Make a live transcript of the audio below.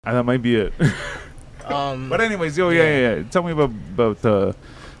And that might be it. But anyways, yeah. Tell me about the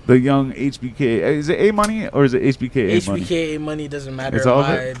young HBK. Is it A Money or is it HBK A Money? HBK A Money doesn't matter. It's all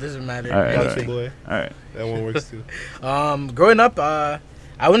It doesn't matter. All right, Anything. Boy. All right. That one works too. Growing up, I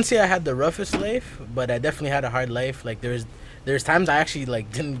wouldn't say I had the roughest life, but I definitely had a hard life. Like there's times I actually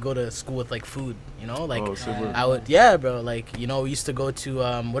like didn't go to school with like food, you know, like I would, bro, like, you know, we used to go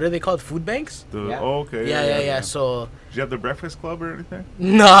to what are they called, food banks? Okay. Yeah. So did you have the Breakfast Club or anything?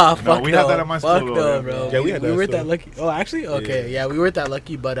 nah, fuck we no, had that at my fuck school, no, though, bro. Yeah, we had that weren't too. that lucky. Oh, actually, okay, yeah, we weren't that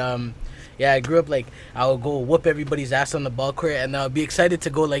lucky, but yeah, I grew up like I would go whoop everybody's ass on the ball court, and I'd be excited to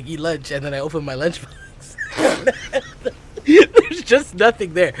go like eat lunch, and then I open my lunchbox. There's just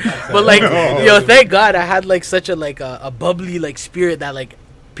nothing there, but like, thank God I had like such a bubbly like spirit that like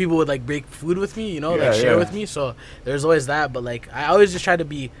people would like break food with me, you know, like share with me. So there's always that, but like I always just try to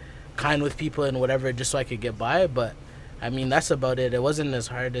be kind with people and whatever, just so I could get by. But I mean, that's about it. It wasn't as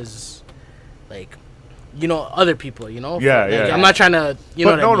hard as like, you know, other people, you know. Yeah. I'm not trying to, you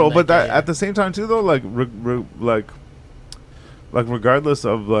but know. What I mean? Like, but that at the same time too though, like like regardless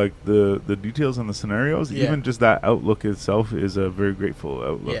of like the details and the scenarios, even just that outlook itself is a very grateful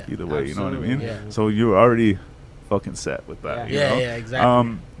outlook either way. You know what I mean? Yeah. So you're already fucking set with that. You know? Yeah,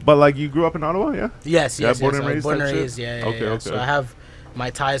 exactly. But like you grew up in Ottawa, yeah? Yes. Born and I was raised. born and type shit? raised. Yeah. Okay. So I have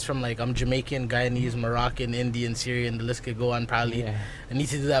my ties from like I'm Jamaican, Guyanese, Moroccan, Indian, Syrian. The list could go on. Probably. Yeah. I need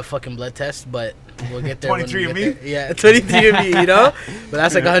to do that fucking blood test, but we'll get there. 23andMe. Yeah, 23andMe. You know, but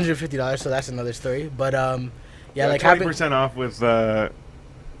that's like $150, so that's another story. But yeah, like 20% off with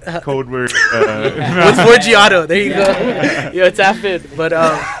code word with 4G Auto. There you go. Yo, tap in. But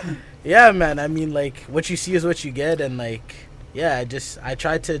yeah, man. I mean, like what you see is what you get, and like. Yeah, I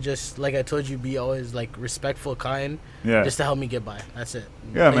tried to just, like I told you, be always, like, respectful, kind, just to help me get by. That's it.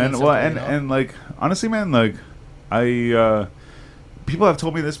 Yeah, man. Well, and, like, honestly, man, like, people have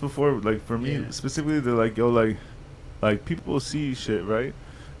told me this before, like, for me, specifically, they're like, yo, like, people see shit, right?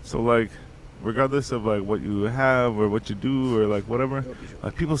 So, like, regardless of, like, what you have or what you do or, like, whatever,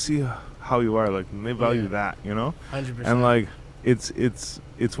 like, people see how you are, like, and they value that, you know? 100%. And, like,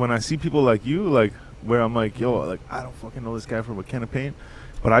 it's when I see people like you, like, where I'm like, yo, like, I don't fucking know this guy from a can of paint,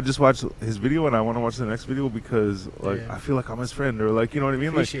 but I just watched his video and I want to watch the next video because, like, I feel like I'm his friend, or, like, you know what I mean?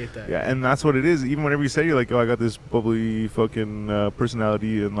 Appreciate like, that. Yeah, and that's what it is. Even whenever you say, you're like, oh, I got this bubbly fucking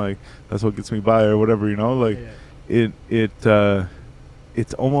personality and, like, that's what gets me by or whatever, you know? Like, it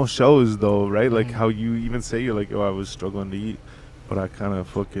almost shows, though, right? Like, how you even say, you're like, oh, I was struggling to eat, but I kind of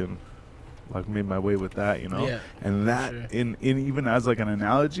fucking... like made my way with that, you know, and that in even as like an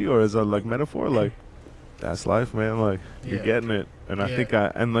analogy or as a like metaphor, like that's life, man. Like you're getting it, and I think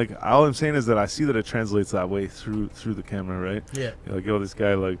all I'm saying is that I see that it translates that way through the camera, right? Yeah, you're like, yo, this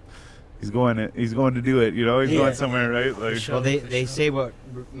guy, like he's going to do it, you know, he's going somewhere, right? Like, well, they say what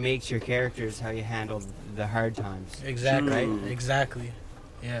makes your character is how you handle the hard times. Exactly, right? Exactly.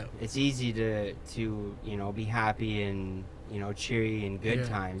 Yeah, it's easy to you know be happy and you know cheery in good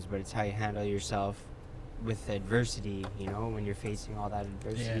times, but it's how you handle yourself with adversity. You know, when you're facing all that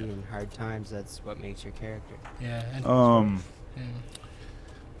adversity and hard times, that's what makes your character.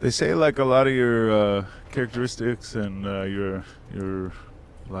 They say like a lot of your characteristics and your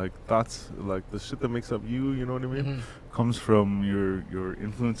like thoughts, like the shit that makes up you know what I mean, comes from your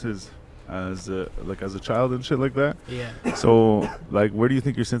influences as a child and shit like that. Yeah. So like, where do you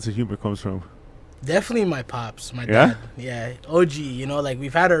think your sense of humor comes from? Definitely my pops, my dad. Yeah, OG. You know, like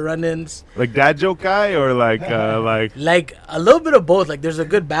we've had our run-ins. Like dad joke guy, or like like a little bit of both. Like there's a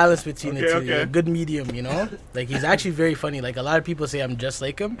good balance between the two. A good medium. You know, like he's actually very funny. Like a lot of people say I'm just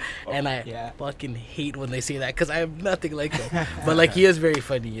like him, and I fucking hate when they say that because I am nothing like him. But like he is very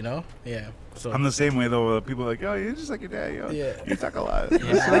funny. You know. Yeah. So I'm the same way though. People are like, oh, you're just like your dad. Yo. Yeah. You talk a lot.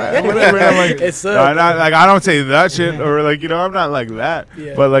 Whatever. I'm like, it's I don't say that shit, or like, you know, I'm not like that.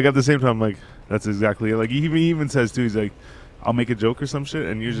 Yeah. But like at the same time, like. That's exactly it. Like he even says too, he's like, I'll make a joke or some shit,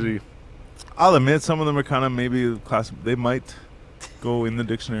 and usually, I'll admit some of them are kind of maybe they might go in the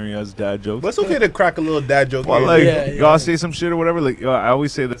dictionary as dad jokes. But it's okay to crack a little dad joke. Well, like y'all say some shit or whatever. Like I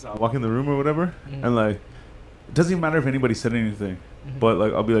always say this, I'll walk in the room or whatever, and like it doesn't even matter if anybody said anything, but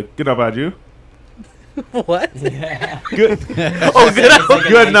like I'll be like, good, not bad, you. What? Yeah. Good.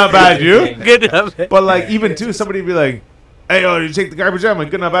 Good, not bad, you. Good, not bad. But like even too, somebody be like, hey, yo, you take the garbage out? I'm like,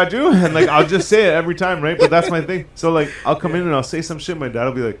 good, not bad, you? And, like, I'll just say it every time, right? But that's my thing. So, like, I'll come in and I'll say some shit. My dad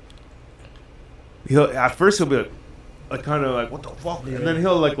will be like, at first he'll be like kind of like, what the fuck? And then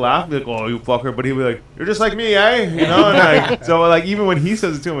he'll, like, laugh, be like, oh, you fucker. But he'll be like, you're just like me, eh? You know? And, like, so, like, even when he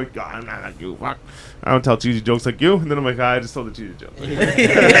says it to him, I'm like, God, I'm not like you, fuck. I don't tell cheesy jokes like you. And then I'm like, I just told the cheesy joke.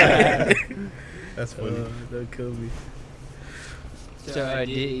 That's funny. Don't kill me. So,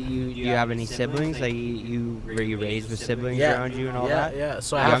 do you have any siblings? Like, were you raised with siblings Yeah. around you and all that? Yeah.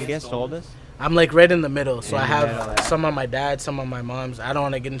 So I have, Youngest, oldest? I'm like right in the middle. So In I the have middle, yeah. some on my dad, some on my mom's. I don't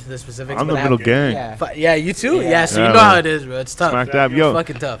want to get into the specifics. I'm the but I middle have, gang. Yeah. Yeah, you too. Yeah. Yeah. So Yeah, you know man. how it is, bro. It's tough. Smack dab, It's yo,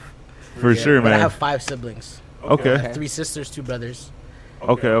 fucking tough. for sure, But I man. have 5 siblings. Okay, 3 sisters, 2 brothers.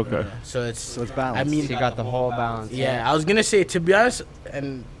 okay. So it's. So it's balanced. I mean, So you got the whole balance. yeah. I was gonna say, to be honest,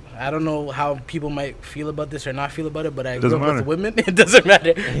 and I don't know how people might feel about this or not feel about it, but I grew Doesn't up with matter. women. It doesn't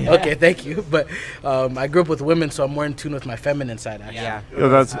matter. Okay, thank you. But I grew up with women, so I'm more in tune with my feminine side. Actually. Yeah. Yo,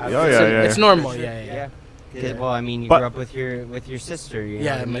 that's It's normal. Yeah. Yeah. 'Cause, well, I mean, you But- grew up with your sister. You know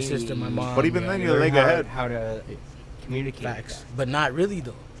Yeah, what I my mean? sister, my mom. But even yeah, then, You you're a learn leg ahead. how to communicate. facts, but not really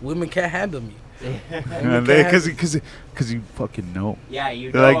though. Women can't handle me. And they, cause you fucking know. Yeah,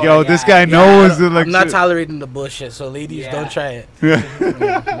 you. They're like, know, yo, yeah. this guy Yeah, knows. They're like, I'm not shit. tolerating the bullshit. So ladies, Yeah. don't try it. Yeah.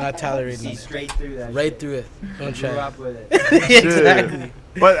 I'm not tolerating See it. straight through that. Right shit. through it. Don't Grew try up with it. it. Exactly.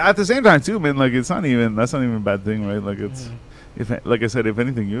 But at the same time, too, man, like that's not even a bad thing, right? Like it's, Mhm. like I said, if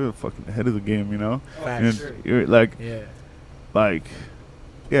anything, you're fucking ahead of the game, you know. Facts. And you're like, Yeah.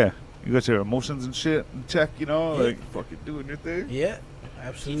 yeah, you got your emotions and shit in check, you know, Yeah. like fucking doing your thing. Yeah. Teaches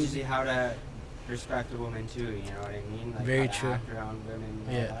Absolutely. you how to respect a woman too. You know what I mean? Like Very how to true. act around women.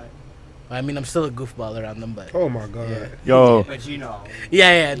 And Yeah. all that. I mean, I'm still a goofball around them, but Oh my god. yeah. Yo, But you know.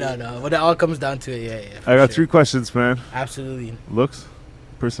 Yeah. No. When it all comes down to it, yeah. I got for 3 sure. questions, man. Absolutely. Looks,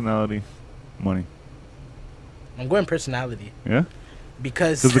 personality, money. I'm going personality Yeah,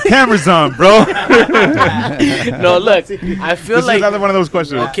 because because the camera's on, bro. no, look, I feel This is like another one of those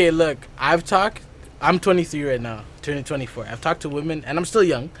questions. okay, look, I'm 23 right now, turning 24. I've talked to women, and I'm still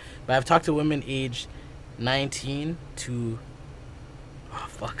young, but I've talked to women aged 19 to, oh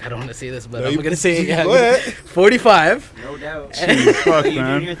fuck, I don't want to say this, but No, I'm you- gonna say yeah, Go ahead. 45. No doubt. Jeez, fuck, Are you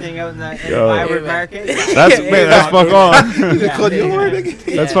man. doing your thing out in the Yo. firework Hey, man. market? That's man, that's fuck all. Yeah, Called you yeah. word again? That's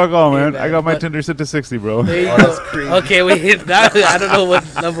Yeah. fuck all, man. Hey, I got my but Tinder set to 60, bro. there you Oh, go. that's crazy. Okay, wait, that, I don't know what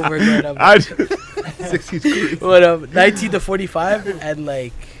level we're going up. I 60's crazy. But 19 to 45, and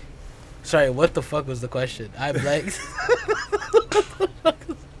like, sorry, what the fuck was the question? I'm like,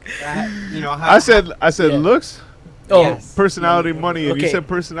 You know I how said Yeah. looks, oh, Yes. personality, money. If you Okay, said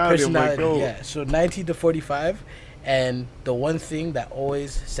personality, I'm like, personality, yo. yeah. So 19 to 45, and the one thing that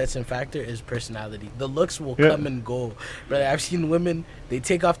always sets in factor is personality. The looks will Yeah. come and go, brother. I've seen women, they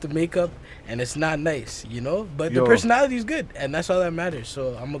take off the makeup and it's not nice, you know, but Yo. the personality is good, and that's all that matters.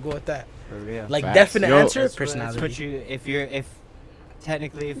 So I'm gonna go with that. For real. Like Facts. definite Yo. answer, That's personality. what you if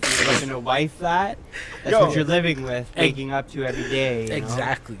technically if you're looking to wife that's Yo. what you're living with, waking up to every day. You know?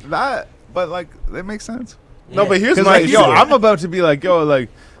 Exactly. That, but like, that makes sense. No, but here's 'Cause my like, yo, issue. I'm about to be like, yo, like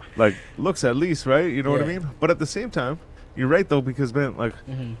looks at least, right? You know what I Yeah. mean? But at the same time, you're right though, because man, like,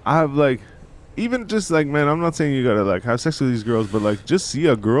 Mhm. I have like, even just like, man, I'm not saying you gotta like have sex with these girls, but like, just see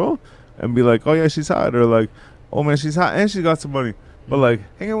a girl and be like, oh yeah, she's hot, or like, oh man, she's hot and she got some money. But like,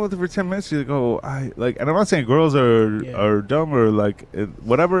 hang out with her for 10 minutes, you're like, oh, I like, and I'm not saying girls are Yeah. are dumb or like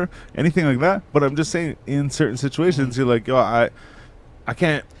whatever, anything like that. But I'm just saying, in certain situations, you're like, yo, I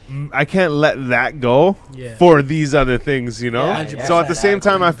can't let that go Yeah. for these other things, you know. Yeah, So at the 100%. same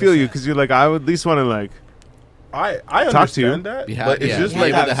time, I feel you, because you're like, I would at least want to like, I Talk to you. understand that, Be but it's yeah, just be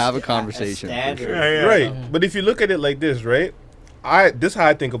like able to have a conversation. for standard. sure. right. Mhm. But if you look at it like this, right? This is how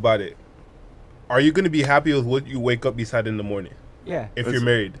I think about it. Are you going to be happy with what you wake up beside in the morning Yeah. if That's- you're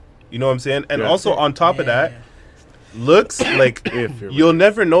married? You know what I'm saying? And Yeah. also on top of Yeah, that, looks like if you're you'll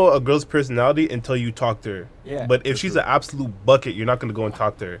never know a girl's personality until you talk to her. Yeah. But if she's an absolute bucket, you're not going to go and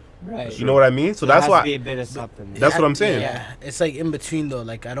talk to her. Right. You know what I mean? So There that's has to why. be a bit of something. That's what I'm saying. Yeah, it's like in between though.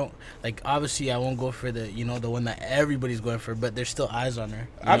 Like I don't like obviously I won't go for the the one that everybody's going for, but there's still eyes on her.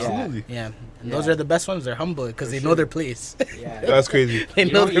 you know? Absolutely. Yeah, and those Yeah. are the best ones. They're humble because For they sure. know their place. Yeah. That's crazy. They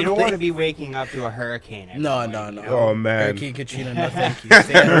You know don't, their you don't want to place. be waking up to a hurricane. every No, morning, no, you no. know? Oh man. Hurricane Katrina, no thank you.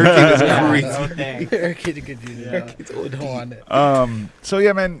 Stay out. Hurricane is Yeah, crazy. No thanks. Hurricane Katrina. No, we don't want it. So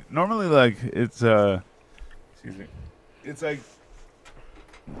yeah, man. Normally, like it's excuse me. It's like,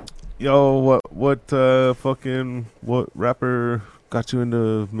 yo, what rapper got you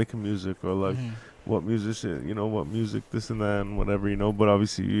into making music, or like Mhm. what musician, what music, this and that, and whatever, But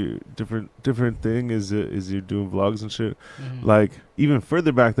obviously, different thing is you're doing vlogs and shit. Mhm. Like even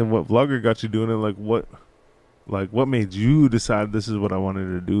further back than what vlogger got you doing it. Like what made you decide this is what I wanted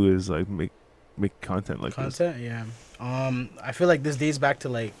to do, is like make content like this. Content, yeah. I feel like this dates back to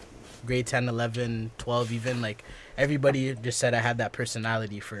like grade 10, 11, 12 even. Like everybody just said I had that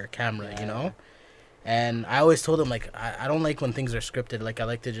personality for a camera, And I always told him, like, I don't like when things are scripted. Like, I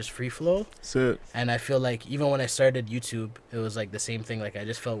like to just free flow. That's it. And I feel like even when I started YouTube, it was like the same thing. Like, I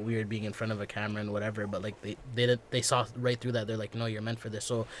just felt weird being in front of a camera and whatever. But like they saw right through that. They're like, no, you're meant for this.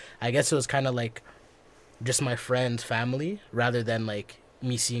 So I guess it was kind of like just my friends, family, rather than like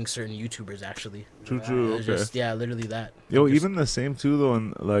me seeing certain YouTubers actually. True. It was Okay. just, yeah, literally that. Yo, Just- even the same too though,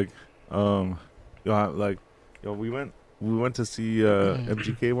 and like, we went to see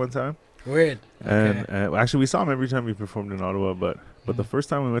MGK one time, weird. and Okay. actually we saw him every time he performed in Ottawa, but the first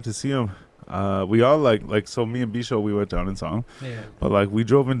time we went to see him, we all like so me and Bisho, we went down and saw him, Yeah. but like we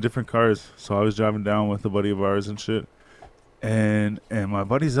drove in different cars, so I was driving down with a buddy of ours and shit. And my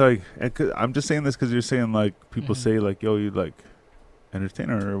buddy's like, I'm just saying this because you're saying like people say like, yo, you like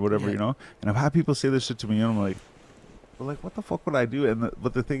entertainer or whatever, Yeah. you know. And I've had people say this shit to me, and I'm like, well, like what the fuck would I do? And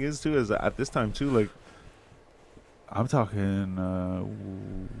but the thing is too is that at this time too, like I'm talking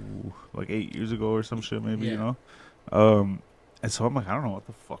like 8 years ago or some shit maybe, you Yeah. know. And so I'm like, I don't know what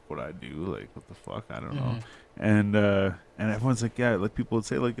the fuck would I do? Like what the fuck? I don't know. And everyone's like, yeah, like people would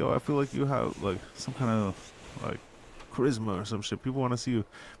say like, yo, I feel like you have like some kind of like charisma or some shit. People want to see you.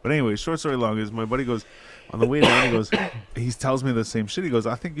 But anyway, short story long is my buddy goes on the way down. He goes, he tells me the same shit. He goes,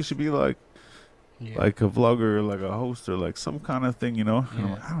 I think you should be like a vlogger, or like a host, or like some kind of thing, you know. And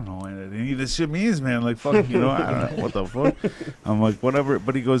I'm like, I don't know what any of this shit means, man. Like fuck, you know, I don't know what the fuck. I'm like, whatever.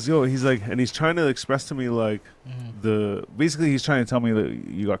 But he goes, yo, he's like, and he's trying to express to me like basically he's trying to tell me that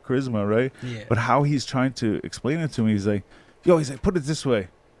you got charisma, right? Yeah. But how he's trying to explain it to me, he's like, yo, he's like, put it this way.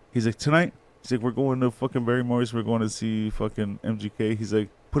 He's like, tonight, he's like, we're going to fucking Barrymore's. We're going to see fucking MGK. He's like,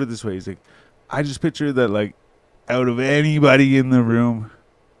 put it this way. He's like, I just picture that, like, out of anybody in the room,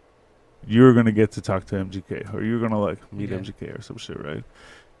 you're going to get to talk to MGK. Or you're going to, like, meet MGK or some shit, right?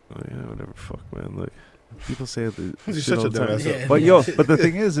 Oh, yeah, whatever. Fuck, man. Like, people say it. You're Shit such all a the time. dumbass. Yeah. But yo, but the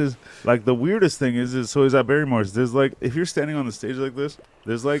thing is like the weirdest thing is so is at Barrymore's. There's like if you're standing on the stage like this,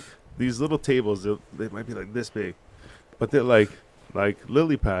 there's like these little tables. They might be like this big, but they're like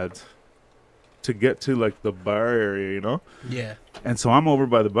lily pads to get to like the bar area, you know. Yeah. And so I'm over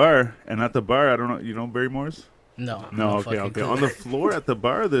by the bar, and at the bar, I don't know, you know Barrymore's? No. No, fucking okay. clue. On the floor at the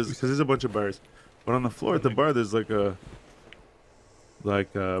bar, because there's a bunch of bars, but on the floor at the bar, there's like a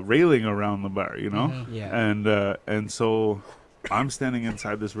railing around the bar, you know. Mhm. Yeah. And so I'm standing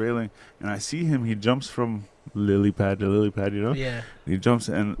inside this railing, and I see him. He jumps from lily pad to lily pad, you know. Yeah. He jumps,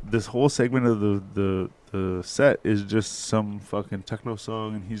 and this whole segment of the set is just some fucking techno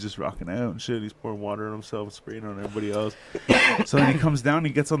song, and he's just rocking out and shit. He's pouring water on himself, spraying on everybody else. So then he comes down,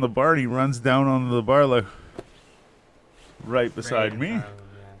 he gets on the bar, and he runs down on the bar like right beside me.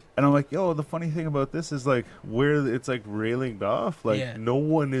 And I'm like, yo, the funny thing about this is like where it's like railinged off, like Yeah. no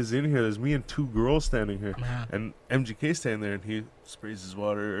one is in here. There's me and two girls standing here, Uh-huh. and MGK standing there, and he sprays his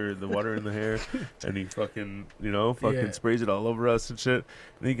water or the water in the hair, and he fucking Yeah. sprays it all over us and shit.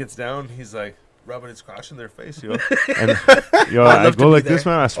 And he gets down, he's like rubbing his crotch in their face, yo. And yo, I'd I love to go be like there. this,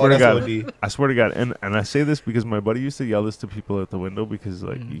 man. I swear to that's God, OD. I swear to God, and I say this because my buddy used to yell this to people at the window because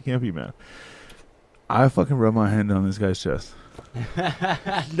like Mhm. you can't be mad. I fucking rub my hand on this guy's chest.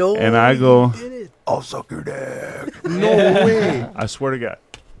 No. And I go, you did it. I'll suck your dick. No way. I swear to God.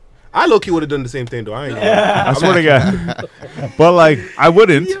 I low-key would have done the same thing, though. I ain't gonna lie. I swear to God. But like, I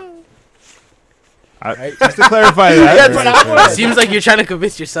wouldn't. Right. Just to clarify that. Seems like you're trying to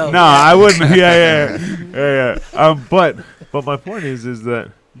convince yourself. No, I wouldn't. Yeah. But my point is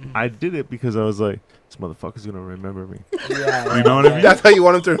that I did it because I was like, this motherfucker's gonna remember me. Yeah. You know what I mean? That's how you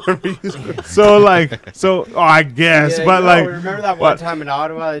want him to remember you. I guess, Yeah, but yo, like, remember that what? one time in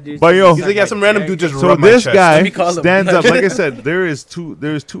Ottawa, the dude? But yo- He's like, yeah, some random dude just so rubbed my this chest. guy Let me call him. stands up. Like I said, there's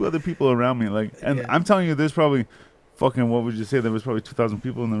two other people around me. Like, and Yeah. I'm telling you, there's probably fucking, what would you say? There was probably 2,000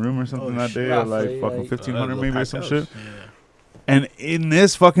 people in the room or something Oh, that shit. day, or like Roughly, fucking like, 1,500 little maybe or packed some house. shit. Yeah. And in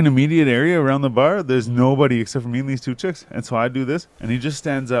this fucking immediate area around the bar, there's nobody except for me and these two chicks. And so I do this, and he just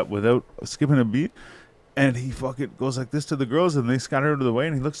stands up without skipping a beat, and he fucking goes like this to the girls, and they scatter out of the way,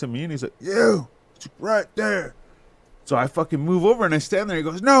 and he looks at me, and he's like, "You, it's right there." So I fucking move over, and I stand there. He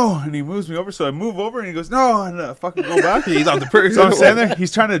goes, "No," and he moves me over. So I move over, and he goes, "No," and I fucking go back. He's on the perk. So I'm standing there.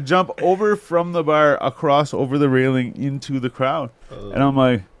 He's trying to jump over from the bar across over the railing into the crowd, and I'm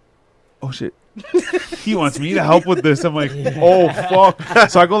like, "Oh shit." He wants me to help with this. I'm like, oh fuck.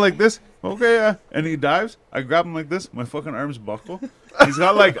 So I go like this. Okay, yeah. And he dives. I grab him like this. My fucking arms buckle. He's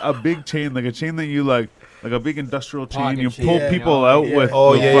got like a big chain, like a chain that you like like a big industrial chain. Pocket You chain. pull Yeah. people out Yeah. with,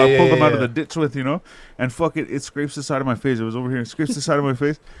 Oh, with, yeah, pull yeah, them out of yeah. the ditch with, and fuck it, it scrapes the side of my face. It was over here, it scrapes the side of my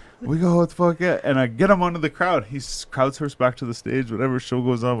face. We go, what the fuck, yeah, and I get him onto the crowd. He's crowd surfs back to the stage, whatever, show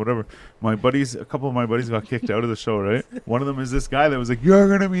goes on, whatever. A couple of my buddies got kicked out of the show, right? One of them is this guy that was like, you're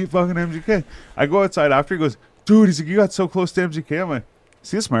gonna meet fucking MGK. I go outside after, he goes, dude, he's like, you got so close to MGK. I'm like,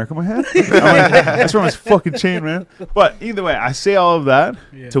 see this mark on my head? I'm like, that's from his fucking chain, man. But either way, I say all of that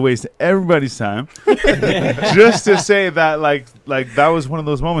to waste everybody's time, just to say that, like that was one of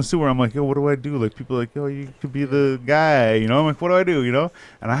those moments too where I'm like, yo, what do I do? Like people are like, yo, you could be the guy, I'm like, what do I do?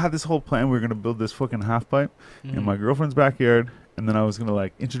 And I had this whole plan. We were gonna build this fucking half pipe in my girlfriend's backyard, and then I was gonna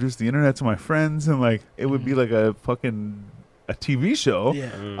like introduce the internet to my friends, and like it would be like a TV show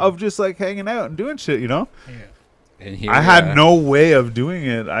of just like hanging out and doing shit, And here I we had are. no way of doing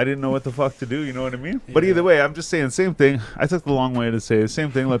it. I didn't know what the fuck to do. You know what I mean? But either way, I'm just saying same thing. I took the long way to say the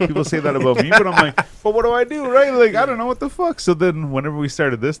same thing. Like people say that about me, but I'm like, but what do I do, right? Like I don't know what the fuck. So then whenever we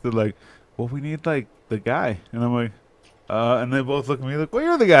started this, they're like, well, we need like the guy, and I'm like, and they both look at me like, well,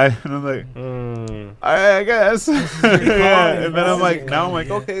 you're the guy, and I'm like, I guess. Yeah. And then I'm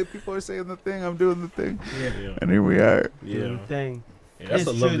like, okay, people are saying the thing, I'm doing the thing, and here we are. Doing the thing. Yeah, that's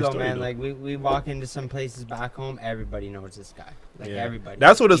It's a true lovely though, story, man. though. Like we walk into some places back home, everybody knows this guy. Like everybody.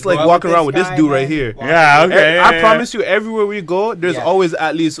 That's what it's You like go out walking around with this guy, dude right man, here. walk Yeah, with- okay. I promise you, everywhere we go, there's Yeah. always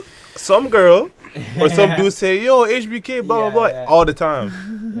at least some girl or some dude say, "Yo, HBK, blah blah blah," Yeah. all the time.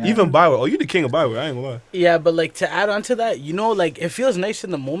 Yeah. Even Byway. Oh, you the king of Byway. I ain't gonna lie. Yeah, but like to add on to that, like it feels nice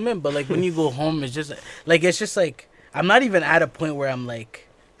in the moment, but like when you go home, it's just like I'm not even at a point where I'm like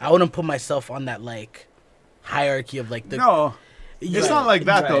I wouldn't put myself on that like hierarchy of like the. No, you it's know, not like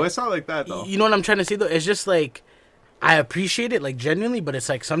that though. Right. It's not like that though. You know what I'm trying to say though? It's just like I appreciate it like genuinely, but it's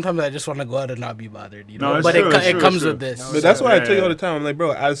like sometimes I just want to go out and not be bothered. No, it's but true, it it's true, comes it's true. with this. No, But that's why I Yeah, tell you yeah. all the time. I'm like,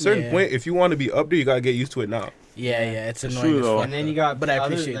 bro, at a certain Yeah. point, if you want to be up there, you gotta get used to it now. Yeah, it's It's annoying true, as though. fuck. And then you got, but I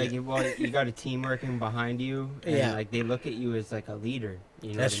other- appreciate like, it. you got a team working behind you, and Yeah. like they look at you as like a leader.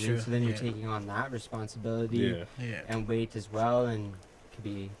 You know That's what I mean? true, So then you're yeah. taking on that responsibility Yeah. and weight as well, and could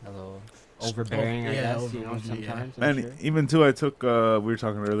be a little overbearing, I Yeah, guess. overwhelming, yeah. Sometimes. I'm And sure. even too, I took. We were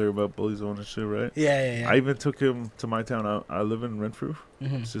talking earlier about Bully Zone and shit, right? Yeah. I even took him to my town. I live in Renfrew.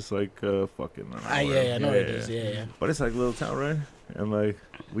 Mhm. It's just like fucking. I know it is. Yeah. But it's like a little town, right? And like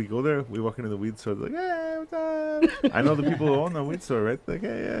we go there, we walk into the weed store. They're like, hey, what's up? I know the people who own the weed store, right? Like,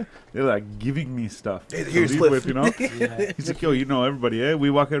 yeah. They're like giving me stuff. Hey, to here's leave Cliff. with, Yeah. He's like, yo, you know everybody, eh? We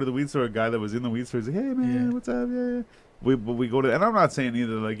walk out of the weed store. A guy that was in the weed store is like, hey man, Yeah. what's up? Yeah. We go to, and I'm not saying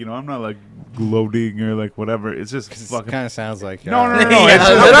either, like, I'm not like gloating or like whatever. It's just It fucking. kind of sounds like No. Yeah, It's no,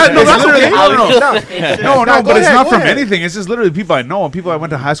 it's literally, no, Go but it's ahead, not go from ahead. anything. It's just literally people I know and people I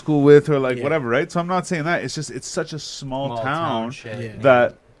went to high school with or like Yeah. whatever, right? So I'm not saying that. It's just it's such a small town shit. Yeah.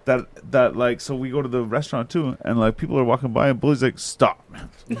 that like, so we go to the restaurant too, and like people are walking by and Bully's like, stop, man.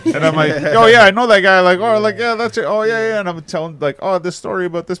 And I'm like, oh yeah, I know that guy. Like, oh, like, yeah, that's it. Oh yeah. And I'm telling like, oh, this story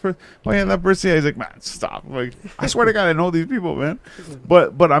about this person. Oh yeah, that person. Yeah. He's like, man, stop. Like, I swear to God, I know these people, man.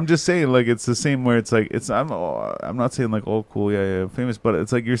 But I'm just saying, like, it's the same where it's like, I'm not saying like, oh cool, yeah, famous, but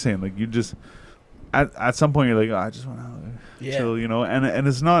it's like you're saying, like, you just at some point you're like, oh, I just want to Yeah. chill, and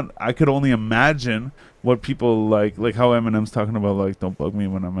it's not. I could only imagine what people like how Eminem's talking about, like, don't bug me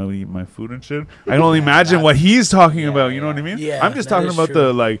when I'm out eating my food and shit. I can only imagine what he's talking about. You know what I mean? Yeah, I'm just that talking is about true.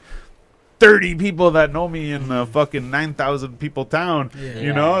 the like 30 people that know me in the fucking 9,000 people town. Yeah.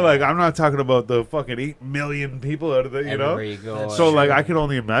 You know, like I'm not talking about the fucking 8 million people out of the, Everywhere you go. That's So true. like I can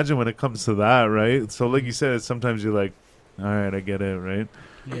only imagine when it comes to that, right? So like you said, sometimes you're like, all right, I get it, right?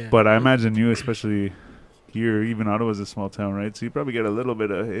 Yeah. But I imagine you, especially here, even Ottawa's a small town, right? So you probably get a little bit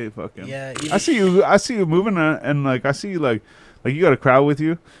of, hey, fucking. yeah. I see you moving, and like I see you like you got a crowd with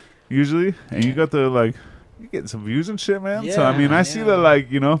you, usually, and you got the like. You're getting some views and shit, man. So I mean, I see that, like,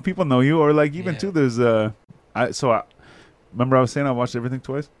 people know you, or like even Yeah. too. There's I remember I was saying I watched everything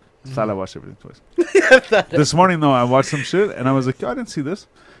twice. Thought I watched everything twice. This morning though, I watched some shit, and I was like, yo, I didn't see this,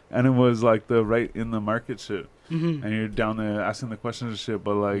 and it was like the right in the market shit, Mhm. and you're down there asking the questions and shit,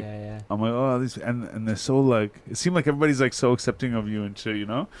 but like. yeah. I'm like, oh, these, and they're so like, it seemed like everybody's like so accepting of you and shit,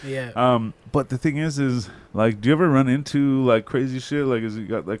 Yeah. But the thing is like, do you ever run into like crazy shit? Like, is you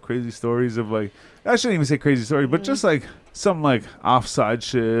got like crazy stories of like, I shouldn't even say crazy story, but just like some like offside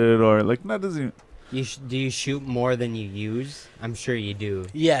shit or like, that doesn't. Do you shoot more than you use? I'm sure you do.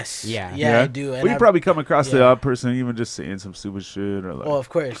 Yes. Yeah. Yeah, I do. And Well, you I've- probably come across the yeah. odd person even just saying some stupid shit or like. Oh, of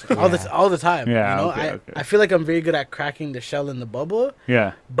course. Yeah. All the time. Yeah, You know, okay, okay. I feel like I'm very good at cracking the shell in the bubble,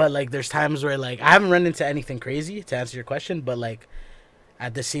 yeah. but like there's times where like I haven't run into anything crazy to answer your question, but like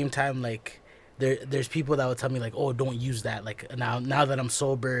at the same time, like there's people that would tell me like, oh, don't use that. Like now that I'm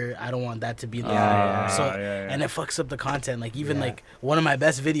sober, I don't want that to be in the and it fucks up the content. Like even like one of my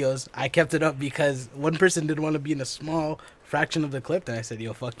best videos, I kept it up because one person didn't want to be in a small fraction of the clip, and I said,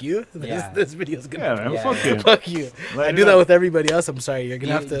 yo, fuck you. This video's gonna fuck you. I do that with everybody else. I'm sorry, you're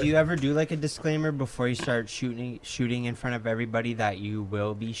gonna have to. Do you ever do like a disclaimer before you start shooting in front of everybody that you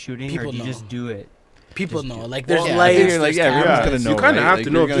will be shooting, People or do you know. just do it? People know, like there's I lights. think you're like, everyone's gonna know. You kind of right? have Like, to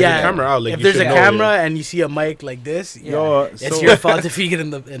know you're if there's gonna- a camera out. Like, if you there's a should know camera it. and you see a mic like this, so it's your fault if you get in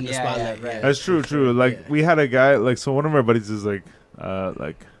the spotlight. right. That's true. Like we had a guy, like, so one of our buddies is like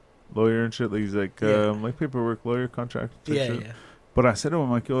lawyer and shit. Like he's like like paperwork lawyer contract. type shit. But I said to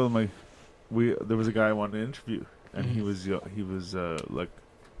him, like, yo, I'm like, there was a guy I wanted to interview, and he was like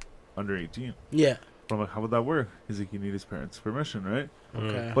under 18. Yeah. But I'm like, how would that work? He's like, you need his parents' permission, right?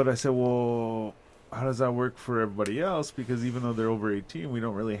 Okay. But I said, well, how does that work for everybody else? Because even though they're over 18, we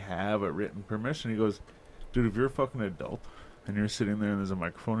don't really have a written permission. He goes, dude, if you're a fucking adult and you're sitting there and there's a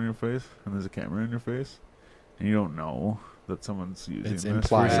microphone in your face and there's a camera in your face and you don't know that someone's using It's this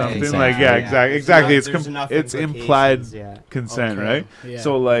implied for something, consent. like, exactly. It's implied consent, Okay. right? Yeah.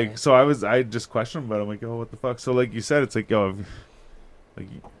 So like, I just questioned him about it. I'm like, yo, what the fuck? So like you said, it's like, yo, like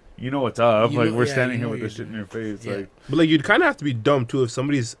you know what's up. You Like know- we're yeah, standing you here know with you're this shit in your doing. face, Yeah. like. But like, you'd kind of have to be dumb too if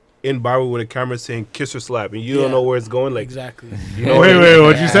somebody's in barber with a camera saying kiss or slap, and you don't know where it's going. Like, exactly. you know, Wait,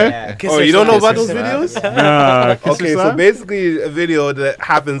 what'd you say? Kiss Oh, or you don't know slap. about those Kiss or videos? Nah, kiss or Okay, so slap? basically a video that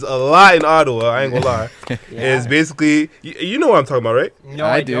happens a lot in Ottawa, I ain't gonna lie, is basically, you know what I'm talking about, right? No,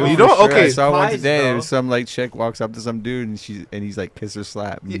 I do. You for don't? sure. Okay. I saw one Supplies, today. bro. There's some like chick walks up to some dude and he's like kiss or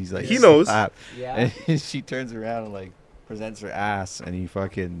slap and he's like He knows. slap. Yeah. And she turns around and like presents her ass and he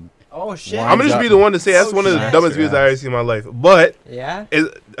fucking Oh shit. I'm gonna just be the one to say that's one of the shit. dumbest videos I ever seen in my life. But Yeah.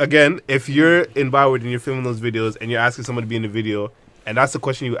 again, if you're in Bollywood and you're filming those videos and you're asking someone to be in the video, and that's the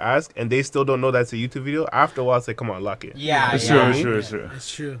question you ask, and they still don't know that's a YouTube video, after a while, say, "Come on, lock it." Yeah. It's yeah. true, it's true.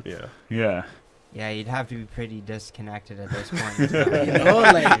 It's true. Yeah. Yeah. Yeah, you'd have to be pretty disconnected at this point. you know? You know,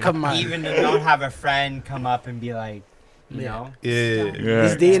 like, come on. Even to not have a friend come up and be like, you Yeah. know. Yeah. Yeah.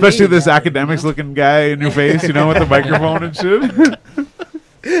 This day and Especially age, this yeah. academics looking guy in your face, you know, with the microphone and shit.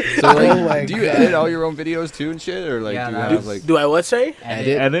 so like Oh my do you God. edit all your own videos too and shit or like Yeah, do you that have was- like Do I what say?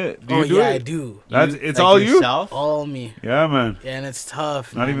 edit? Edit? Do Oh you do yeah, I it? do. That's, it's Like all you? yourself? All me. Yeah, man. Yeah, and it's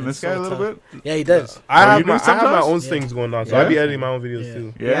tough. Not man. even It's this guy so a little tough. bit? Yeah, he does. I Oh, have you do my sometimes? own Yeah. things going on, so Yeah? I be editing my own videos Yeah.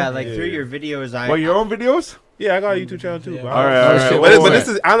 too. Yeah, like Yeah. through your videos, I. What, your own videos? Yeah, I got a YouTube channel too. Yeah. But All right, I- all right. But, Wait, this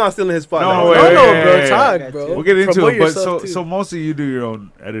is I'm not stealing his spot. No, now. wait, No, wait, no, wait, bro, wait, talk, wait. bro. We'll get into Promote it, but yourself, too. so mostly you do your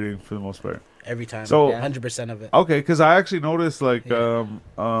own editing for the most part. Every time. So- So 100% of it. Okay, because I actually noticed, like, Yeah.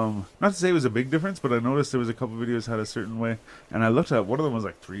 not to say it was a big difference, but I noticed there was a couple videos had a certain way, and I looked at one of them was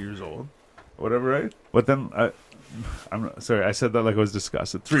like 3 years old, or whatever, right? But then I'm not, sorry, I said that like I was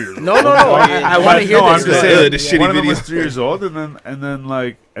disgusted. 3 years. No, no, no. I want to hear No, I'm this. just bro. saying the shitty one of them video. was 3 years old, and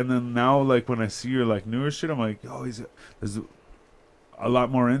then now like when I see your like newer shit, I'm like, oh, there's a lot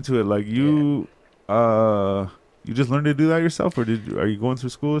more into it. Like you just learned to do that yourself, or are you going through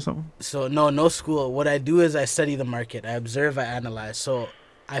school or something? So no school. What I do is I study the market. I observe, I analyze. So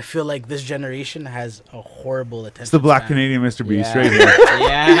I feel like this generation has a horrible attention. It's the Black span. Canadian Mr. Beast Yeah. right here. A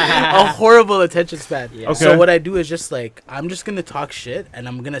Yeah. horrible attention span. Yeah. Okay. So what I do is just like I'm just gonna talk shit and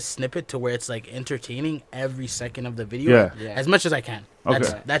I'm gonna snip it to where it's like entertaining every second of the video Yeah. Yeah. as much as I can.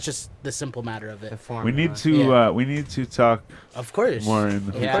 Okay. That's just the simple matter of The it. formula. We need to talk Of course. more in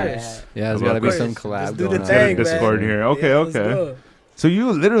the Of Yeah. course. yeah there's Of got to be course. some Just collab do the going on. thing, man. Discord here. Okay, Yeah, let's okay. go. So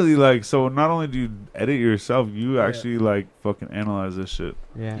you literally like, so not only do you edit yourself, you actually like fucking analyze this shit.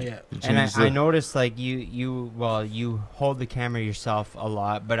 Yeah. Yeah. You And change I the- noticed like you hold the camera yourself a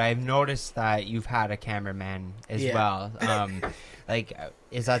lot, but I've noticed that you've had a cameraman as Yeah. well.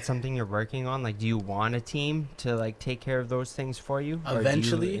 Is that something you're working on? Like, do you want a team to like take care of those things for you? Or do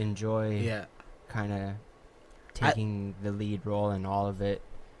Eventually. you enjoy Yeah. kind of taking the lead role in all of it.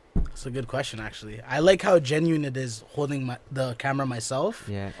 It's a good question, actually. I like how genuine it is holding the camera myself.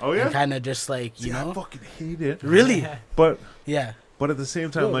 Yeah. Oh And yeah. kind of just like, you See, I know. fucking hate it. Really? But Yeah. But at the same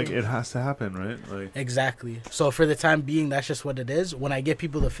time, Whoa. like, it has to happen, right? Like, Exactly. So for the time being, that's just what it is. When I get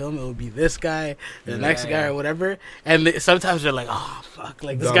people to film, it will be this guy, the next guy, or whatever. And sometimes they're like, "Oh fuck!"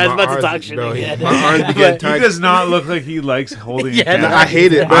 Like this Bro, guy's my about to arms- talk shit bro, again. my arms be getting But- he tight. does not look like he likes holding. Yeah, a camera. no, I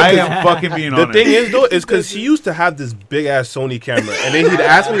hate it, bro. I am fucking being The honest. thing is, though, is because he used to have this big ass Sony camera, and then he'd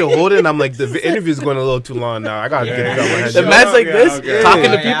ask me to hold it, and I'm like, the interview's going a little too long now. I gotta get it out of my head. The Yeah. man's like Okay, this, okay. talking to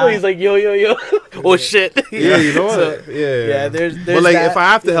Yeah, people. yeah. He's like, "Yo, yo, yo, oh shit. Yeah, you know So, what? Yeah. yeah, there's But like, that. if I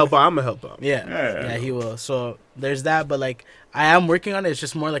have to help out, I'm gonna help out. Yeah, Yeah. yeah, he will. So there's that, but like I am working on it. It's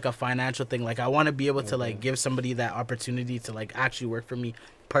just more like a financial thing. Like I want to be able to like give somebody that opportunity to like actually work for me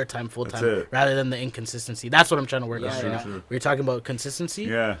part time, full That's time, it. rather than the inconsistency. That's what I'm trying to work Yeah, on right yeah. now. We're talking about consistency.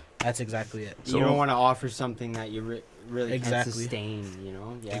 Yeah. That's exactly it. So- you don't want to offer something that you really Exactly. can't sustain, you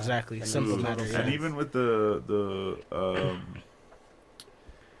know? Yeah. Exactly. That Simple makes matter, total yeah. And sense. even with the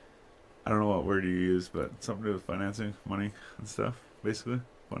I don't know what word you use, but something to do with financing, money and stuff, basically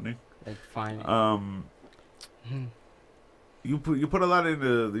funding. Like, fine. Mhm. You put a lot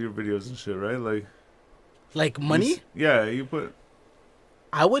into your videos and shit, right? Like Like you money, yeah, you put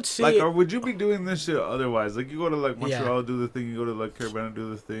I would say. like, or would you be doing this shit otherwise? Like, you go to like Yeah. Montreal, do the thing. You go to like Caribana, do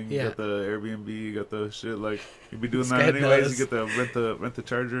the thing. You Yeah. got the Airbnb, you got the shit. Like, you be doing This that guy anyways. knows. You get the rent the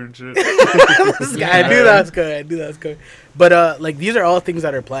charger and shit. This guy, I knew that was good. I knew that was good. But like these are all things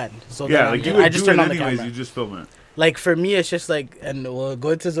that are planned. So Yeah, then like you I would just do it turn on the anyways. camera. You just film it. Like for me, it's just like, and we'll go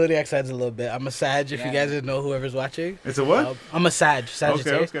into zodiac signs a little bit. I'm a Sag. If you Yeah. guys didn't know, whoever's watching, It's a what? I'm a Sag.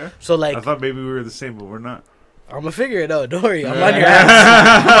 Sagittarius. Okay. So like, I thought maybe we were the same, but we're not. I'm gonna figure it out. Don't worry. I'm on your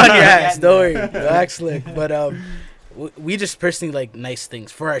ass. I'm on your ass. Don't worry. Relax, slick. But we just personally like nice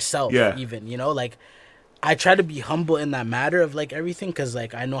things for ourselves. Yeah. Even like, I try to be humble in that matter of like everything, because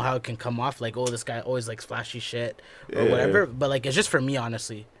like I know how it can come off like, oh, this guy always likes flashy shit or Yeah. whatever. But like it's just for me,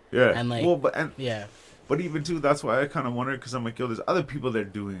 honestly. Yeah. And, like, well, Yeah. but even too, that's why I kind of wonder, because I'm like, yo, there's other people that are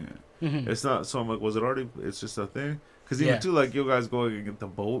doing it. Mhm. It's not. So I'm like, was it already? It's just a thing. Because even Yeah. too, like, you guys going and get the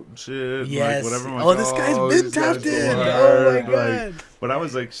boat and shit. Yes. Like, whatever. I'm Oh, like, this guy's been this guy's tapped in. going Oh my hard, god. like, but I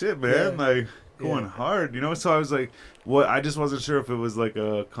was like, shit, man, Yeah. like going Yeah. hard, you know. So I was like, what? I just wasn't sure if it was like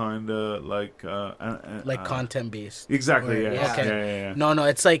a kind of like Content based. Exactly. Or- Yeah. okay. Yeah. No,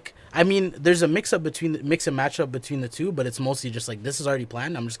 it's like, I mean, there's a mix and match up between the two, but it's mostly just like, this is already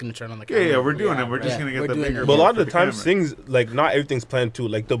planned. I'm just gonna turn on the camera. Yeah, we're doing Yeah, it. We're just yeah, gonna we're get the doing bigger. it. But a lot for of the times, camera. things like not everything's planned too.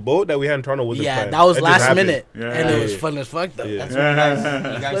 Like the boat that we had in Toronto wasn't Yeah, planned. that was It just last happened. minute, Yeah. and it was Yeah. fun as fuck though. Yeah. That's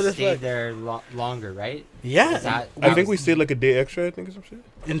what you guys What the fuck? stayed there longer, right? Yeah, Is that- I think we stayed like a day extra. I think or some shit.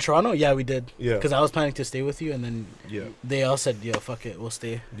 in Toronto, yeah, we did. Yeah. Because I was planning to stay with you, and then Yeah. they all said, "Yo, fuck it, we'll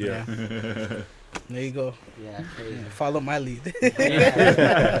stay." Yeah. There you go. Yeah, crazy. Follow my lead.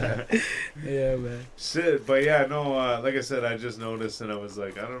 Yeah. Yeah, man. Shit, but yeah, no. Like I said, I just noticed, and I was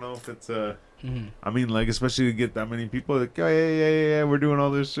like, I don't know if it's Mhm. I mean, like, especially to get that many people, like, oh, yeah, we're doing all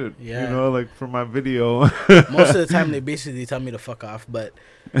this shit. Yeah. You know, like, for my video. Most of the time, they basically tell me to fuck off, but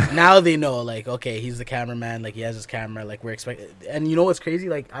now they know, like, okay, he's the cameraman, like, he has his camera, like, we're expecting. And you know what's crazy?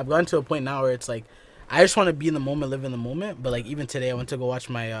 Like, I've gotten to a point now where it's like, I just want to be in the moment, live in the moment. But like even today, I went to go watch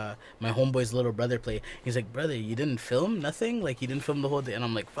my my homeboy's little brother play. He's like, brother, you didn't film nothing, like you didn't film the whole day, and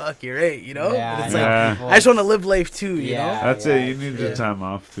I'm like, fuck, you're right, you know. Yeah, But it's Yeah. like I just want to live life too, you Yeah. know. That's it. You need Yeah. the time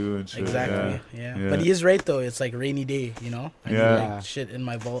off, too, and shit. Exactly. Yeah. Yeah. But he is right though. It's like rainy day, you know. I need, Yeah. like, shit in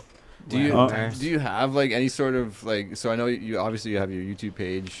my vault. Do you Wow. do you have like any sort of like? So I know you obviously you have your YouTube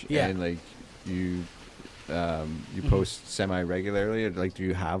page Yeah. and like you you Mhm. post semi regularly. Like, do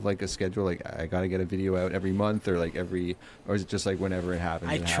you have like a schedule? Like, I gotta get a video out every month or like or is it just like whenever it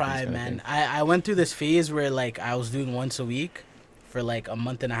happens? I it happens try, kinda man. thing? I went through this phase where like I was doing once a week for like a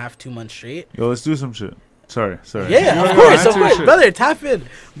month and a half, 2 months straight. Yo, let's do some shit. Sorry. Yeah, No, of no, course, answer of your course, shit. brother, tap in.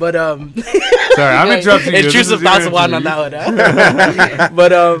 But Sorry, I'm interrupting you. This intrusive is your thoughts of one on interview. that one. Huh?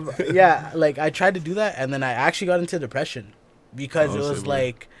 But yeah, like I tried to do that, and then I actually got into depression because Oh, it was same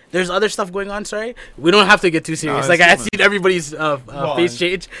like there's other stuff going on. Sorry, we don't have to get too serious. it's Like I fine. seen everybody's face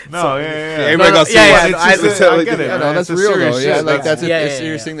change. No, So- yeah. Everybody No, got no, yeah, serious. yeah, It's I- just, I get it. Yeah, no, man. that's It's a real serious though. Yeah, shit. like that's Yeah, a yeah,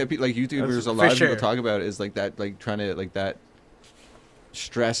 serious yeah. thing that like YouTubers, a For lot of sure. people talk about is like that, like trying to like that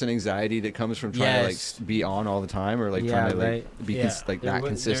stress and anxiety that comes from trying to like Yes. be on all the time or like Yeah, trying to like right. be Yeah. like There that would-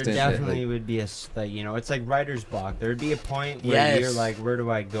 consistent. There that, definitely like, would be like, you know, it's like writer's block. There'd be a point where Yes. you're like, where do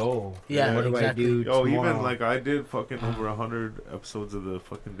I go? Yeah, what do exactly. I do Yo, tomorrow? even like I did fucking over 100 episodes of the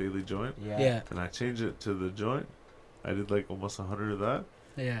fucking Daily Joint, Yeah, and I changed it to the Joint. I did like almost 100 of that.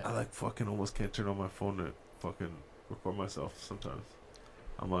 I yeah, like fucking almost can't turn on my phone to fucking record myself sometimes.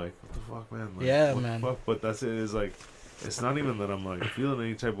 I'm like, what the fuck, man? Like, Yeah, what the man. fuck? But that's it. Is like, it's not even that I'm like feeling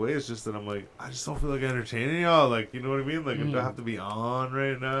any type of way. It's just that I'm like, I just don't feel like entertaining y'all. Like, you know what I mean? Like, if I Mm. have to be on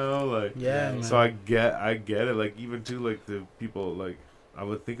right now, like, yeah, man. so I get it. Like, even too, like the people, like, I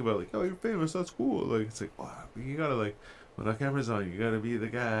would think about like, oh, you're famous. That's cool. Like, it's like, wow, you gotta like, when that camera's on, you gotta be the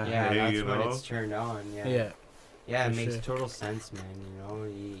guy. yeah, that's you when know? it's turned on. Yeah, yeah, yeah, it for makes sure. total sense, man. You know,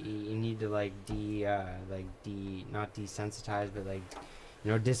 you need to like not desensitize, but like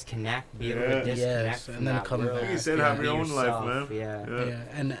disconnect, be able to Yeah. disconnect Yes, from and then that come world. back. You said Yeah. have your Be own yourself, life, man. Yeah. Yeah,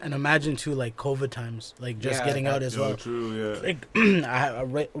 and imagine too, like COVID times, like just Yeah, getting out that- as Yo, well. true, yeah. Like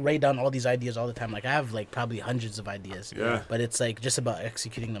I write down all these ideas all the time. Like I have like probably hundreds of ideas. Yeah. But it's like just about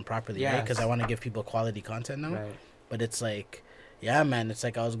executing them properly, right? Yes. Because I want to give people quality content now. Right. But it's like, yeah, man. It's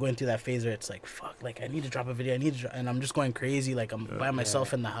like I was going through that phase where it's like, fuck, like I need to drop a video. and I'm just going crazy. Like I'm by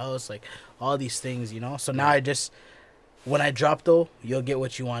myself in the house. Like all these things, So now I just, when I drop though, you'll get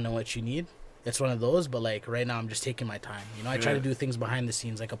what you want and what you need. It's one of those, but like right now I'm just taking my time. I try to do things behind the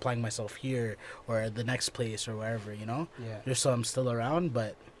scenes, like applying myself here or the next place or wherever, Yeah. just so I'm still around.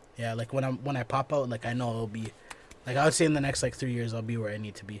 But yeah, like when I pop out, like I know it'll be, like I would say in the next like 3 years I'll be where I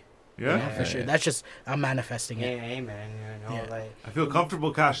need to be. Yeah? For sure. That's just I'm manifesting Hey, it. hey, man. Yeah. Like. I feel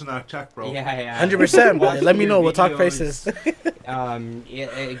comfortable cashing that check, bro. Yeah. 100%. But let me know. Your We'll talk videos, prices.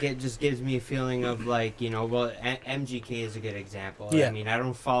 Just gives me a feeling of like MGK is a good example. Yeah. I mean, I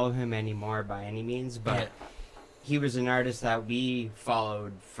don't follow him anymore by any means, but Yeah. he was an artist that we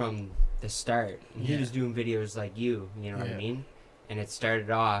followed from the start. He Yeah. was doing videos like you know what I Yeah. mean, and it started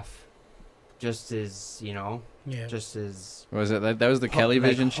off just as Yeah. just as Was it that was the Kelly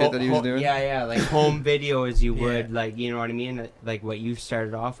Vision shit that he was doing? Yeah, like home video as you Yeah. would, like you know what I mean, like what you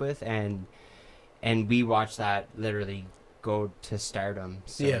started off with, and we watched that literally go to stardom.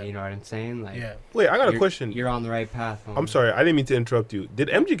 So Yeah. you know what I'm saying? Like, Yeah. Wait, I got a you're- question. You're on the right path. I'm homie. sorry, I didn't mean to interrupt you. Did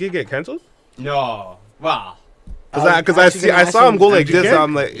MGK get canceled? No, well, Because I saw him go like this. MGK?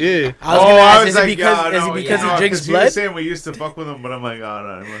 I'm like, yeah. I was gonna ask, is it because yeah, he drinks you were blood? saying we used to fuck with him, but I'm like,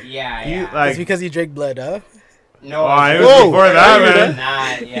 oh, no. yeah, He, yeah. like, It's because he drank blood, huh? No, Oh, it it's was Whoa, before I that, remember man.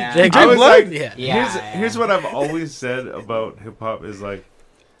 not. Yeah. Drink I was blood? like, Yeah. Yeah, here's what I've always said about hip hop is like,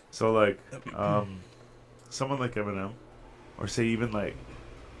 so like, someone like Eminem, or say even like,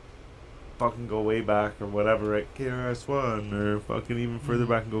 fucking go way back or whatever, right? KRS-One, or fucking even further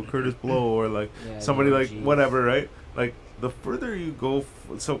back and go Curtis Blow, or like Yeah, somebody the like OGs. whatever, right? Like the further you go,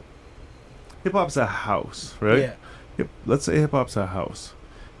 so hip hop's a house, right? Yeah. Let's say hip hop's a house,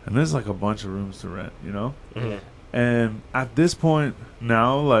 and there's like a bunch of rooms to rent, Yeah. And at this point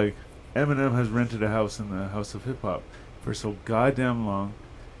now, like Eminem has rented a house in the house of hip hop for so goddamn long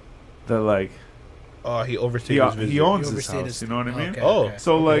that like Oh, he overstayed his visit. he owns He his overstayed house. his- You know what I mean? Okay, Oh. okay.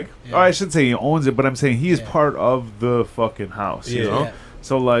 So like, Yeah. I shouldn't say he owns it, but I'm saying he is Yeah. part of the fucking house. You Yeah. know. Yeah.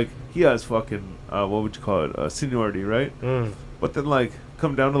 So like, he has fucking what would you call it? Seniority, right? Mm. But then like,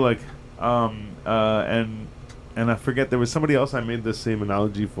 come down to like, and I forget there was somebody else I made the same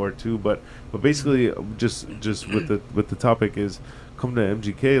analogy for too. But basically, just with the topic is come to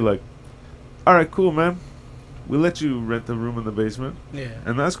MGK like, all right, cool, man. We let you rent the room in the basement, Yeah.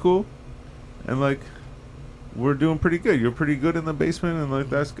 and that's cool. And like, we're doing pretty good. You're pretty good in the basement, and like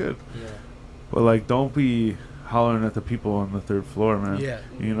that's good. Yeah. But like, don't be hollering at the people on the third floor, man. Yeah.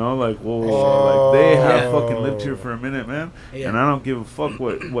 You know, like, whoa, Oh. like they have Yeah. fucking lived here for a minute, man. Yeah. And I don't give a fuck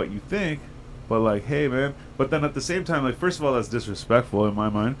what you think. But like, hey, man. But then at the same time, like, first of all, that's disrespectful in my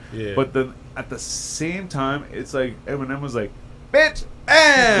mind. Yeah. But then at the same time, it's like Eminem was like, bitch,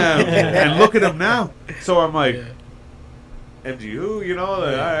 bam, and look at him now. So I'm like, Yeah. MG who, you know,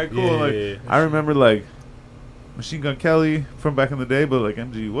 like, Yeah. all right, cool. Yeah, like, yeah, yeah. I remember like Machine Gun Kelly from back in the day, but like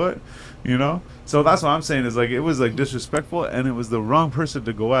MG what, you know? So that's what I'm saying is like it was like disrespectful, and it was the wrong person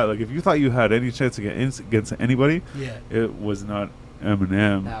to go at. Like if you thought you had any chance against anybody, Yeah. it was not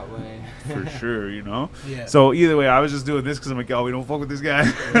Eminem That way. for sure, you know. Yeah. So either way, I was just doing this because I'm like, oh, we don't fuck with this guy.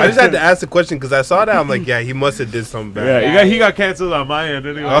 I just had to ask the question because I saw that. I'm like, yeah, he must have did something bad. Yeah, he got canceled on my end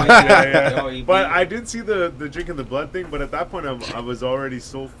anyway. Oh, yeah. no, he But beat- I did see the drinking the blood thing. But at that point, I was already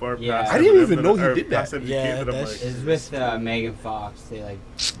so far Yeah. past. I didn't Eminem even know he or did that. past MGK Yeah, that I'm that's- like, It's with Megan Fox. They like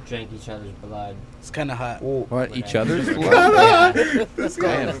drank each other's blood. It's kind of hot. What? Each Whatever. other's blood? Yeah. this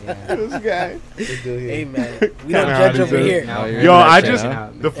Damn. guy, Yeah. this guy. Hey man, we don't Nah, judge this over is- here. No, you're Yo, in that I shit, just huh?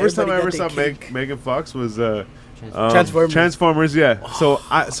 the first time I Everybody ever got saw their kink. Megan Fox was Transformers. Transformers, yeah. So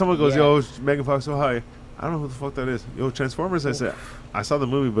someone goes, Yeah. "Yo, Megan Fox, so hi." I don't know who the fuck that is. Yo, Transformers. I said, I saw the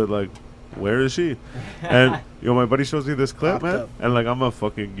movie, but like, where is she? And yo, my buddy shows me this clip, Popped man, up. and like I'm a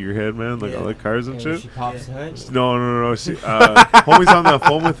fucking gearhead, man. Like I Yeah. like cars and Yeah, shit. she pops the hood. No. She, homie's on the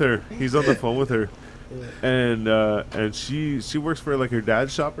phone with her. He's on the phone with her, and she works for like her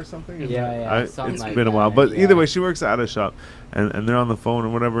dad's shop or something. Yeah, something It's like been a while, that, but yeah. either way, she works at a shop, and they're on the phone or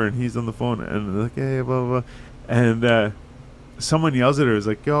whatever, and he's on the phone, and they're like, hey, blah blah, blah. And someone yells at her, is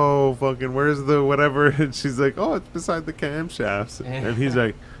like, yo, fucking, where's the whatever? And she's like, oh, it's beside the camshafts, and he's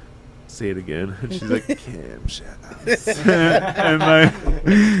like, say it again, and she's like, camshafts, and like,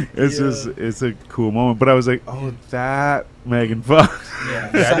 it's Yeah. just, it's a cool moment. But I was like, oh, that Megan Fox. Yeah,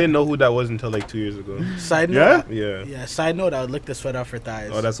 I didn't know who that was until like 2 years ago. Side note. Yeah? Yeah. Side note. I would lick the sweat off her thighs.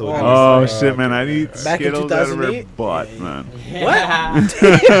 Oh, that's what. Oh, shit, man. I need Back in Skittles out of her 2008? butt, Yeah. man.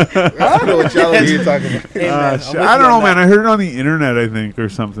 I don't know what y'all are here talking about. Hey, man, Shit. I'm I don't with you know, on man. that. I heard it on the internet, I think, or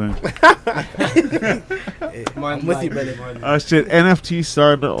something. Hey, More I'm than with you, likely, brother. more than Shit. NFT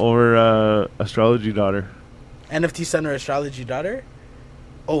son or astrology daughter? NFT son or astrology daughter?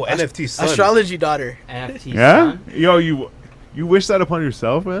 Oh, NFT son. Astrology daughter. NFT Yeah? son? Yo, you wish that upon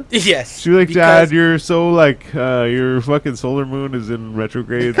yourself, man? Yes. She like, because Dad, you're so like, your fucking solar moon is in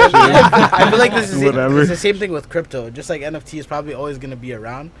retrograde. and shit." I feel like this is Whatever. it's the same thing with crypto. Just like NFT is probably always gonna be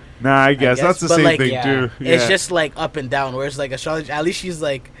around. Nah, I guess that's the but, same like, thing yeah. too. It's Yeah. just like up and down. Whereas like astrology, at least she's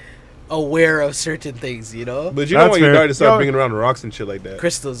like aware of certain things. You know, But you know That's when you fair. start to start Yo. bringing around rocks and shit like that.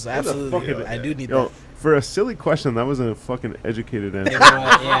 crystals. Absolutely, fucking- I do need Yo, that. for a silly question, that wasn't a fucking educated answer.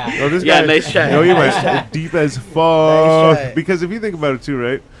 Yeah. Yo, this Yeah, guy, nice try. Yo, you Nice went try. deep as fuck. try. Because if you think about it too,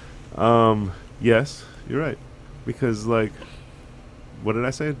 right? Yes, you're right. Because like, what did I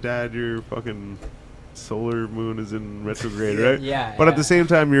say, Dad? Your fucking solar moon is in retrograde, right? Yeah. But at yeah. the same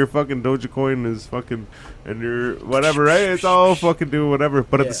time, your fucking Dogecoin is fucking, and your whatever, right? It's all fucking doing whatever.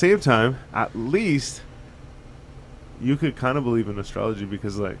 But at Yeah. the same time, at least you could kind of believe in astrology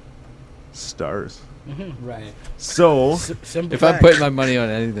because like stars. Right. So Simple If I'm fact. putting my money on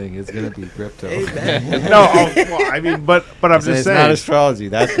anything, it's gonna be crypto. Hey, man. no, well, I mean, but I'm It's just not saying. astrology.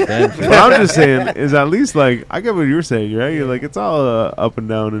 That's the benefit. What I'm just saying is at least like I get what you're saying, right? You're like it's all up and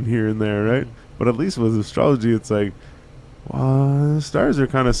down and here and there, right? But at least with astrology, it's like, well, the stars are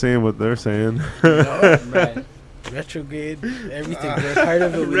kind of saying what they're saying. Right. retrograde, everything. We're part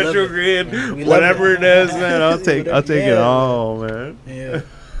of it. We love it. Retrograde, We love whatever it. it is, man. I'll take it Yeah. all, man. Yeah.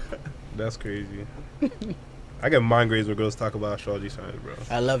 That's crazy. I get migraines when girls talk about astrology signs, bro.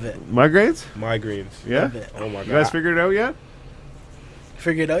 I love it. Migraines? Migraines. Yeah. Love it. Oh my god. You guys figured it out yet?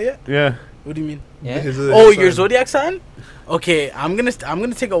 Figure it out yet? Yeah. What do you mean? Yeah. His- his Oh, sign. your zodiac sign? Okay, I'm gonna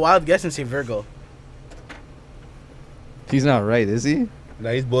take a wild guess and say Virgo. He's not right, is he?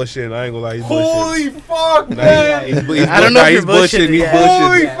 Nah, he's bullshitting. I ain't gonna lie. He's bullshitting. fuck, Nah, he's I don't know nah, if he's you're bullshitting, He's yeah.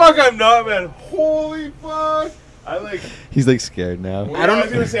 bullshitting. Yeah. fuck, I'm not, man. Holy fuck. I like. He's like scared now. I don't-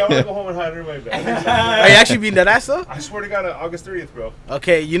 was gonna say I want to go home and hide in my bed. Are you actually being dead ass though? I swear to God, August 30th, bro.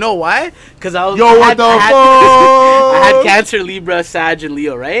 Okay, you know why? Because I was. Yo, I what had, the I had, fuck? I had Cancer, Libra, Sag, and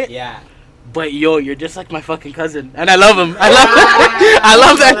Leo, right? Yeah. But yo, you're just like my fucking cousin, and I love him. I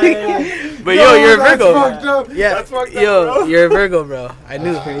love that. But yo, you're a Virgo. Fucked up. Yeah, That's fucked up, yo, bro. you're a Virgo, bro. I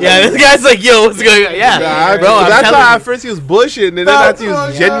knew. Yeah, this guy's like, yo, what's going on? Yeah, Nah, bro, I'm that's why telling at you. first he was bullshitting, and then That's after he was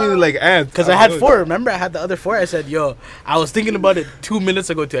fucked genuinely up. like amped. Because I had 4. Remember, I had the other 4. I said, yo, I was thinking about it 2 minutes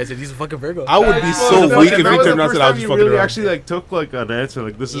ago too. I said, he's a fucking Virgo. I would be That's so fucked up. weak And if that he was turned the out first that I was time just you fucking really around. actually like took like an answer,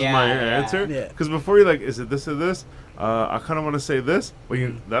 like this is Yeah, my yeah. answer. Yeah. Because before you're like, is it this or this? I kind of want to say this, but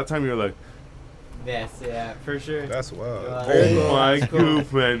that time you're like, Yes. Yeah. For sure. That's wild. Virgo. oh my That's cool.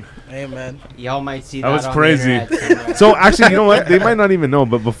 goof, man. Hey, man. Y'all might see That that. was on crazy. The internet somewhere. So actually, you know what? They might not even know,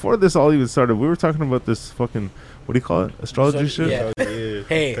 but before this all even started, we were talking about this fucking what do you call it? Astrology So- shit. yeah. Yeah,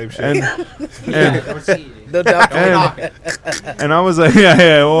 Hey. type shit. And Yeah, don't see it. No doubt. and I was like,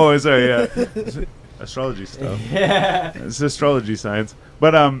 yeah. Oh, sorry, yeah. Astrology stuff. Yeah. It's astrology science.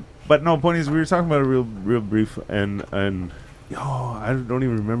 But no, point is we were talking about it real brief and yo, I don't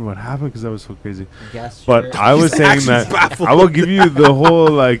even remember what happened because that was so crazy. Guess But your- I was saying actually that baffled. I will give you the whole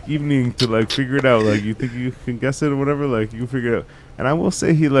like evening to like figure it out. Like you think you can guess it or whatever, like you can figure it out. And I will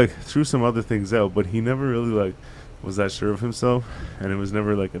say he like threw some other things out, but he never really like was that sure of himself, and it was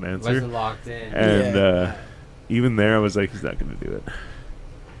never like an answer. wasn't locked in. And Yeah. even there, I was like, he's not gonna do it.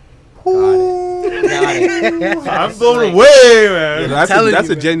 Got it. I'm blown Like- away, man. That's telling a you,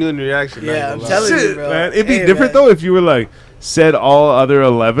 man. genuine reaction. Yeah, not I'm gonna lie. telling you, Shit, bro. man. It'd be Hey, different man. though if you were like said all other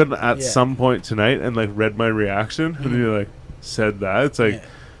 11 at Yeah. some point tonight and like read my reaction and you like said that. It's like, Yeah.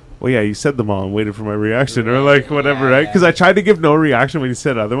 well, yeah, you said them all and waited for my reaction or like whatever, Yeah, right? Because yeah. I tried to give no reaction when you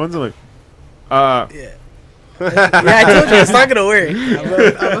said other ones. I'm like, Yeah. Yeah, I told you it's not gonna work.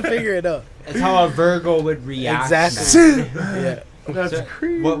 I'm gonna figure it out. That's how a Virgo would react. Exactly. shit. Yeah. That's So,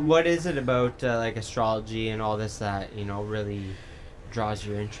 crazy. what is it about like astrology and all this that really draws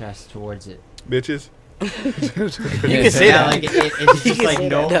your interest towards it? Bitches. You can say Yeah, that. like it's You just can like say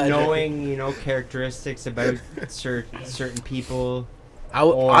that. knowing characteristics about certain people, I,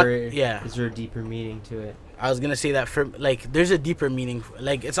 or yeah. is there a deeper meaning to it? I was gonna say that for like, there's a deeper meaning.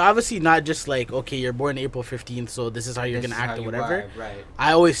 Like, it's obviously not just like, okay, you're born April 15th, so this is how you're This gonna is act how or you whatever. are, right?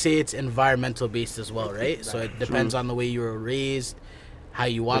 I always say it's environmental based as well, right? So Right. it depends on the way you were raised, how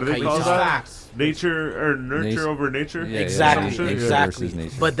you What walk, do how they you call talk. that? facts. Nature or nurture Nature. over nature. Yeah, Exactly, Nature exactly. versus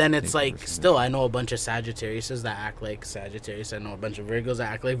nature. But then it's Nature like, versus still, nature. I know a bunch of Sagittariuses that act like Sagittarius. I know a bunch of Virgos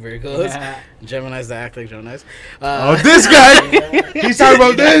that act like Virgos. Yeah. Geminis that act like Geminis. Oh, this guy! He's talking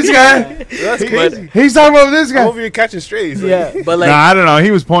about this guy. That's crazy. He's talking about this I'm guy. over here catching strays. Yeah, but like Nah, I don't know.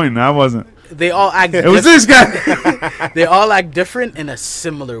 He was pointing. I wasn't. they all act. It was this guy. They all act different in a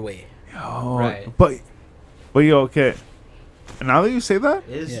similar way. Oh, Right. but yo, okay. Now that you say that,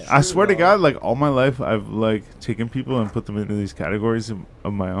 It is Yeah. I true, swear to though. God, like all my life, I've like taken people and put them into these categories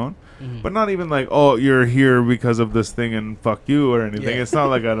of my own. Mhm. But not even like, oh, you're here because of this thing and fuck you or anything. Yeah. It's not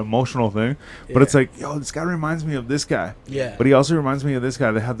like an emotional thing. But Yeah. it's like, yo, this guy reminds me of this guy. Yeah. But he also reminds me of this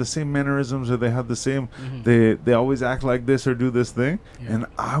guy. They have the same mannerisms or they have the same. Mhm. They always act like this or do this thing. Yeah. And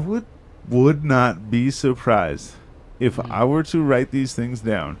I would not be surprised if Mhm. I were to write these things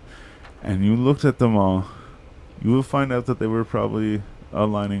down and you looked at them all, you will find out that they were probably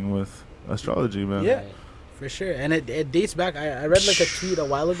aligning with astrology, man. Yeah. For sure. And it dates back. I read like a tweet a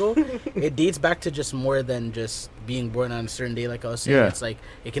while ago. It dates back to just more than just being born on a certain day, like I was saying. Yeah. It's like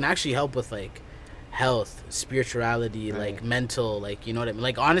it can actually help with like health, spirituality, like Right. mental, like, you know what I mean?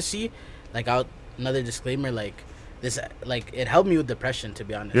 Like, honestly, like, another disclaimer, like, this, like, it helped me with depression, to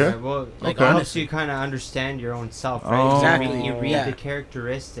be honest. Yeah? Right, well, Like, it helps honestly. you kind of understand your own self, right? Oh. Exactly. You read Yeah. the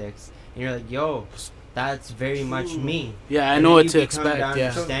characteristics, and you're like, yo, that's very much me. Yeah, I And know then what you to become expect. to Yeah.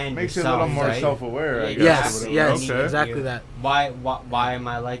 understand Makes you a yourself, little more right? self-aware, I Yeah, guess. Yes, or yes, whatever. Okay. exactly that. Why am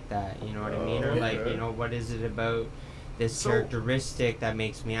I like that? You know what I mean? Or like, Okay. you know, what is it about this So- characteristic that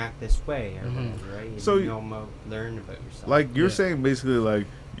makes me act this way, or Mhm. whatever, right? So you you- know, learn about yourself. Like, you're Yeah. saying basically, like,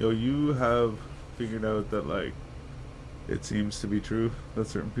 yo, you have figured out that, like, it seems to be true that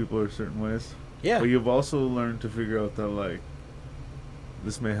certain people are certain ways. Yeah. But you've also learned to figure out that, like,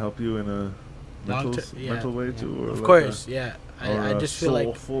 this may help you in a mental, Yeah. mental way, Yeah. too. Or Of like course, yeah. or I a just feel like,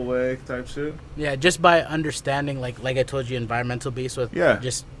 soulful way type shit. yeah, just by understanding, like I told you, environmental base with Yeah.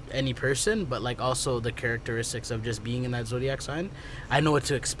 just any person, but like also the characteristics of just being in that zodiac sign, I know what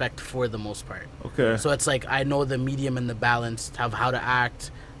to expect for the most part. Okay. So it's like I know the medium and the balance of how to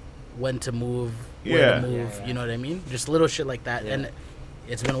act, when to move, where Yeah. to move. Yeah, yeah. You know what I mean? Just little shit like that, Yeah. and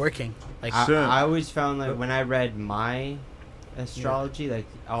it's been working. Like I, Shit. I always found like when I read my astrology, like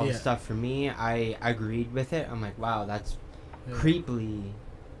all the Yeah. stuff for me, I agreed with it. I'm like, wow, that's Yeah. creepily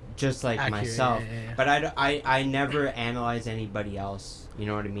just like Accurate, myself. yeah, yeah. But I never analyze anybody else. You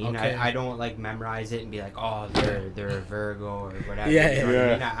know what I mean? Okay. I don't like memorize it and be like, oh, they're a Virgo or whatever. Yeah, you know yeah.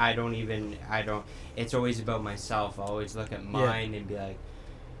 what I mean? I don't even, it's always about myself. I always look at mine and be like,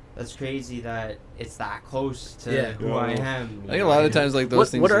 that's crazy that it's that close to Yeah. who I am. I think a lot of times like those What-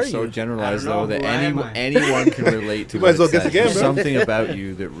 things what are are so you? generalized I don't though know. that Who am I? anyone can relate to. You might as well what it guess says. again, There's bro. something about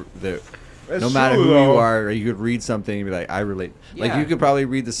you that That's no matter true, who though. you are, you could read something and be like, I relate. Like Yeah. you could probably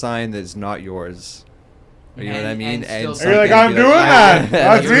read the sign that's not yours. You know what I And- mean? and still And you're like, something I'm be doing that.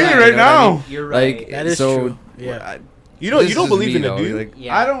 That's You're me right, right you know what I now. mean? You're right. Like That is so, true. Yeah. You don't this you don't is believe me, in it, though. dude. Like,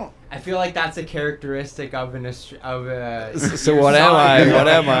 Yeah. I don't. I feel like that's a characteristic of So what am I? What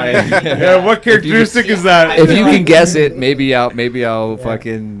am I? Yeah, what characteristic is that? if you can guess it, maybe I'll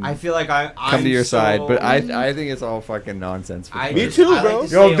fucking I feel like I'm come to your side. so- But I think it's all fucking nonsense. for I me. just- too, I like bro.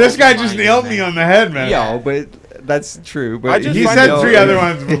 to Yo, stay this guy just open-minded, nailed me man. on the head, man. Yeah, but that's true. But I just He find said out- 3 other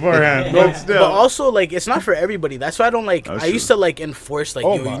ones beforehand, but still. But also, like, it's not for everybody. That's why I don't like. That's I used true. to like enforce, like,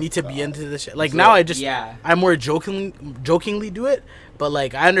 Oh yo, my you need to be into this shit. Like So- now, I just, Yeah. I more jokingly do it. But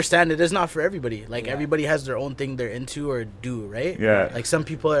like, I understand it is not for everybody. Like Yeah. everybody has their own thing they're into or do, right? Yeah. Like some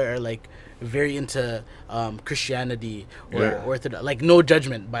people are like very into Christianity or Yeah. Orthodox. Like no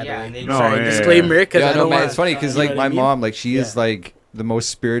judgment, by Yeah, the and way. they- No, Sorry, yeah, disclaimer, because yeah, I no, don't man, want. it's funny because you know like what my I mean? mom, like she is Yeah. like the most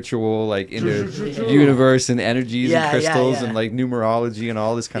spiritual, like into True. universe and energies Yeah, and yeah, crystals yeah. and like numerology and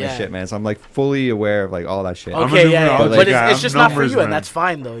all this kind Yeah. of shit, man. So I'm like fully aware of like all that shit. I'm a Okay, yeah, numerology but guy. it's I'm just not for numbers, you, man. and that's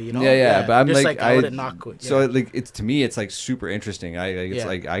fine though, you know. Yeah, but I'm just like, I wouldn't knock. So yeah. like it's to me, it's like super interesting. It's Yeah.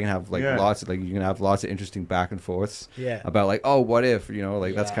 like I can have like Yeah. lots of like you can have lots of interesting back and forths Yeah. about like what if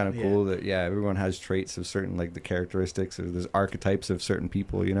like that's Yeah. kind of Yeah. cool that everyone has traits of certain like the characteristics or there's archetypes of certain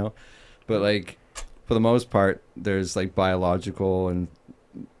people, but like for the most part there's like biological and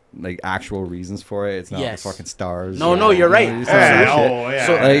like actual reasons for it. It's not Yes. the fucking stars. No, or, no, you're right. it's Yeah, not some shit. oh, yeah.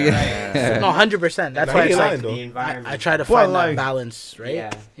 So- Like, yeah. No, 100%. That's Nah, why he it's lying, like though. The environment. I try to But, find like- that balance, right?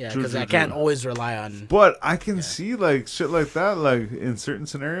 Yeah. Yeah, True, because true, I can't true. always rely on. But I can see like shit like that, like in certain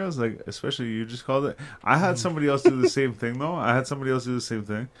scenarios, like especially you just called it. I had somebody else do the same thing though. I had somebody else do the same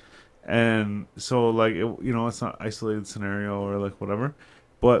thing, and so like it's not isolated scenario or like whatever,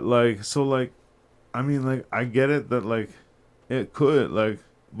 but like so like, I mean like I get it that like it could like,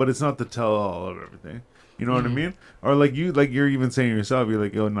 but it's not the tell all of everything. You know what I mean? Or like you're even saying yourself, you're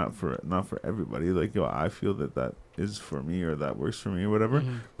like, yo, not for everybody. Like, yo, I feel that is for me or that works for me or whatever.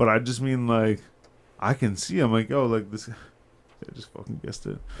 But I just mean like, I can see. I'm like, yo, like this. I just fucking guessed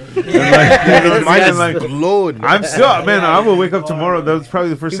it. Mine is like glowed. I'm still, man. I will wake up tomorrow. That's probably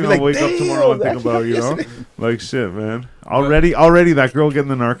the first thing I'll wake up tomorrow and think about. You know, like shit, man. Already, that girl getting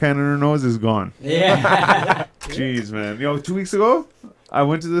the Narcan in her nose is gone. Yeah. Jeez, man. 2 weeks ago, I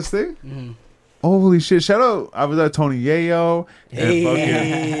went to this thing. Holy shit! Shout out! I was at Tony Yayo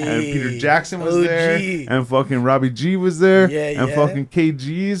and Peter Jackson was there, and fucking Robbie G was there, and fucking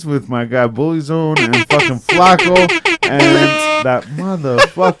KG's with my guy Bully Zone and fucking Flacco, and that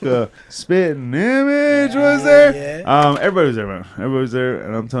motherfucker Spitting Image was there. Everybody was there, man. Everybody was there,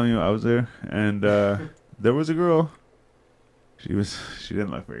 and I'm telling you, I was there, and there was a girl. She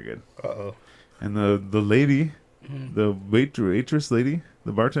didn't look very good. And the lady, the waitress lady.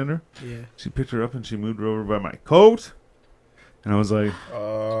 The bartender, she picked her up and she moved her over by my coat, and I was like,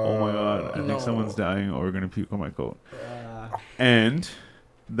 "Oh my god, I think someone's dying or gonna puke on my coat." And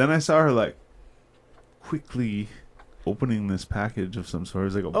then I saw her like quickly opening this package of some sort. It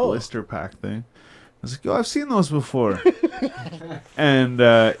was like a blister pack thing. I was like, "Yo, I've seen those before," and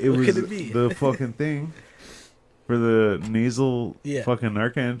it was the fucking thing. For the nasal fucking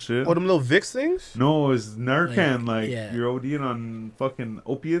Narcan shit. Oh, them little Vicks things? No, it was Narcan. You're ODing on fucking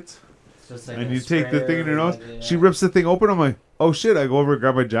opiates. And you take the thing in your nose. She rips the thing open. I'm like, oh shit. I go over and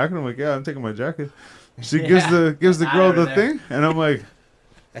grab my jacket. I'm like, yeah, I'm taking my jacket. She gives the girl the thing. And I'm like,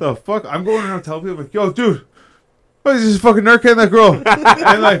 the fuck? I'm going around telling people, like, yo, dude, what is this fucking Narcan, that girl?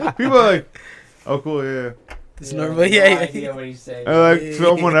 And like, people are like, oh, cool, yeah. It's normal, yeah. What he's saying. I like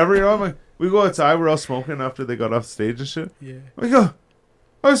film whatever, you know? I'm like, we go outside, we're all smoking after they got off stage and shit. Yeah. We go, oh,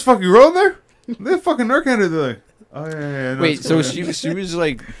 there's fucking girl in there? They fucking Narcan. They're like, oh, yeah. No, wait, so she was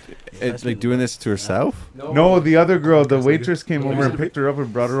like doing this to herself? No, the other girl, the waitress came over and picked her up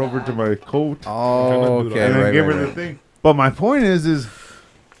and brought her over to my coat. Oh, okay. And then gave her the thing. But my point is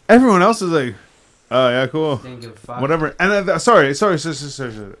everyone else is like, oh, yeah, cool. Whatever. And sorry.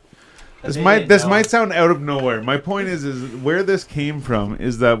 This might sound out of nowhere. My point is where this came from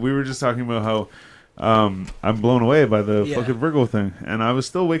is that we were just talking about how I'm blown away by the fucking Virgo thing, and I was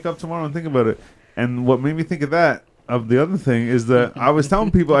still wake up tomorrow and think about it. And what made me think of the other thing is that I was telling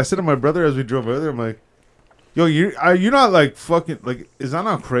people, I said to my brother as we drove over there, I'm like, yo, are you not like fucking like, is that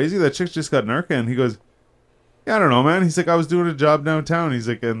not crazy? That chick just got Narcan. He goes, yeah, I don't know, man. He's like, I was doing a job downtown. He's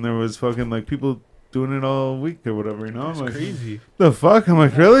like, and there was fucking like people doing it all week or whatever, you know? I'm like, crazy. The fuck? I'm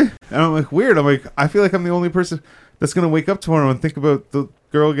like, really? And I'm like, weird. I'm like, I feel like I'm the only person that's gonna wake up tomorrow and think about the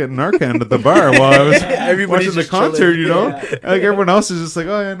girl getting Narcan at the bar while I was watching the concert, you know? And like everyone else is just like,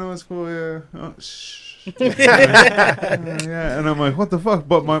 oh yeah, no, it's cool, yeah. Oh, shh. Yeah, and I'm like, what the fuck?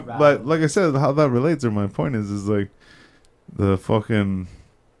 But like I said, how that relates, or my point is like the fucking.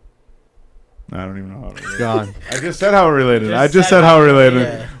 I don't even know how it related. Gone. I just said how it related.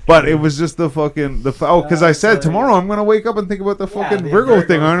 Yeah. But it was just because I said tomorrow I'm gonna wake up and think about the fucking Virgo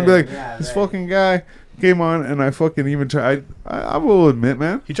thing. I'm gonna be like, this fucking guy came on and I fucking even tried. I will admit,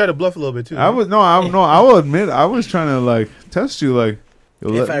 man. He tried to bluff a little bit too. I will admit I was trying to like test you, like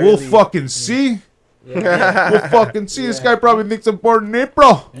we'll fucking see. Yeah. We'll fucking see. This guy probably thinks I'm born in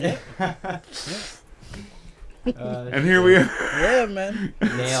April. And here we are. Yeah, man.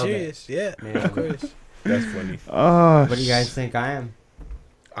 Nailed serious. It. Yeah, of course. That's funny. What do you guys think I am?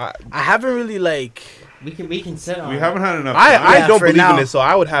 I haven't really like. We can sit on. We haven't had enough. I don't believe in it, so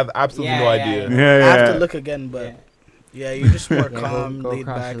I would have absolutely no idea. I have to look again, but you're just more calm, laid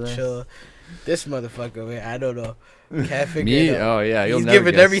back, chill. This motherfucker, man, I don't know. Can't figure it out. Oh yeah, he's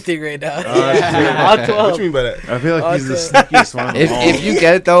giving everything right now. What you mean by that? I feel like he's the sneakiest one. If you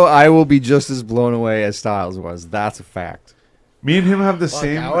get it though, I will be just as blown away as Styles was. That's a fact. Me and him have the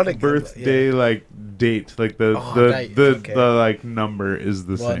same birthday like date, like the like number is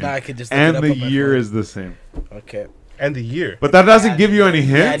the same, now I can just and the year is the same. Okay. And the year, but that doesn't give you any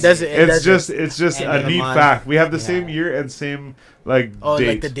hints. Yeah, it's just a neat fact. We have the same year and same like date.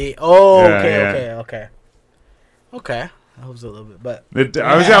 Like the date. Oh, okay. Okay, that helps a little bit, but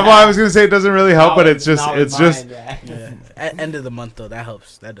I was gonna say it doesn't really help, but it's just end of the month though. That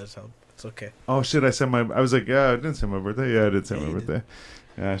helps. That does help. It's okay. Oh shit! I was like, yeah, I didn't say my birthday. Yeah, I did say my birthday.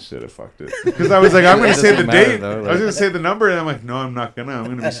 Yeah, shit, I fucked it. Because I was like, I'm gonna say the date. I was gonna say the number, and I'm like, no, I'm not gonna. I'm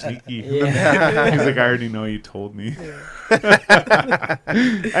gonna be sneaky. He's like, I already know you told me.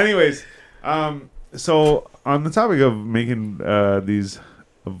 Anyways, so on the topic of making these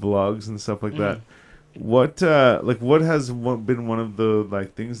vlogs and stuff like that. What has been one of the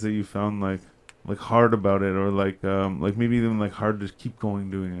like things that you found like hard about it, or like maybe even like hard to keep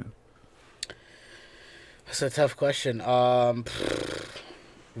going doing it? It's a tough question.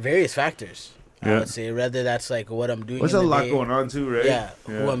 Various factors. I Yeah. would say whether that's like what I'm doing. There's in a the lot day, going on too, right? Yeah,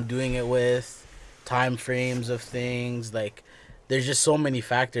 who I'm doing it with, time frames of things. Like, there's just so many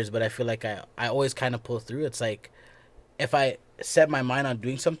factors. But I feel like I always kind of pull through. It's like if I set my mind on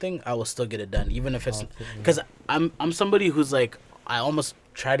doing something, I will still get it done, even if it's because I'm somebody who's like I almost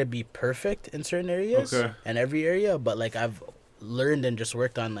try to be perfect in certain areas Okay. and every area. But like I've learned and just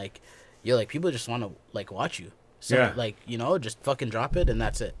worked on like like people just want to like watch you. So Yeah. like just fucking drop it and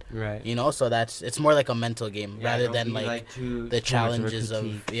that's it. Right. So it's more like a mental game rather don't than be, like too the much challenges of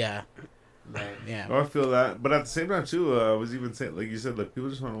critique. Right. yeah. Oh, I feel that, but at the same time too, I was even saying, like you said, like people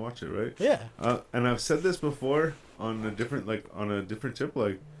just want to watch it, right? Yeah. And I've said this before on a different tip,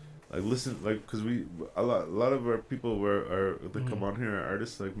 like listen, like because a lot of our people that come on here are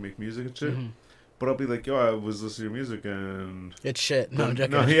artists, like make music and shit. But I'll be like, yo, I was listening to music and It's shit. No, I'm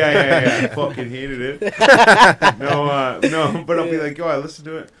joking. no, yeah, I fucking hated it. No, but I'll be like, yo, I listened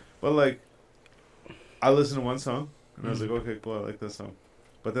to it, but like, I listened to one song and I was like, okay, cool, I like that song.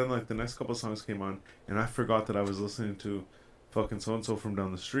 But then like the next couple songs came on and I forgot that I was listening to fucking so and so from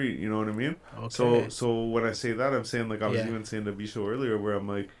down the street. You know what I mean? Okay. So when I say that, I'm saying like I was even saying to B-Show earlier where I'm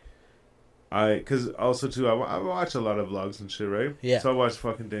like, because also too I watch a lot of vlogs and shit, right? Yeah. So I watched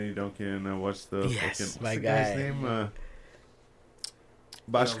fucking Danny Duncan. I watched the Yes, fucking my what's the guy. guy's name?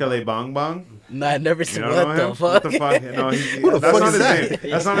 Bashkale Bang Bang. No, I never You seen don't know what him? the fuck. What the fuck? No, Who the that's fuck not is his that?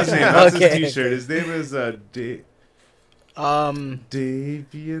 name. That's not his name. That's Okay. his T-shirt. His name is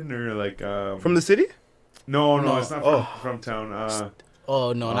Davian or like From the city? No, No. it's not from town.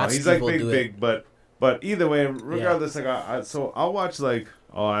 Oh no, not he's Steve like will do big, it. but either way, regardless, like so I'll watch like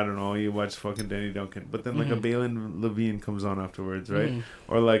I don't know, you watch fucking Danny Duncan, but then like a Balin Levine comes on afterwards, right?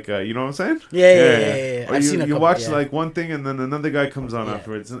 Or like you know what I'm saying? Yeah. Or I've you, seen a you couple, watch yeah. like one thing and then another guy comes on Yeah.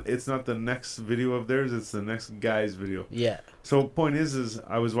 afterwards. It's not the next video of theirs; it's the next guy's video. Yeah. So point is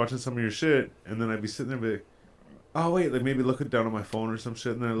I was watching some of your shit, and then I'd be sitting there and be like, oh wait, like maybe look it down on my phone or some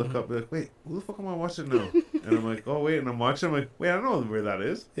shit, and then I look up, and be like, wait, who the fuck am I watching now? And I'm like, oh wait, and I'm watching, I'm like, wait, I don't know where that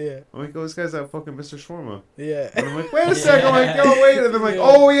is. Yeah. I'm like, oh, this guy's that fucking Mr. Shawarma. Yeah. And I'm like, wait a second, I'm like, oh wait, and then I'm like,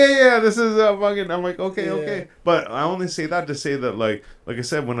 oh yeah, this is fucking. I'm like, okay. But I only say that to say that like I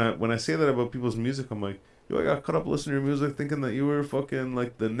said, when I say that about people's music, I'm like, yo, I got caught up listening to your music, thinking that you were fucking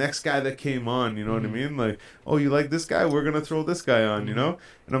like the next guy that came on. You know what I mean? Like, oh, you like this guy? We're gonna throw this guy on. You know?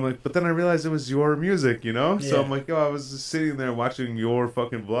 And I'm like, but then I realized it was your music. You know? So Yeah. I'm like, yo, I was just sitting there watching your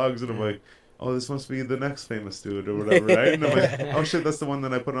fucking vlogs, and I'm like, oh, this must be the next famous dude or whatever, right? And I'm like, oh shit, that's the one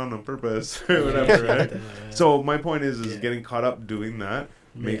that I put on purpose or whatever, right? So my point is getting caught up doing that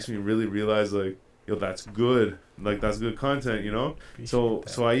makes me really realize like, yo, that's good. Like that's good content, you know. So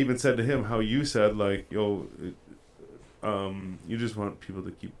I even said to him how you said like, yo, you just want people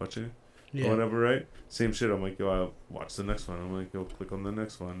to keep watching or whatever, right? Same shit. I'm like, yo, I'll watch the next one. I'm like, yo, click on the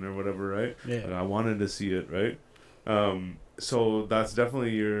next one or whatever, right? Yeah. Like, I wanted to see it, right? So that's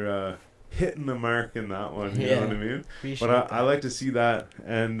definitely your hitting the mark in that one. You know what I mean? Appreciate But I like to see that,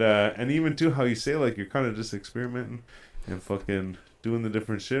 and even too how you say like you're kind of just experimenting and fucking doing the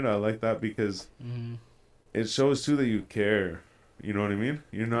different shit. I like that because it shows too that you care. You know what I mean?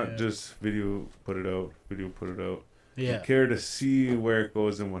 You're not just video put it out. Yeah. You care to see where it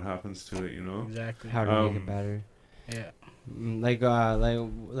goes and what happens to it. You know? Exactly. How to make it better. Yeah.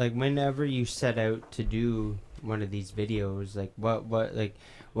 Like whenever you set out to do one of these videos, like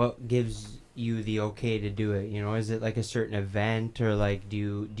what gives you the okay to do it? You know, is it like a certain event, or like do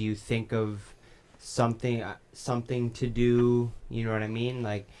you think of something to do? You know what I mean?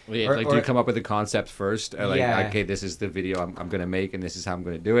 Like, do you come up with the concept first? Like, Yeah. okay, this is the video I'm gonna make, and this is how I'm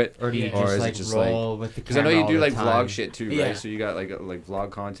gonna do it. or do you Or is it just just roll with the Because I camera know you all do the like time? vlog shit too, Yeah. right? So you got like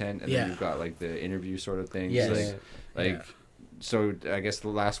vlog content, and then you've got like the interview sort of things. Yes. Like, so I guess the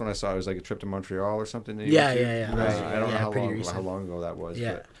last one I saw was like a trip to Montreal or something. that you Yeah, went to. yeah. Right. I don't know pretty how recent. long ago that was.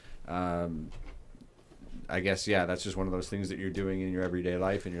 Yeah. But, I guess that's just one of those things that you're doing in your everyday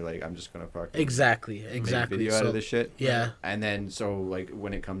life, and you're like, I'm just gonna fucking Exactly. make a video out of this shit. Yeah. And then so like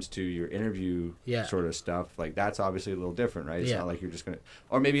when it comes to your interview sort of stuff, like that's obviously a little different, right? It's not like you're just gonna,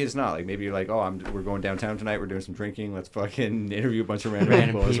 or maybe it's not. Like maybe you're like, oh, we're going downtown tonight. We're doing some drinking. Let's fucking interview a bunch of random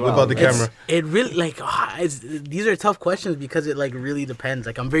people as well. Without the camera. It really these are tough questions because it like really depends.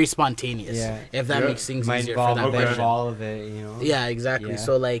 Like I'm very spontaneous. Yeah. If that makes things Might easier involve for that a bit of question. all of it, you know. Yeah, exactly. Yeah.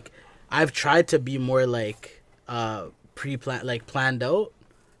 So like I've tried to be more like planned out,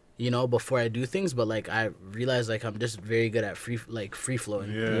 you know, before I do things, but like I realize like I'm just very good at free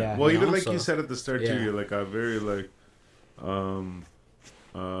flowing. Yeah. Yeah. Well, You even know, like so- you said at the start too, yeah. you're like a very like,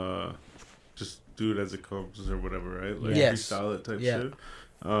 just do it as it comes or whatever, right? Like Yes. freestyle it type Yeah. shit.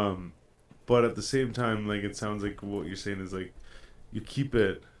 but at the same time, like it sounds like what you're saying is like you keep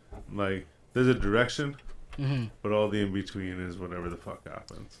it like there's a direction, but all the in between is whatever the fuck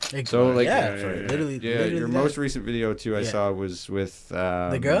happens. So, like, literally, your most recent video too I saw was with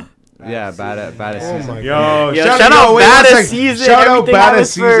the girl. Yeah, bad Oh season. my Yo, shout out out wait, one Badass second. Season. Shout out Everything Badass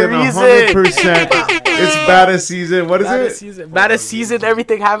happens for a Season, reason. 100%. It's Badass Season. What is Badass it? season. Badass season.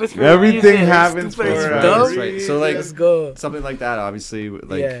 Everything happens for Everything a reason. happens Stupid for as a dumb. That's right. So like Let's go. something like that obviously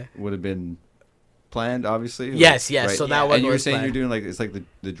like would have been planned, obviously. Yes, Right. So that one and you were was saying planned. you're doing like it's like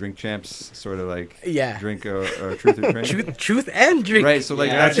the drink champs sort of like Yeah. drink or truth or drink. Truth and drink. Right, so like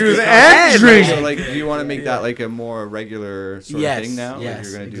that's truth your and concept. drink. So like, do you want to make that like a more regular sort of thing now? Like Yes,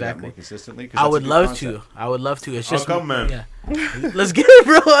 you're gonna do that more consistently. 'Cause I that's would a good love concept. to. I would love to. It's How just come, man? Yeah. Let's get it,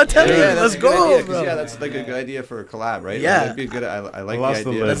 bro. I'm telling you. that's Let's a good go, idea, 'cause, bro. yeah, that's like a good idea for a collab, right? Yeah. That'd be a good. I like the lost the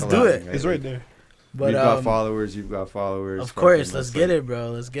idea. of list. Let's do it. collabing, It's right there. But We've got followers. You've got followers. of course, fucking, let's that's get like- it,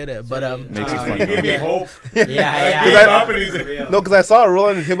 bro. Let's get it. But Makes it fun. You gave me hope. Yeah. No, because I saw it roll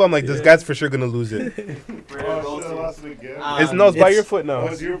on the table. I'm like, this guy's for sure gonna lose it. Oh, shit, I lost it again. It's no, it's by It's- your foot now. Oh,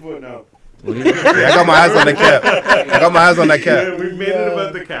 it's your foot now. Yeah, I got my eyes on the cap. I got my eyes on that Yeah, cap. we made it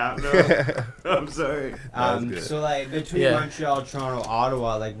about the cap. No, I'm sorry. So like between Yeah. Montreal, Toronto,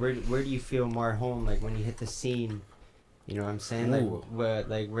 Ottawa, like where do you feel more home? Like when you hit the scene, you know what I'm saying? Like Ooh.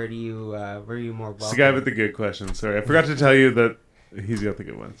 where do you more welcome? It's the guy with the good question. Sorry, I forgot to tell you that he's got the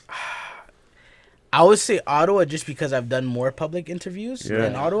good ones. I would say Ottawa just because I've done more public interviews Yeah.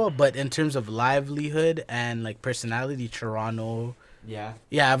 in Ottawa. But in terms of livelihood and like personality, Toronto. Yeah.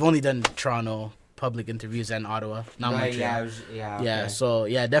 Yeah, I've only done Toronto public interviews and Ottawa, not Right, Montreal. yeah. Yeah, Okay. so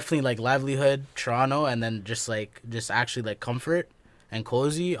yeah, definitely like livelihood, Toronto, and then just actually like comfort and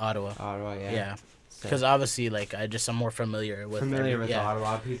cozy, Ottawa. Ottawa, yeah. Yeah, So because obviously like I'm more familiar with yeah.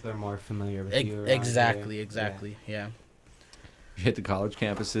 Ottawa. People are more familiar with you. around Exactly, here. exactly. Yeah. You hit the college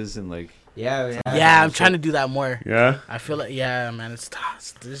campuses and like. Yeah. Yeah, I'm trying to do that more. Yeah. I feel like man, it's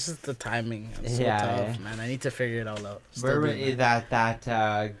tough. This is the timing. It's so Yeah, tough, yeah. man. I need to figure it all out. Still Where doing is that. that?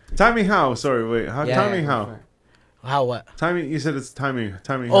 Timing how? Sorry, wait. How Yeah, timing go how? for it. How what? Timing. You said it's timing.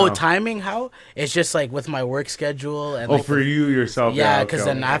 Timing. Oh, how? timing how? It's just like with my work schedule and Oh, like for you yourself. yeah, okay, because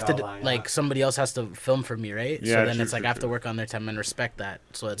then okay. I have to Outline, like somebody else has to film for me, right? Yeah, so then true, it's like true, I have to true. work on their time and respect that.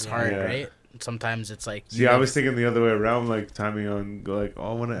 So it's hard, Yeah. right? Sometimes it's like See, I was thinking the other way around, like timing on, like,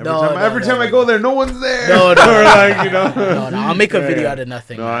 oh, every No, time, no, every no, time no, I go there, no one's there. No, no, or like, you know. no, I'll make a Yeah, video yeah. out of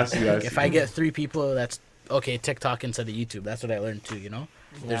nothing. No, man. I see, I Like, if see. I get 3 people, that's okay. TikTok instead of YouTube. That's what I learned too. You know,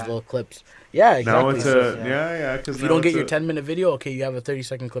 there's Yeah. little clips. Yeah, exactly. Now it's So a yeah. Because if you don't get your 10-minute video, okay, you have a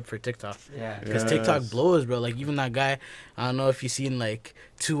 30-second clip for TikTok. Yeah. Because Yes. TikTok blows, bro. Like, even that guy, I don't know if you've seen, like,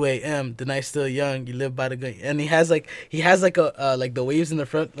 2 a.m., the night's still young, you live by the gun. And he has, like, a, like, the waves in the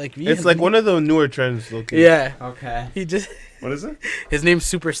front, like, It's like one of the newer trends, Loki. Yeah. Okay. He just, What is it? his name's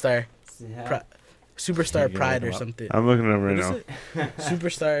Superstar. Yeah. Superstar You Pride look or him up. something. I'm looking at it right What now. is it?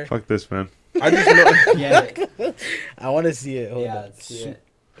 Superstar. Fuck this, man. I just know. Yeah. I want to see it. Hold Yeah. on. Let's see it.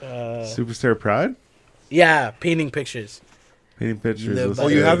 Superstar Pride. Yeah, painting pictures. Painting pictures. Live let's by Oh,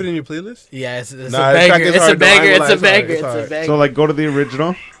 see you it. have it in your playlist? Yeah, it's Nah, a this track banger. is It's a hard, though. I banger. ain't It's gonna a lie, banger. it's It's a hard. banger. So like, go to the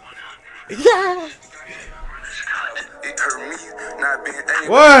original. Yeah.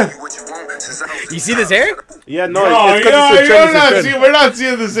 What? You see this hair? Yeah, no, Oh, it's because it's a trend. It's a trend. we're not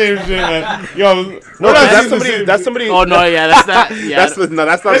seeing the same shit, man. Yo, No, we're not that's seeing the somebody. same- That's somebody. Oh no, yeah, that's not. Yeah, That's not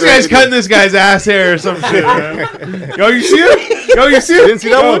This the guy's video. cutting this guy's ass hair or some shit, man. Yo, you see it? Yo, you see it? You didn't see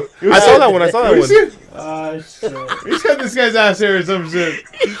that one? You I see saw it? that one. I saw that You one. see it? He's cutting this guy's ass hair or some shit.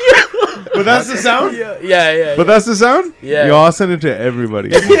 But that's the sound? yeah. But that's the sound? Yeah. Yo, I'll send it to everybody.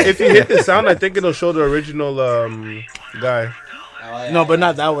 If you hit the sound, I think it'll show the original guy. Oh, yeah. No, but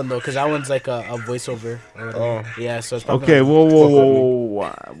not that one though, because that one's like a voiceover. Oh, Yeah, so it's probably Okay, not-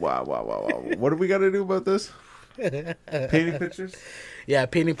 whoa. Wow. What do we got to do about this? Painting pictures? Yeah,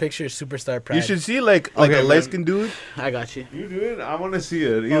 painting pictures, Superstar Pride. you should see like Okay, a man. light skinned dude. I got you. You do it. I want to see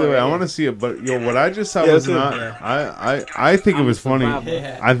it. Either way, I want to see it. But yo, what I just saw Yeah, was that's not. it. I think it was funny.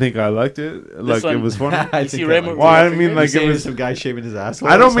 Yeah. I think I liked it. Like it one- was funny. I You see think Raymond- Well, I mean like it saying was. some guy shaving his ass.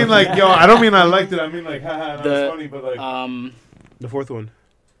 I don't mean like yo. I don't mean I liked it. I mean like haha. That was funny. But like The fourth one.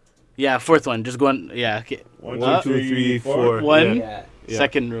 Yeah, fourth one. Just going. Yeah. Okay. 1, One, 2, 3, 4. One. Yeah. Yeah.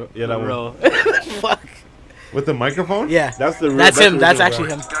 Second row. Yeah, that one. row. Fuck. with the microphone. Yeah. That's the. That's him. the That's original actually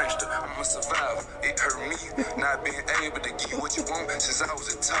guy. him. I'm a survivor. It hurt me not being able to give you what you want since I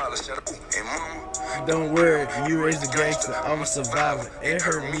was a toddler. Shut up. And mama, Don't worry, you raised the gangster. I'm a survivor. It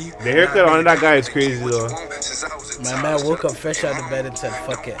hurt me. The haircut on that guy is crazy though. My man woke up fresh out of bed and said,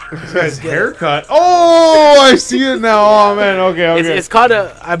 "Fuck it." This guy's haircut. Oh, I see it now. Oh man, okay. It's called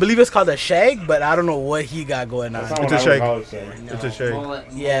I believe it's called a shag, but I don't know what he got going on. It's a shake. No, It's a shake.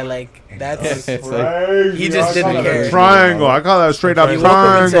 Yeah, like that's. It's like, He just didn't care. Triangle. I call that a straight up He woke up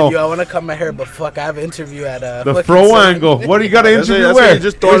and said, triangle. "Yo, I want to cut my hair, but fuck, I have an interview at The fucking fro Sun." angle. What do you got to That's interview what where? you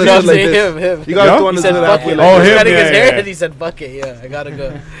just throw No, it I'm out like saying this. him. You gotta Yeah? throw it He into said, the "Fuck halfway it." like Oh, He's him, cutting his yeah, hair, yeah. and he said, "Fuck it, yeah, I gotta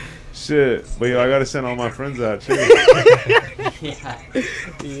go." Shit. But yo, I got to send all my friends that shit.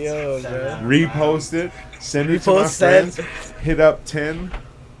 Yo, bro. Repost it. Send it to my Repost, send. friends. Hit up 10.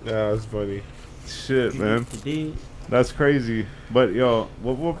 Yeah, that's funny. Shit, man. That's crazy. But yo,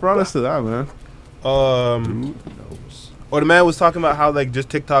 what brought us to that, man? Or the man was talking about how like just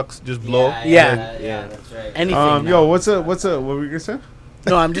TikToks just blow. Yeah. That's right. Anything. Yo, what were you gonna say?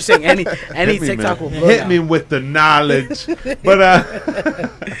 No, I'm just saying any Hit me, TikTok man. will blow. Hit now. me with the knowledge.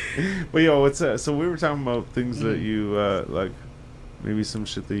 But yo, what's that? So we were talking about things that you like, maybe some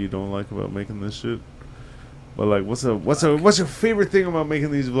shit that you don't like about making this shit. But like, what's your favorite thing about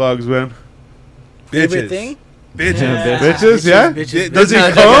making these vlogs, man? Favorite thing? Bitches. Bitches, yeah. Bitches. Does No,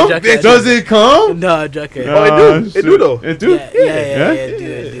 it come? joking. Does it come? No, joking. Oh, it do. It do, though. It do. Yeah,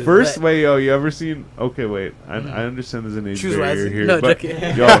 dude. First, wait, yo, you ever seen? Okay, wait. I understand there's an age Choose barrier wisely. here, No, but joking.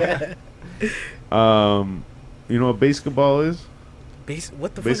 yo, you know what basketball is?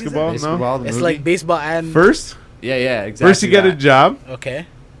 What the fuck is Basketball? that? Basketball, the It's movie? like baseball and First, yeah, exactly. first you get a that. job, okay,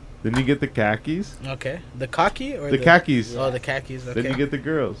 then you get the khakis. okay. The cocky or The khakis. Oh, the khakis. Okay. Then you get the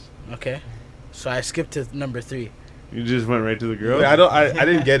girls. Okay. So I skipped to number 3. You just went right to the girls. I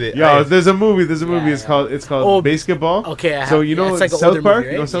didn't get it. Yo, there's a movie. It's yeah. called Oh, basketball. Okay. So you know it's like an South older Park? movie,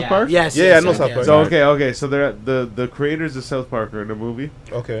 right? You know South Yeah. Park? Yes. Yeah, yes, I know yes, South yes. Park. So okay. So they're at the creators of South Park are in the movie,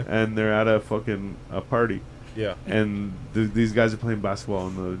 Okay. and they're at a fucking party, Yeah. and these guys are playing basketball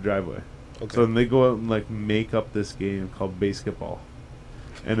in the driveway. Okay. So then they go out and like make up this game called basketball,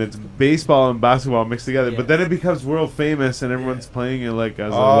 and it's baseball and basketball mixed together. Yeah. But then it becomes world famous, and everyone's playing it like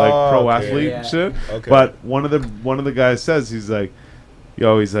as a Oh, like pro okay. athlete Yeah. and shit. Okay. But one of the guys says he's like,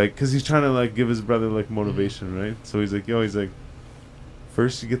 he's like, because he's trying to like give his brother like motivation, right? So he's like, he's like,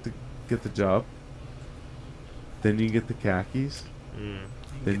 first you get the job, then you get the khakis,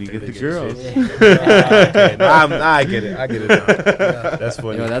 then you get the girls. Okay, I get it. I get it. Now. That's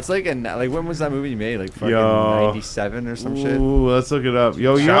funny. Yo, that's like when was that movie made? Like fucking Yo. 97 or some shit. Ooh, let's look it up.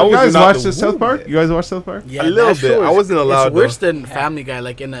 Yo, you I was guys not watch the the South womb Park? yet. You guys watch South Park? Yeah, A little that bit. show I is- wasn't allowed, It's worse though. than Family Guy,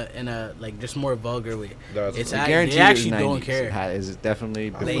 like in a like just more vulgar way. That's It's funny. I act- guarantee they it was actually don't 90s. care. Is it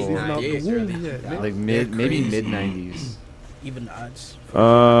definitely Late before? 90s, early Like 2000s. maybe crazy. mid 90s. Even the odds.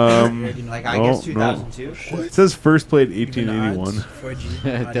 Um, Like I No, guess no. 2002. it says first played Even the 1881. odds. 4G.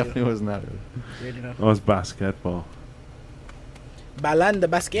 It audio. definitely wasn't that early. Already know. Oh, it's basketball. Balan the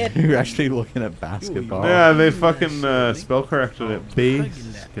basket. You're actually looking at basketball. Yeah, they nice, fucking really. spell corrected it. Plugging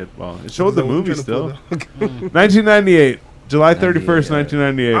that. Basketball. It showed the So movie we're trying to still. pull 1998, July 31st, 98.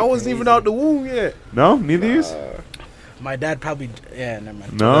 1998. I wasn't even out the womb yet. No, neither of yous? My dad probably. Yeah, never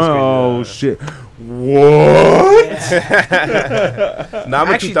mind. No, That's shit. What? Nah, I'm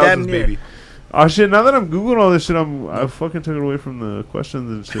a Actually, damn 2000s near. baby. Oh shit! Now that I'm googling all this shit, I fucking took it away from the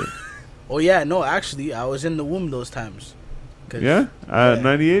questions and shit. Oh yeah, no, actually, I was in the womb those times. 'Cause Yeah, Yeah.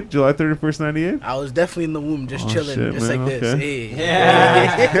 98, July 31st, 98. I was definitely in the womb, just Oh, chilling, shit, just man, like this. okay.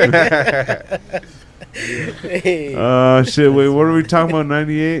 Hey. Hey. Shit. Wait, what are we talking about?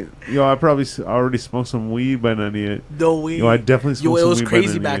 98. Yo, I probably already smoked some weed by 98. No weed. Yo, I definitely smoked Yo, it some was weed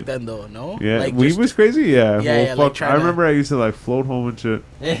crazy by back 98. then, though. No. Yeah, Like, weed just- was crazy. Yeah, Yeah, well, yeah, like fuck. trying I to- remember I used to like float home and shit.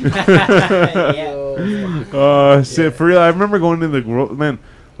 Yeah. Shit, for real. I remember going to the man,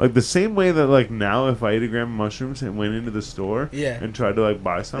 like the same way that like now, if I ate a gram of mushrooms and went into the store Yeah. and tried to like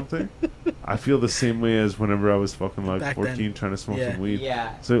buy something, I feel the same way as whenever I was fucking like Back 14 then. trying to smoke Yeah. some weed.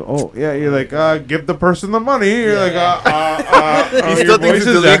 Yeah. So, oh yeah, you're like, give the person the money. You're Yeah. like, He still your thinks voice it's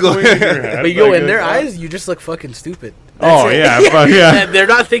is illegal. echoing in your head, But yo, like, in their it's, eyes, you just look fucking stupid. Oh That's it. yeah, fuck yeah. And they're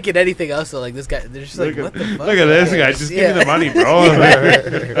not thinking anything else. So like this guy, they're just like, Look what at, the fuck? look at this guy. Just give me the money, bro.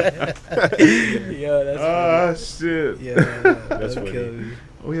 Yo, that's Ah, shit. yeah, That's that's funny. kill me.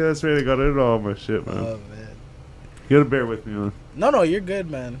 Oh yeah, that's right. I got rid of all my shit, man. Oh man. You gotta bear with me, man. No, you're good,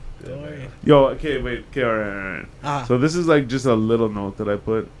 man. Don't worry. Yo, okay, wait, okay, all right. Ah, So this is like just a little note that I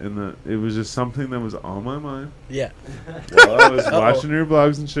put in the. It was just something that was on my mind yeah. while I was Uh-oh. watching your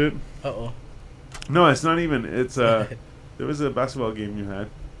vlogs and shit. Uh oh. No, it's not even. It's there was a basketball game you had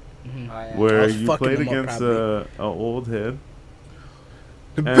Mhm. Oh, yeah. I where was you fucking played them up, against probably. a old head.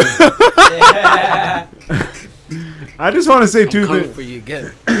 And Yeah. I just want to say I'm two coming things. for you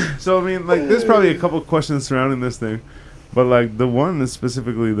again. So I mean, like, there's probably a couple questions surrounding this thing, but like the one that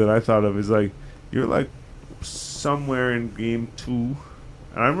specifically that I thought of is like, you're like somewhere in game 2, and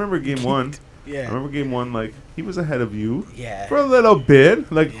I remember game 1. I Yeah. remember game 1. Like he was ahead of you Yeah. for a little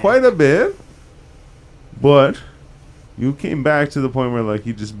bit, like quite a bit, but you came back to the point where like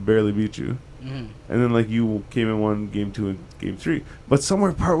he just barely beat you. Mhm. And then like you came and won game 2 and game 3. But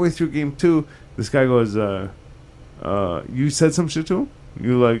somewhere partway through game 2, this guy goes, you said some shit to him?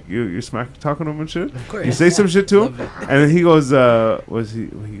 You like you're smack talking to him and shit? Of course. You say some shit to him? Love it. And then he goes,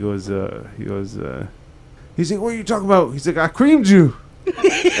 he's like, what are you talking about? He's like, I creamed you.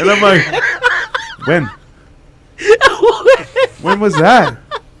 And I'm like, when? When was that?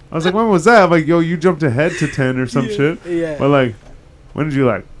 I was like, when was that? I'm like, yo, you jumped ahead to 10 or some shit. Yeah. But like, when did you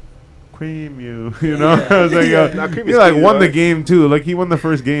like cream you? You know? Yeah. I was like, yo, Nah, cream you is like cute, won the right? game too. Like he won the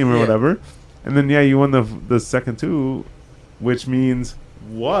first game or Yeah. whatever, and then you won the second two, which means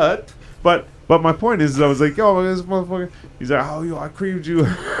what? But my point is, I was like, yo, this motherfucker. He's like, oh, yo, I creamed you.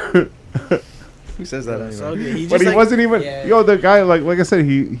 Who says that It's anyway? all good. He But just, he like, wasn't even. Yeah. Yo, the guy, like I said,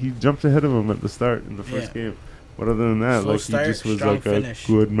 he jumped ahead of him at the start in the first Yeah. game. But other than that, Slow like start, he just was strong like finish. a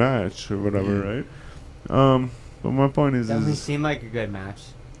good match or whatever, right? But my point Doesn't is seem like a good match.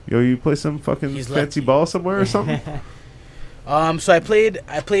 yo, you play some fucking He's fancy lucky. ball somewhere or something? So I played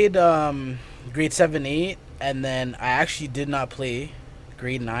grade 7, 8, and then I actually did not play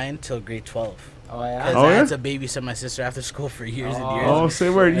grade 9 till grade 12. Oh yeah. Because Oh, I yeah? had to babysit my sister after school for years and years. Oh, say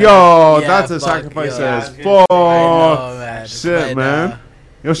word. Yeah. Yo, Yeah, that's a fuck, sacrifice yo. as Yeah, fuck. I know, man. Shit, But, man.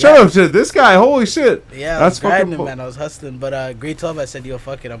 Yo, shout out to this guy. Holy shit. Yeah, That's I was fucking grinding, fu- man. I was hustling. But grade 12, I said, yo,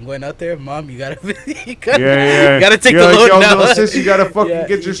 fuck it. I'm going out there. Mom, you gotta, you gotta, Yeah. gotta take You're the like, load yo, now. little sis, you gotta fucking Yeah,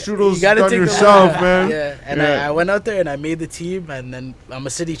 get your you strudels gotta done take the yourself, load. man. Yeah, and Yeah. I went out there and I made the team, and then I'm a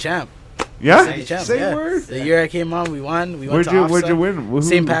city champ. Yeah? City champ, Say yeah. word. The year I came on, we won. We Where'd went to you OFSA. win? Who-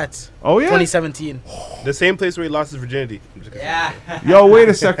 St. Pat's, Oh, yeah? 2017. The same place where he lost his virginity. I'm just kidding. Yeah. Yo, wait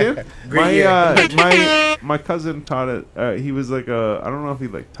a second. Great year. My cousin taught it. He was like I don't know if he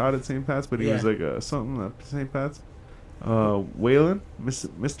like taught at St. Pat's, but he was Yeah. like something at St. Pat's. Whalen,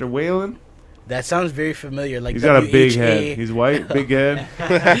 Mr. Whalen. That sounds very familiar. Like He's got a big WHA. head. He's white, big head.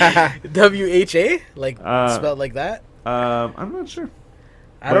 WHA, like Uh, spelled like that. I'm not sure.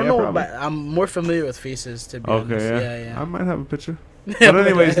 I don't yeah, know, probably. but I'm more familiar with faces to be Okay, honest. yeah. I Yeah, might have a picture. But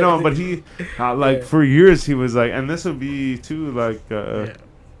anyways, no. But he, like, Yeah. for years he was like, and this would be too like Yeah.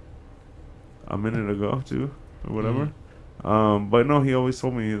 a minute ago too, or whatever. Mm-hmm. But no, he always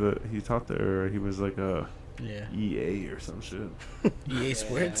told me that he taught there. He was like a Yeah. EA or some shit. EA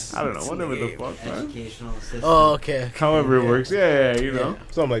Sports. I don't know, whatever the fuck, man. Educational system. Oh, okay. However it Yeah. works, yeah, you know.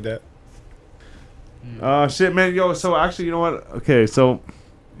 Something like that. Shit, man, yo. So actually, you know what? Okay, so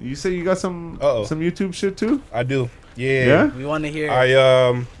you say you got some Uh-oh. some YouTube shit too? I do. Yeah. Yeah. We want to hear.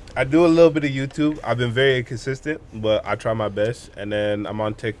 I do a little bit of YouTube. I've been very inconsistent, but I try my best. And then I'm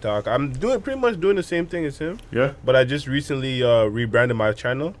on TikTok. I'm pretty much doing the same thing as him, Yeah. but I just recently rebranded my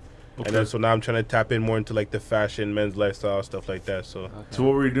channel. Okay. And then so now I'm trying to tap in more into like the fashion, men's lifestyle, stuff like that. So So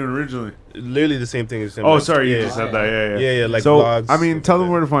what were you doing originally? literally the same thing as him. Oh, Like, sorry, you yeah. just said that. Yeah, yeah. Yeah, like so vlogs. I mean, tell them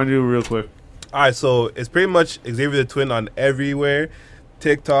where to find you real quick. All right, so it's pretty much Xavier the Twin on everywhere.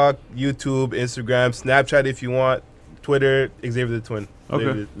 TikTok, YouTube, Instagram, Snapchat if you want, Twitter, Xavier the Twin.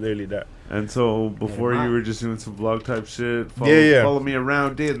 Okay. Literally that. And so before you were just doing some vlog type shit. Follow, Yeah. Follow me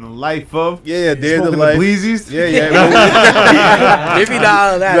around, day in the life of. Yeah, there's the Smoking life. Bleezies. Yeah. Maybe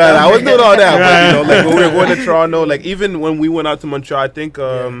not all that. Yeah, I was doing all that, but you know, Yeah. like when we were going to Toronto, like even when we went out to Montreal, I think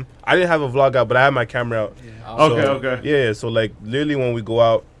I didn't have a vlog out, but I had my camera out. Okay, So, okay. Yeah, so like literally when we go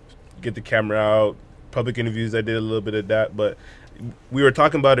out, get the camera out, public interviews, I did a little bit of that, but we were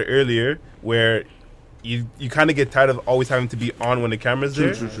talking about it earlier where you kind of get tired of always having to be on when the camera's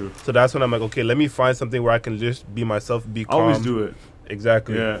there. True. So that's when I'm like, okay, let me find something where I can just be myself, be calm. Always do it.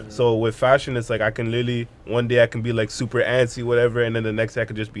 Exactly. Yeah. So with fashion, it's like I can literally one day I can be like super antsy, whatever, and then the next day I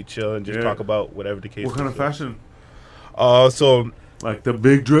can just be chill and just Yeah. talk about whatever the case. What kind of is. fashion? So Like the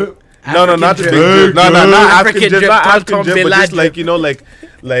big drip? no, not the drip. big drip. No, not African African drip, drip, not Tom African Tom drip, but Villa just like drip.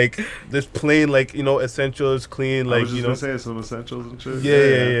 like this plain essentials, clean, I like was just you know. gonna say some essentials and shit.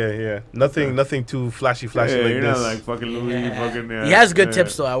 Yeah. Nothing too flashy Yeah, like you're this. not like fucking Louis, fucking. Yeah, He has good yeah.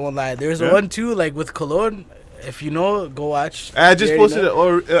 tips though. I won't lie. There's Yeah? one too, like with cologne. If you know, go watch. I just You posted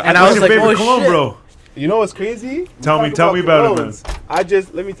already it. know. Or And I What's was your like, favorite oh, cologne, shit. bro? you know what's crazy? Tell me about it, man.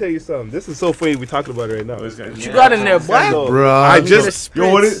 Let me tell you something. This is so funny. We talking about it right now. This guy- What you got in there, boy? So, Bro, I I'm just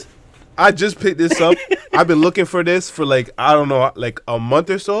Yo, what is? I just picked this up. I've been looking for this for like I don't know, like a month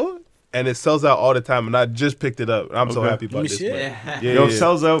or so, and it sells out all the time. And I just picked it up. I'm so Okay. happy Let me about this. see it. man. Yeah. Yeah, Yo, yeah.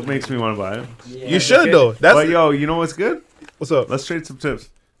 sells out makes me want to buy it. You should though. That's But yo, you know what's good? what's up. Let's trade some tips.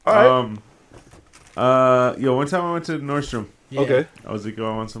 All right. Yo, one time I went to Nordstrom. Yeah. Okay. I was like,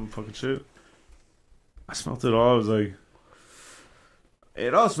 yo, I want some fucking shit. I smelled it all. I was like,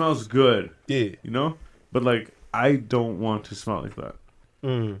 it all smells good, Yeah. you know? But like, I don't want to smell like that.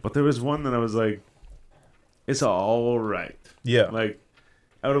 But there was one that I was like, it's all right. Yeah. Like,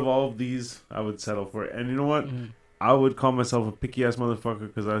 out of all of these, I would settle for it. And you know what? I would call myself a picky ass motherfucker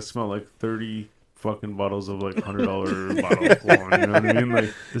because I smell like 30 fucking bottles of like $100 bottle of cologne. You know what I mean?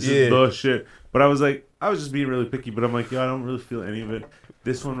 Like, this is the shit. But I was like, I was just being really picky. But I'm like, yo, I don't really feel any of it.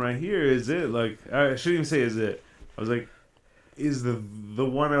 This one right here is it. Like, I shouldn't even say is it. I was like, is the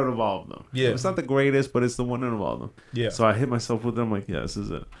one out of all of them. Yeah. It's not the greatest, but it's the one out of all of them. Yeah. So I hit myself with it. I'm like, yeah, this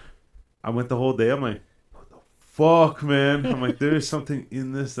is it. I went the whole day. I'm like, what the fuck, man? I'm like, there's something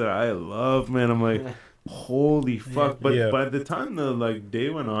in this that I love, man. I'm like, holy fuck. But by the time the like day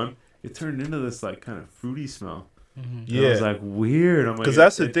went on, it turned into this like kind of fruity smell. Yeah. I was like, weird. I'm like, Because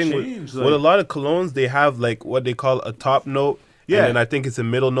that's the it thing changed. with a lot of colognes, they have like what they call a top note. Yeah. And then I think it's a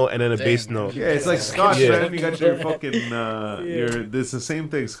middle note and then a bass note. Yeah, it's like Scotch, Yeah. man. You got your fucking, it's the same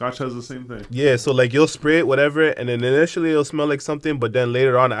thing. Scotch has the same thing. Yeah, so like you'll spray it, whatever, and then initially it'll smell like something, but then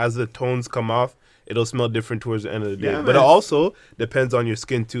later on, as the tones come off, it'll smell different towards the end of the day. Yeah, but it man. also depends on your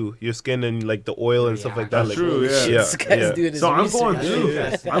skin too. Your skin and like the oil and stuff like that. That's Like, true, yeah. This guy's yeah. doing his So I'm research. going through.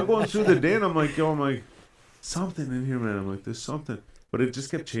 Yeah. I'm going through the day, and I'm like, yo, I'm like, something in here, man. I'm like, there's something, but it just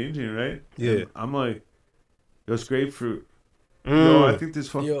kept changing, right? Yeah. And I'm like, there's grapefruit. Yo, I think there's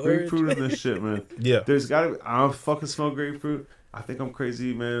fucking Yo, grapefruit in this shit, man. Yeah. There's gotta be. I don't fucking smell grapefruit. I think I'm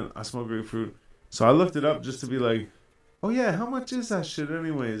crazy, man. I smell grapefruit. So I looked it up just to be like, oh yeah, how much is that shit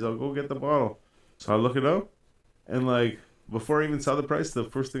anyways? I'll go get the bottle. So I look it up, and like before I even saw the price, the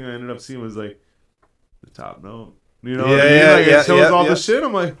first thing I ended up seeing was like the top note. You know, what I mean? Like it shows all the shit.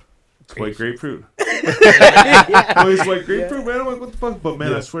 I'm like, it's white grapefruit. Oh, it's white grapefruit, man. I'm like, what the fuck? But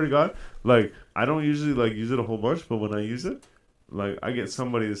man, I swear to God, like I don't usually like use it a whole bunch, but when I use it, like I get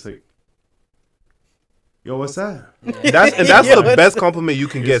somebody that's like, yo, what's that? That's the best compliment you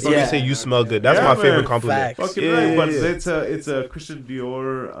can get. Somebody Yeah. say you smell good. That's Yeah, my man. favorite compliment. Facts. Fucking Yeah, right, but yeah. it's a Christian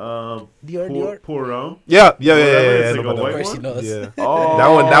Dior Dior. pour on. Yeah. Whatever, I it's know like a about white that. Of course he knows. Yeah.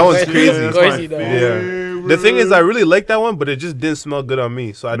 Oh, That one's shit, crazy. that's Of course my he knows. favorite. The thing is, I really like that one, but it just didn't smell good on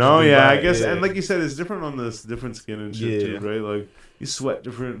me. So I just No, didn't yeah, buy I it. guess, Yeah. and like you said, it's different on this different skin and shit Yeah. too, right? Like you sweat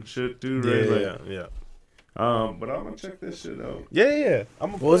different shit too, right? yeah, Like, yeah. but I'm gonna check this shit out. Yeah.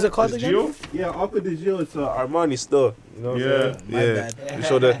 What was it called Is again? Gio? Yeah, Aqua di Gio, it's Armani still. You know what Yeah. I'm saying? My Yeah. bad. We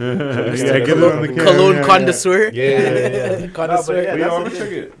showed that. Yeah, get it on the camera. Cologne yeah, connoisseur. Yeah. Connoisseur. Yeah, Yeah, that's I'm the gonna check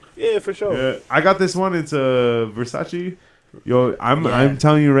thing. it. Yeah, for sure. Yeah, I got this one. It's a Versace. Yo, I'm Yeah. I'm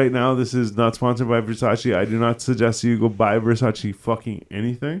telling you right now, this is not sponsored by Versace. I do not suggest you go buy Versace fucking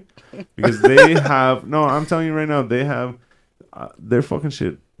anything because they have no. I'm telling you right now, they have their fucking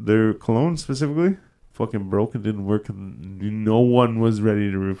shit. Their cologne specifically, fucking broke. It didn't work. And no one was ready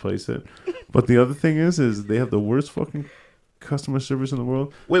to replace it. But the other thing is they have the worst fucking customer service in the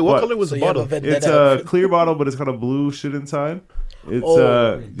world. Wait, what But color was So the you have bottle? a vendetta. It's a clear bottle, but it's got a blue shit inside. It's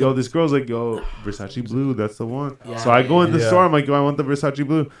yo, this girl's like, yo, Versace blue, that's the one. Yeah. So I go in the Yeah. store, I'm like, yo, I want the Versace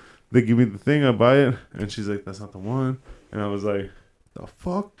blue. They give me the thing, I buy it, and she's like, that's not the one. And I was like, the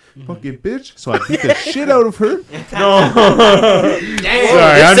fuck, fucking bitch. So I beat the shit out of her. No,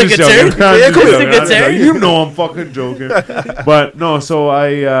 sorry, I'm this just took a joking. turn. I'm Yeah, just this joking. took a I'm just turn. joking. You know I'm fucking joking. But no, so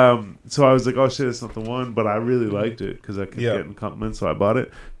I was like, oh shit, it's not the one. But I really liked it because I kept Yeah. getting compliments, so I bought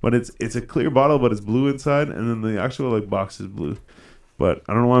it. But it's a clear bottle, but it's blue inside, and then the actual like box is blue. But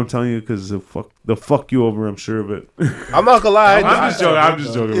I don't know why I'm telling you because they'll fuck you over. I'm sure of it. I'm not gonna lie. I'm just joking. I'm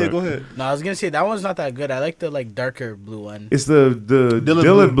just joking. Yeah, man. go ahead. No, I was gonna say that one's not that good. I like the like darker blue one. It's the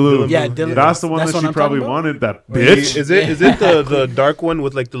Dylan blue. Yeah, Dylan That's the one That's that what she I'm probably talking about? wanted. That Wait, bitch. Is it the dark one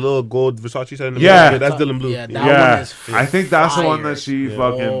with like the little gold Versace sign in the Yeah. middle? That's Dylan Blue. Yeah, that one Yeah, is I think that's the one fire. that she Yeah.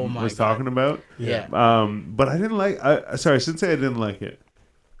 fucking Oh my was God. talking about. Yeah. But I didn't like. Sorry, I shouldn't say I didn't like it.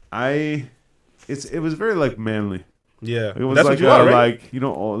 It was very like manly. Yeah. It was That's like what you want, right? like you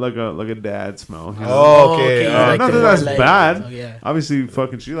know like a dad smell. You know? Oh, okay. you Not like not the that more that's like- bad. Oh, yeah. Obviously,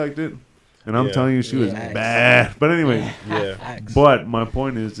 fucking she liked it, and I'm Yeah. telling you, she was Yeah. bad. But anyway, Yeah. Facts. but my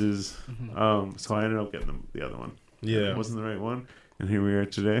point is so I ended up getting the other one. Yeah. It wasn't the right one, and here we are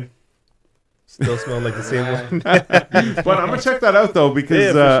today. Still smell like the same one. But I'm gonna check that out though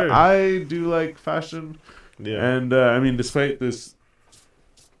because Yeah, for sure. I do like fashion. Yeah. And I mean, despite this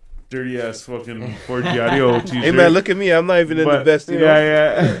dirty ass fucking Ford Giadio t-shirt. Hey man, look at me. I'm not even in the best. You know?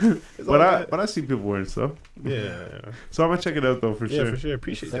 Yeah. all right. but I see people wearing stuff. Yeah. So I'm gonna check it out though for Yeah, sure. for sure.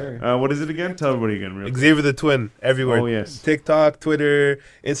 Appreciate that. What is it again? Tell everybody again, real quick. Xavier the Twin everywhere. Oh yes. TikTok, Twitter,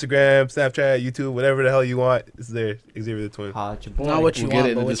 Instagram, Snapchat, YouTube, whatever the hell you want, it's there. Xavier the Twin. Holla at your boy. Not what you We'll get want,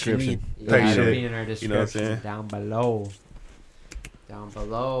 it in but the what you need. description. Type It'll shit. be in our You know what I'm description saying? down below. Down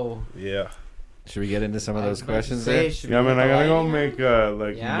below. Yeah. Should we get into some of those questions Say, there? should we Yeah, hit man, the I gotta go lightning make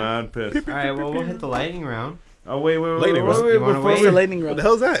like Yeah? mad piss. round? All right, well, we'll hit the lightning round. Oh wait, Lightning round. You wanna before wait? What's the we, lightning What round? the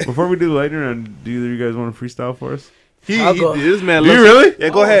hell's that? before we do the lightning round, do either of you guys want to freestyle for us? I'll go. This man Do you loves- really? Yeah,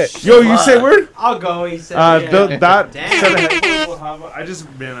 go ahead. Yo, you say word? I'll go. He said. That Damn. set of headphones will have. I just,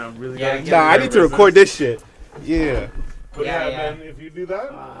 man, I'm really. Yeah, gotta yeah. Nah, I need to record this shit. Yeah. But Yeah, yeah, yeah. man, if you do that,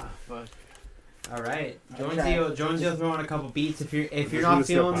 Fuck. All right, Okay. Jonesy will throw in a couple beats if you're Just not do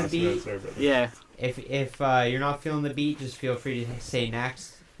feeling the step past, man. beat. Sorry, brother. Yeah. If you're not feeling the beat, just feel free to say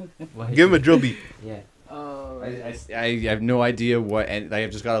next. We'll hit Give him you. a drill beat. Yeah. Oh. I have no idea what, and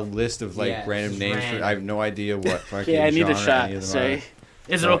I've just got a list of like Yeah, random just names. random. I have no idea what fucking Okay, I need a genre shot. any of them Sorry. are.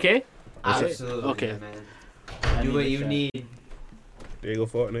 Is it Oh. okay? Absolutely. Okay. Yeah, man. I Do what a you shot. need. There you go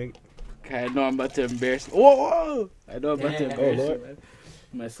for it, nigga. Okay, I know I'm about to embarrass. Whoa! I know I'm about to Yeah. embarrass Oh, Lord.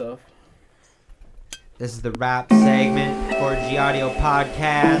 myself. This is the rap segment for G Audio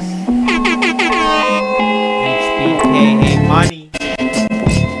Podcast. HBKA Money.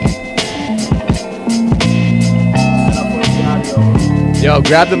 Yo,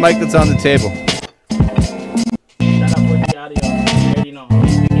 grab the mic that's on the table. Shout out for the audio. You already know.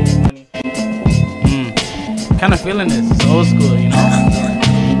 HBK Money. Kind of feeling this. It's old school, you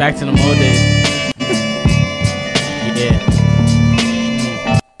know? Back to the old days. Yeah.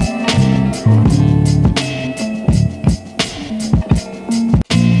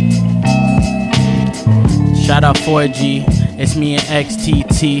 Shout out 4G, it's me and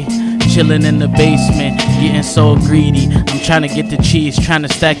XTT, chilling in the basement, getting so greedy. I'm trying to get the cheese, trying to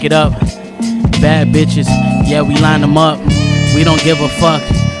stack it up. Bad bitches, yeah, we line them up. We don't give a fuck.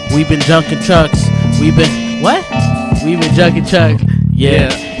 We been junking trucks. We been what? We been junking trucks. Yeah,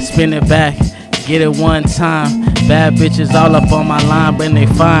 spin it back, get it one time. Bad bitches all up on my line, but they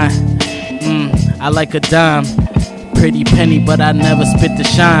fine. I like a dime, pretty penny, but I never spit the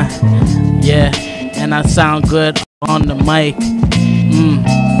shine. Yeah. And I sound good on the mic.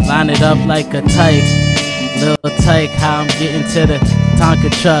 Line it up like a tyke. Little tyke, how I'm getting to the Tonka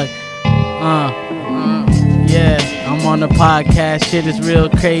truck. Yeah, I'm on the podcast. Shit is real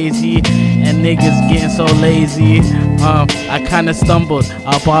crazy. And niggas getting so lazy. I kinda stumbled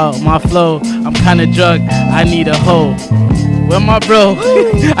up out my flow. I'm kinda drunk. I need a hoe. Where my bro?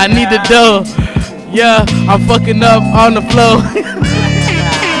 I need the dough. Yeah, I'm fucking up on the flow.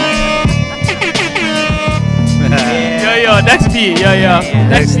 Yo, next beat,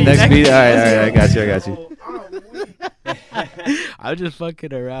 Next beat. All right, I got you. I'm just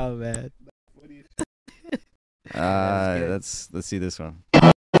fucking around, man. Let's see this one.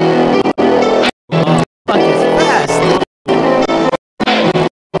 Oh, fuck, it's fast.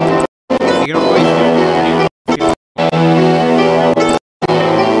 You're gonna wait.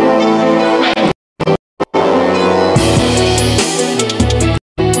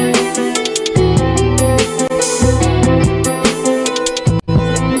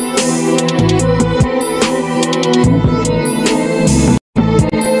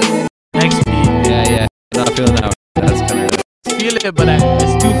 Next beat. Yeah. Not feeling that one. That's kind of. Feel it, but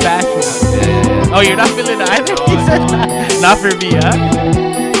it's too fast for me. Yeah. Oh, you're not feeling it either? He said, not for me,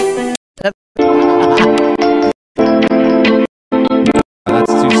 huh?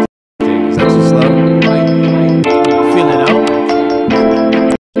 That's too slow. Is that too slow? Feel it out.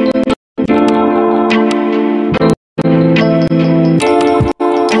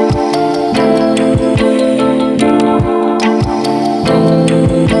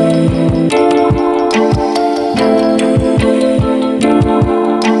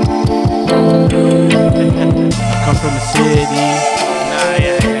 I come from the city.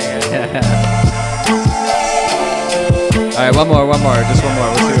 All right, one more. Just one more.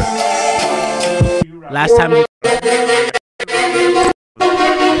 Let's do it. Last time you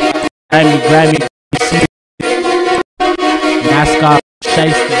Grammy, mascot,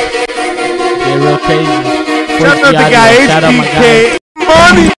 shiesty, they're real crazy. Shout out the guy, Shout out my guy.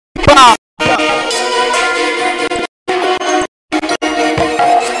 Money Pop.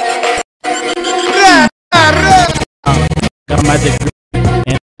 Got my degree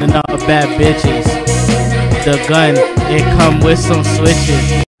and all bad bitches. The gun, it come with some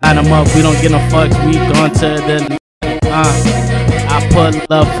switches. Line 'em up, we don't get no fucks. We gone to the I put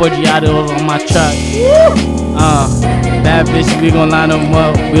love 4G autos on my truck. Bad bitches, we gon' line them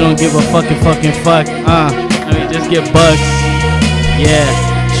up. We don't give a fuck. I mean, just get bucks. Yeah,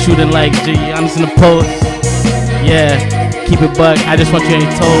 shooting like Giannis in the post. Yeah, keep it buck. I just want you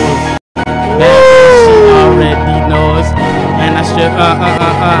ain't told. Bad bitch, she already knows. And I strip,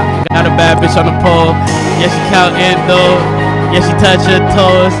 got a bad bitch on the pole. Yeah, she counting though. Yeah, she touch her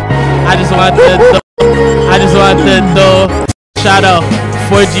toes. I just want the dough. Shout out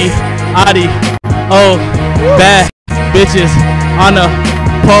 4G Adi, oh, bad bitches on a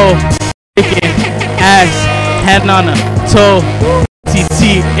pole, shaking ass, hand on a toe,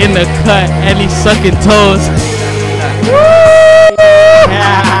 TT in the cut, and he sucking toes.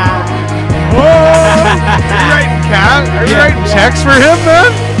 Are you writing checks for him,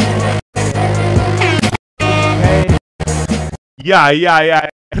 man? Yeah.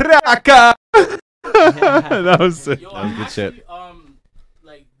 Raka. That was sick. Yo, That was good shit.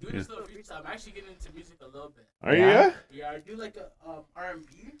 Like doing this little freestyle. I'm actually getting into music a little bit. Are you? Yeah? Yeah, I do like a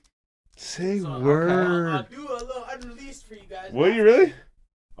R&B. Say So word. I'll do a little unreleased for you guys. Will you really?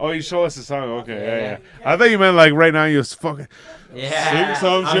 Oh, you show us the song. Okay, yeah. I thought you meant like right now. You was fucking sing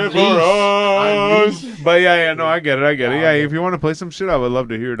some shit for us. But yeah. No, I get it. Yeah, if you want to play some shit, I would love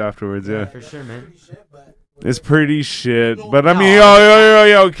to hear it afterwards. Yeah. For sure, man. It's pretty shit. But I mean,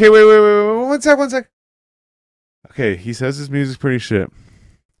 yo. Okay, wait. One sec. Okay, he says his music's pretty shit.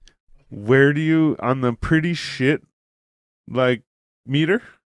 Where do you, on the pretty shit, like, meter?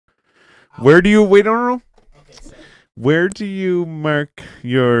 Where do you, wait, no. Where do you mark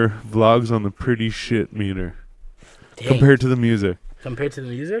your vlogs on the pretty shit meter? Dang. Compared to the music? Compared to the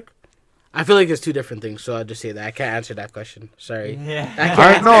music? I feel like it's two different things, so I'll just say that. I can't answer that question. Sorry. Yeah. I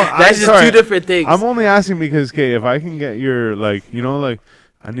can't. I'm That's just sorry. two different things. I'm only asking because, okay, if I can get your, like, you know, like,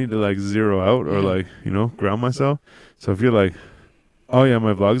 I need to, like, zero out or, like, you know, ground myself. So if you're like, oh, yeah,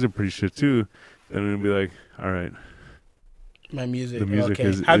 my vlogs are pretty shit, too, then it'll be like, all right. My music. The music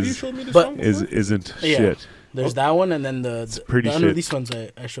okay. Have you showed me the song? isn't Yeah. shit. There's that one, and then the pretty the shit. unreleased ones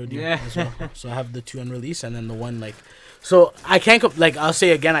I showed you Yeah. as well. So I have the two unreleased, and then the one like. So I can't like I'll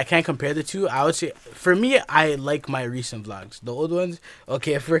say again, I can't compare the two. I would say for me, I like my recent vlogs. The old ones,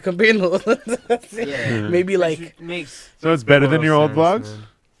 okay. If we're comparing the old ones, Yeah. maybe like Makes So it's better than total your old sense, vlogs? man.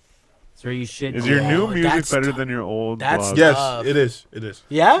 That's where you should. Is be. your new Oh, music that's better tough. than your old That's vlogs? Yes, Tough. it is.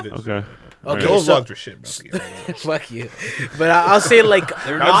 yeah. It is. Okay. Okay, The old so- vlogs were shit, bro. Fuck you, but I'll say like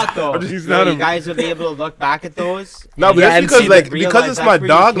They're not though. He's Yeah, not a- you guys will be able to look back at those. No, but Yeah, that's and because see, like realize because it's that's my where you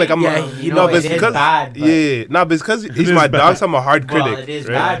dog. came Like I'm. Yeah, You no, know, but it's it is because bad, but- yeah, no, but it's because he's is my bad. dog. So I'm a hard critic. Well, it is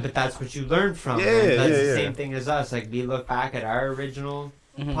right? bad, but that's what you learn from. Yeah, man. That's yeah, the yeah. same thing as us. Like we look back at our original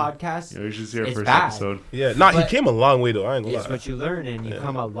podcast. Yeah, you should see our It's first bad. episode. Yeah, nah, he But- came a long way though. I ain't gonna It's lie. what you learn, and you Yeah.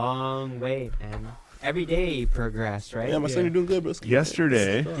 come a long way, and every day you progress, right? Yeah, my son, you're doing good, bro.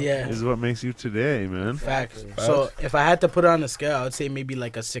 Yesterday yeah. is what makes you today, man. Facts. So if I had to put it on a scale, I would say maybe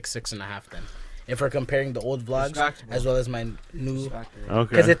like a 6.5 then. If we're comparing the old vlogs Respectable. as well as my new, Okay.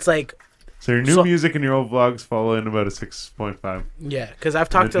 because it's like So your new So- music and your old vlogs fall in about a 6.5. yeah, because I've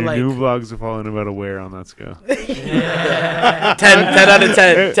talked to your like new vlogs fall in about a where on that scale? 10 out of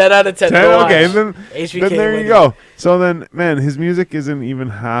 10, 10 out of 10. 10? Go Okay, watch. then HBK there you winning. go. So then, man, his music isn't even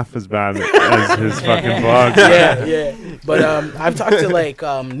half as bad as his fucking vlogs. Yeah. But I've talked to like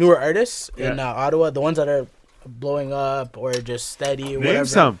newer artists in Yeah. Ottawa, the ones that are blowing up or just steady or Name whatever.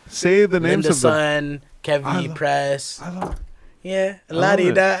 some. Say the names Linda of them. Sun, Kevin Press. I love Yeah, love Lottie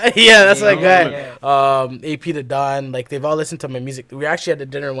it. da. Yeah, that's my Yeah. guy. AP to Don, like they've all listened to my music. We actually had a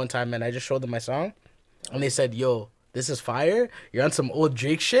dinner one time and I just showed them my song, and they said, "Yo, this is fire. You're on some old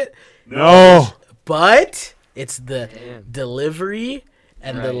Drake shit, No. but it's the Damn. delivery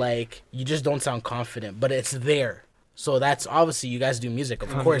and the Right. like. You just don't sound confident, but it's there." So that's obviously you guys do music, of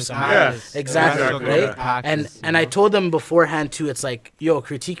course. I'm Yeah. Exactly, Exactly, right? And I told them beforehand too. It's like, yo,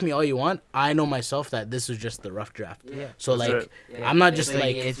 critique me all you want. I know myself that this was just the rough draft. Yeah. So That's like, it. I'm not It's just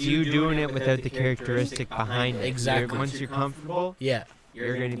like, it's you doing it without the characteristic behind it. Exactly. Once you're comfortable, yeah,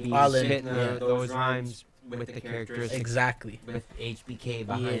 you're gonna be All in, spitting yeah. those rhymes with the characteristic, exactly. with HBK Yeah,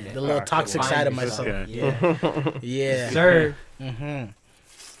 behind it. the little toxic side of Find myself. yourself. Yeah, Yeah, sir. Mm-hmm.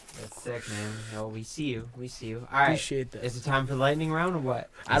 That's sick, man. No, we see you. We see you. All right. Appreciate that. Is it time for lightning round or what?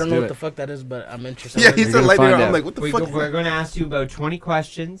 I don't do know what it. the fuck that is, but I'm interested. Yeah, he You're said gonna later. find I'm out. like, what the fuck? We're going to ask you about 20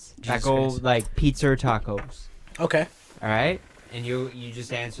 questions that Jesus go Christ. like pizza or tacos. Okay. All right? And you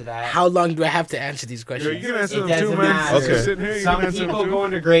just answer that. How long do I have to answer these Yo, questions? you can answer It them doesn't too, man. matter. Okay. Sitting here, you Some can answer people them too. go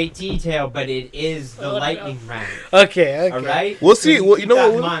into great detail, but it is the lightning round. Okay. All right? We'll see. So Well, you keep know that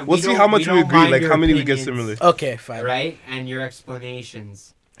in what? mind. We'll We see don't- how much we don't agree. mind Like your how many we get opinions, similar. Okay, fine. Right? And your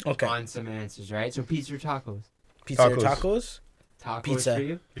explanations Okay. on some answers, right? So pizza or tacos? Pizza or Tacos. tacos? Tacos Pizza. for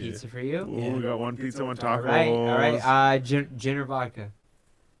you? Yeah. Pizza for you? Ooh, we got one pizza, one All tacos. right. All right. Gin or vodka?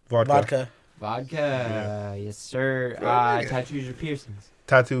 Vodka. Vodka. Yes, sir. Yeah. Tattoos or piercings?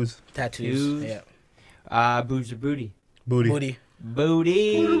 Tattoos, Tattoos. Tattoos. Yeah. Boobs or booty? booty. Booty. Booty.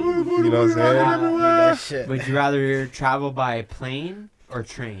 You know what I'm saying? That shit. Would you rather travel by plane or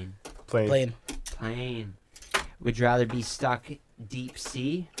train? Plain. Plane. Plane. Would you rather be stuck deep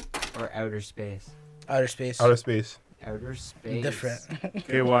sea or outer space? Outer space. Outer space. outer space. Different.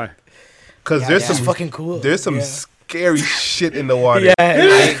 Okay, why? Because Yeah, there's yeah. It's some fucking cool. there's some Yeah. scary shit in the water. Yeah.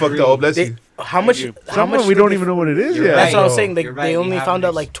 It's fucked up. Oh, bless They, you. how much? How Some of much? them we did don't they- even know what it is You're yet. That's what I was No. saying. Like You're right, they you only have found an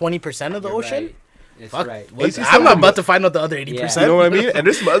out like 20% of the You're ocean. right. It's Fuck. right. What- You see I'm some not of about them- to find out the other 80%. You know what I mean? And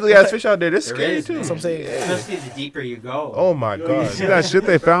there's some ugly ass fish out there. They're There scary is, too. That's what I'm saying. Especially the deeper you go. Oh my You god. see that shit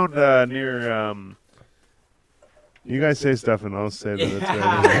they found near you guys say stuff and I'll say that it's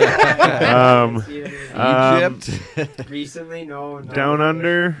right. Egypt. Recently, no. Down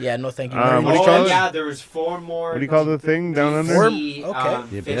under. Yeah, no thank you. What do you Oh, call it? yeah, there was 4 more. What do you call the thing? Down under. Four? sea, Okay.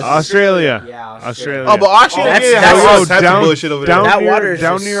 The fish. abyss? Australia. Yeah, Australia. Oh, but Australia, That's- yeah, that's- all oh, types down- of bullshit over down there. That near, water is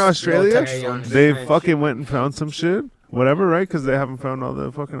down just near low Australia. temperature. Yeah, They French. fucking went and found some shit, whatever, right? Because they haven't found all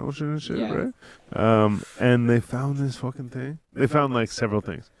the fucking ocean and shit, Yeah. right? And they found this fucking thing. They found like several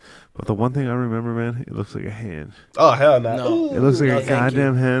things, but the one thing I remember, man, it looks like a hand. Oh hell no. No. It looks like No, a thank you.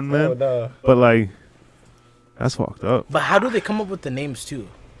 goddamn hand, man. Oh, no. But like, that's fucked up. But how do they come up with the names too?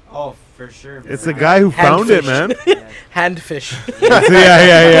 Oh, for sure. It's the guy who found it, man. Handfish.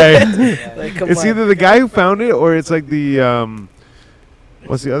 yeah. Like, come It's on. either the guy who found it or it's like the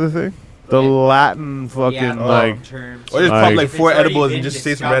what's the other thing? The Latin fucking like. terms. Or just Like- pop like If 4 it's already edibles been and just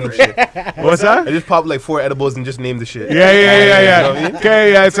say some random discovered. shit. What's that? I just pop like 4 edibles and just name the shit. Yeah. You know what I mean?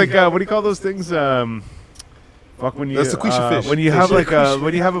 Okay, yeah, it's like what do you call those things? Fuck when you That's the Quisha fish. when you The have shit like Quisha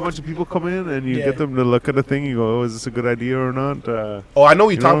when you have a bunch of people come in and you Yeah. get them to look at a thing, you go, oh, is this a good idea or not? Oh, I know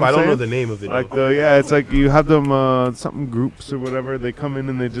what you're You know talking what about. I I'm don't know saying? the name of it. Like though. it's like you have them something groups or whatever. They come in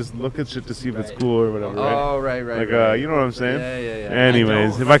and they just look at shit to see if it's Right. cool or whatever. Right? Oh, right. Like you know what I'm saying? Yeah.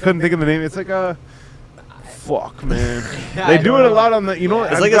 Anyways, don't. if I couldn't think of the name, it's like fuck, man. Yeah, They I do don't it a know. lot on the, you know.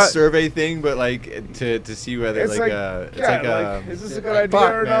 It's I've like got- a survey thing, but like to see whether It's like, it's yeah, like like, is this a good like, idea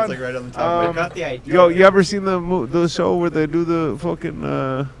fuck, or man, not? it's like right on the top. I Um, got the idea. Yo, you ever seen the show where they do the fucking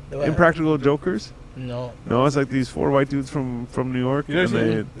what? Impractical Jokers? No. No, it's like these 4 white dudes from New York, You never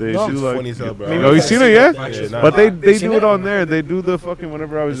and they No. do It's like. funny as hell, bro. Oh, you seen it yet? Yeah, nah. But they You seen do it it? on there. They do the fucking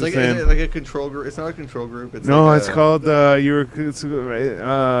whatever I was It's just like saying. like a control group. It's not a control group. It's No, like it's a- called it's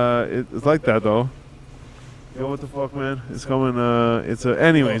like that though. Yo, what the fuck, man? It's coming. It's a.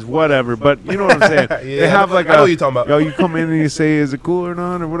 Anyways, whatever. But you know what I'm saying. Yeah, They have like I know a. what you're talking about. Yo, you come in and you say, "Is it cool or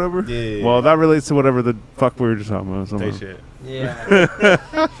not?" or whatever. Yeah. Well, that relates to whatever the fuck we were just talking about. Say somehow. shit. Yeah.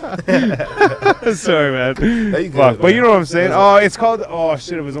 Sorry, man. you good, Fuck. But man. you know what I'm saying? Oh, it's called. Oh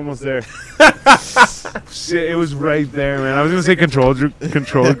shit! It was almost there. Shit! It was right there, man. I was gonna say control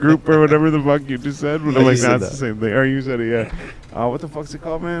group or whatever the fuck you just said, but I'm You like, said that's that. the same thing. Or you said it, yeah. What the fuck's it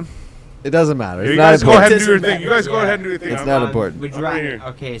called, man? It doesn't matter. It's You not guys go ahead important. and do your thing. You guys go Yeah. ahead and do your thing. It's I'm not important. Would you I'm right rather? here.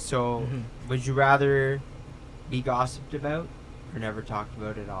 Okay, so would you rather be gossiped about or never talked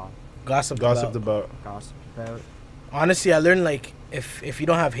about at all? Gossip. Gossiped about. about. Gossiped about. Honestly, I learned like if you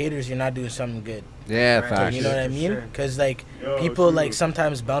don't have haters, you're not doing something good. Yeah, Right. facts. You know what I For mean? sure. Because like Yo, people true. like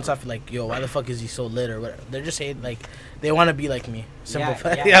sometimes bounce off like, yo, why the fuck is he so lit or whatever. They're just hate like they want to be like me. Simple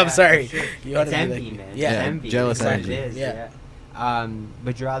fact. Yeah, I'm sorry. for sure. You want It's to be envy, like me. man. Yeah. It's Yeah, envy. jealous That's what energy. it is, Yeah.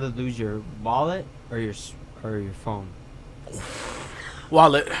 Would you rather lose your wallet or your phone?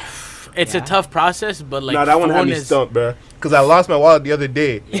 Wallet. It's Yeah. a tough process, but like Nah, that one had phone me is- stumped, bro. Because I lost my wallet the other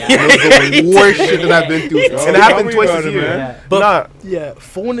day. Yeah. It was the worst shit that I've been through. Yo, And it tell happened me twice about this it, year. man. Yeah. But Nah, yeah,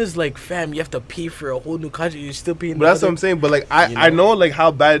 phone is like, fam, you have to pay for a whole new country. You're still paying. but that's what I'm saying. But like, I know like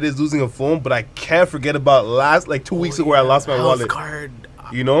how bad it is losing a phone, but I can't forget about last like 2 weeks ago where I lost my Health wallet. card.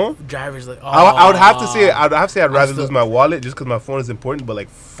 You know? Drivers like. Oh, I would have to say I'd rather still- lose my wallet just because my phone is important. But like,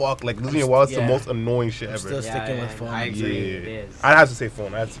 fuck, like losing your wallet's the yeah. most annoying shit I'm ever. still sticking with phone. I agree. Yeah. It is. I'd have to say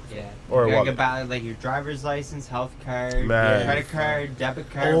phone. Yeah. or a you wallet. about like your driver's license, health card, Man. credit card, debit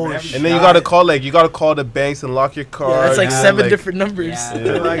card, Oh, whatever. shit. And then you gotta call the banks and lock your card. Yeah, that's like and, 7 different numbers.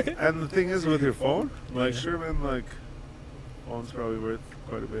 Yeah. Yeah. And the thing is with your phone, like, sure, man, like, phone's probably worth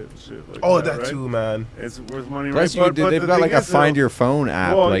quite a bit and shit. Like Oh, that right? too, man. It's worth money, Plus, right? you could do, they've the got thing like a is, though- Find Your Phone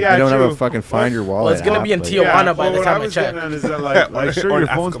app. Well, like yeah, they don't have true. a fucking Find Your Wallet. Well, it's gonna app, be in like- Tijuana by well, the what time I I was check. getting at is that like sure Or your in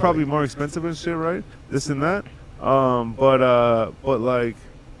phone's Africa, probably maybe. more expensive and shit, right? This and that. But like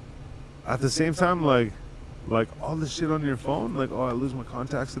at the same time, like all the shit on your phone, like I lose my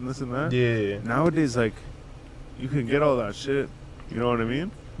contacts and this and that. Yeah. Nowadays, like you can get all that shit. You know what I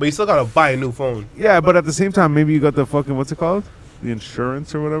mean? But you still gotta buy a new phone. Yeah, but at the same time, maybe you got the fucking what's it called? The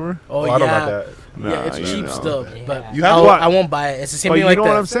insurance or whatever. Oh, Oh, yeah. I don't got that. Yeah, it's you cheap know. still, but Yeah. You have what? I won't buy it. It's the same But thing you like know that.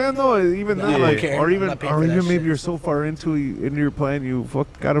 what I'm saying though? Even Yeah. that, I like, don't care. or I'm even not paying for that maybe shit. you're so far into your plan, you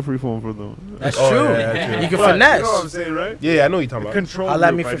got a free phone from them. That's Oh, true. yeah, that's true. You can But, finesse. You know what I'm saying, right? Yeah, I know what you're talking about. Control I'll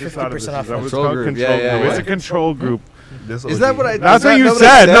let group. me I for just thought of 50% this. off. Is that what it's Control called? group. Control Yeah, yeah, group. It's yeah. a control group. This Is that OG. what I? That's is what that you what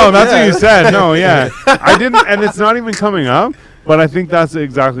I said. No, that's what Yeah. you said. No, yeah. I didn't, and it's not even coming up. But I think that's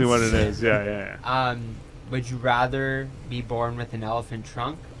exactly what it is. Yeah. Would you rather be born with an elephant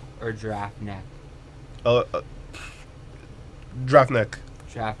trunk or giraffe neck? Draft neck.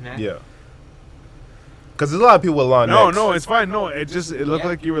 Giraffe neck? Yeah. Because there's a lot of people with long necks. No, it's fine. No, it looked Yeah.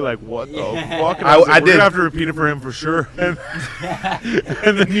 like you were like, what the Yeah. fuck? And I was like, did. We're gonna have to repeat it for him for sure.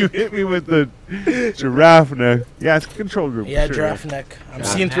 And then you hit me with the giraffe neck. Yeah, it's a control group. Yeah, for sure. giraffe neck. I'm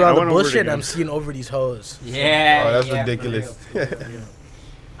Giraffe seeing neck. through all I the went over it bullshit. again. I'm seeing over these hoes. Yeah. Oh, that's yeah, for ridiculous. real.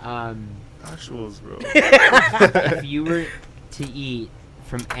 Actuals, bro. If you were to eat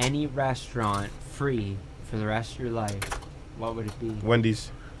from any restaurant free for the rest of your life, what would it be?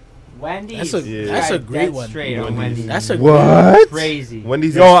 Wendy's. Wendy's. That's a- Yeah. that's a Guys, great dead one. Straight on Wendy's. Wendy's. That's a What? Crazy.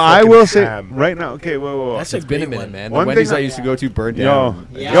 Wendy's Yo, is I fucking will say ham. right now. Okay, whoa. That's a It's been a great minute, one. man. One The Wendy's thing I used to go to burned Yo, down.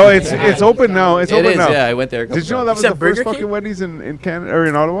 Yeah. yo, it's Yeah. open now. It's It open is, now. yeah. I went there a couple Did you know that times. was You the said first Burger fucking King? Wendy's in Canada or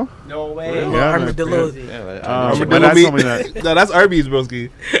in Ottawa? No way. Yeah, man. Armadillo. Yeah, but- My Armadillo dad meat. told me that. No, that's Arby's, broski.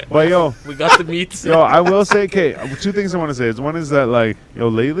 But yo, We got the meats. yo, I will say, okay, two things I want to say. One is that like, yo,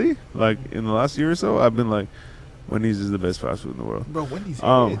 lately, like in the last year or so, I've been like, Wendy's is the best fast food in the world. Bro, Wendy's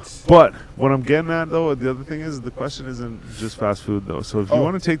But what I'm getting at though, the other thing is the question isn't just fast food though. So if you Oh.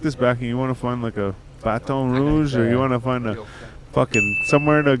 want to take this back and you want to find like a Baton Rouge or you want to find a fucking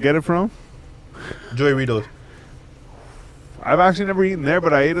somewhere to get it from, Joey Ritos. I've actually never eaten there,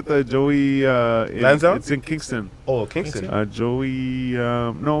 but I ate at the Joey. Lansdowne? It's in Kingston. Oh, Kingston. Joey.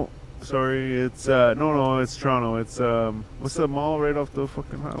 No, sorry, it's no, it's Toronto. It's what's the mall right off the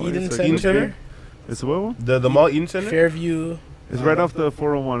fucking highway? Eden It's Center? Eden Center? It's what one? The Mall Eden Center? Fairview. It's right off the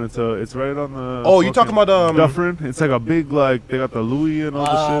 401. It's right on the. Oh, you talking about Dufferin? It's like a big like they got the Louis and all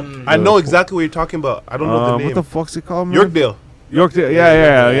the shit. I know exactly what you're talking about. I don't know the name. What the fuck's it called? Man? Yorkdale. Yorkdale.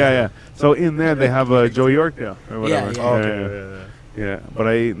 Yeah. So in there they have a Joey Yorkdale or whatever. Yeah. Oh, okay. Yeah, but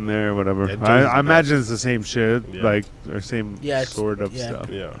I ate in there, whatever. Yeah, Joey's I the imagine it's the same shit, Yeah. like or same Yeah, it's- sort of yeah. stuff.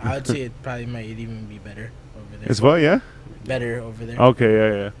 Yeah. I would say it probably might even be better over there. It's what? Yeah. Better over there.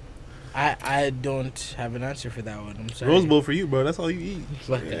 Okay. Yeah. I don't have an answer for that one. I'm sorry. Rose Bowl for you, bro. That's all you eat.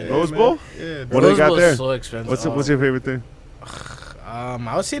 Fuck Yeah, that. Rose man. Bowl? Yeah. What do they Rose got Bowl's there? so expensive. What's your favorite thing?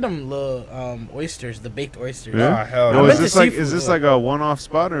 I would say them little oysters, the baked oysters. Yeah? Ah, hell No, I'm no. is into this like seafood. like a one-off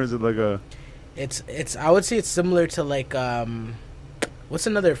spot or is it like a? It's I would say it's similar to like what's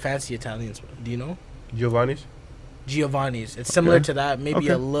another fancy Italian spot? Do you know? Giovanni's? Giovanni's. It's similar Okay. to that. Maybe Okay.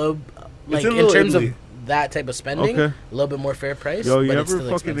 a little like in in Little terms Italy. of that type of spending, Okay. a little bit more fair price. Yo, you but ever it's still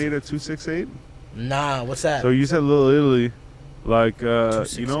fucking expensive. ate at 268? Nah, what's that? So you said Little Italy, like you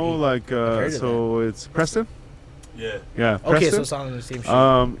 268. know, like heard of so it's Preston. Yeah. Yeah. okay, so Preston? it's all on the same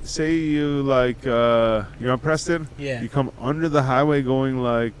shit. Say you like you're on Preston. Yeah. You come under the highway going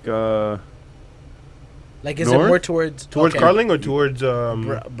like Like, is north? it more towards Towards okay, Carling or towards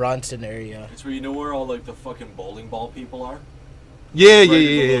Bronson area? It's where you know where all like the fucking bowling ball people are. Yeah, Right yeah, at the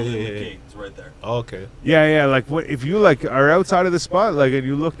yeah, little yeah. gate. It's right there. Okay. yeah, like what if you like are outside of the spot like and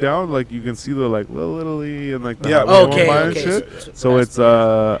you look down like you can see the like Little Italy and like the Yeah, highway Oh, going okay, by and okay. shit. So it's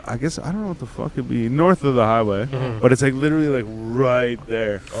I guess I don't know what the fuck it'd be north of the highway, but it's like literally like right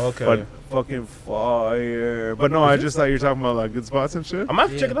there. Okay. But fucking fire. But no, I just thought you were talking about like good spots and shit. I'm gonna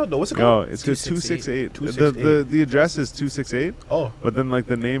have to check it out though. What's it No, called? it's just 268. 268. The address is 268, Oh. but then like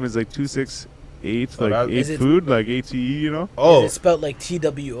the name is like 268, Oh, like that- eight Is it- food, like ATE, you know? Oh. Is it spelled like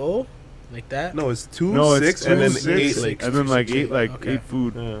TWO, like that? No, it's 2, No, 6, it's and then 268, 8 like. and then like eight, like Okay. eight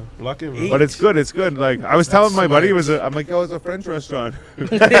food. Yeah. Lock in, bro. Eight. But it's good. It's good. Like I was telling my buddy, it was I'm like, oh, it's a French restaurant.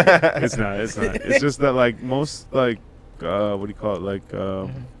 It's not. It's not. It's just that like most like what do you call it? Like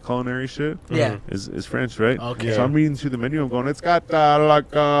culinary shit. Yeah. Is French, right? Okay. So I'm reading through the menu. I'm going, it's got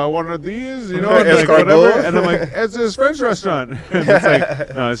like one of these, you know, and, like, Escargot. whatever. And I'm like, it's this French restaurant. And it's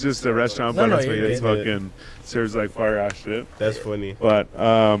like, no, it's just a restaurant, No, but no, it's, you're it's good. fucking serves like fire ass shit. That's funny. But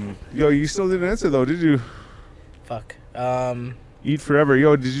yo, you still didn't answer though, did you? Fuck. Eat forever.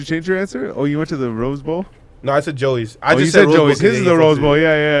 Yo, did you change your answer? Oh, you went to the Rose Bowl. No, I said Joey's. I Oh, just you said Rose Bowl Joey's. 'cause His they is the eat Rose food. Bowl.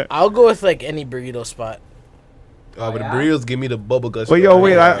 Yeah. I'll go with like any burrito spot. But the yeah? burritos give me the bubble guts. But yo,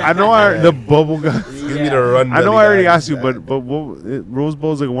 wait, I know the bubble gum. Give me the run. I know belly, I already guys. asked you, but Rose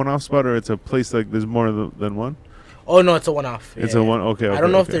Bowl is like a one-off spot, or it's a place like there's more than one. Oh no, it's a one-off. It's Yeah, a yeah. one. Okay. I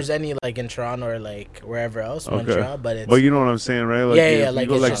don't know if okay. there's any like in Toronto or like wherever else, Okay. Montreal, but it's But you know what I'm saying, right? Like, yeah, if yeah, you like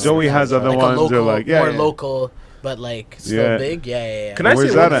go, it's like just Joey has other like ones, a local, or like more yeah. local, but like still Yeah. big. Yeah. Can I Where's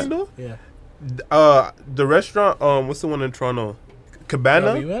say that one at? thing though? Yeah. The restaurant. What's the one in Toronto?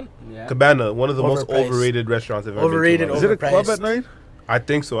 Cabana. We went? Yeah. Cabana, one of the most Overpriced. overrated restaurants I've ever Overrated, been Is to. it a club overpriced. at night? I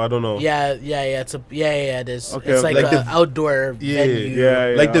think so. I don't know. Yeah. It's a it is. Okay, It's like, okay. Like an the- outdoor Yeah, venue.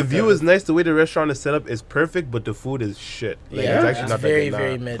 Yeah. Like the okay. view is nice. The way the restaurant is set up is perfect, but the food is shit. Like, Yeah, it's actually it's not very that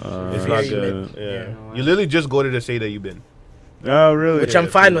good. very Nah. mid. It's very not good. mid. Yeah. Yeah. You literally just go there to say that you've been. Oh, really? Which I'm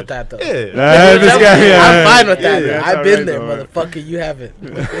fine with that though. Yeah. This guy, yeah. I'm fine with that. Yeah, I've it's been alright, there, though, right? motherfucker. You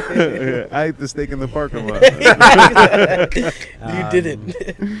haven't. I ate the steak in the parking lot. You didn't.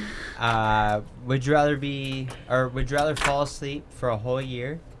 Would you rather fall asleep for a whole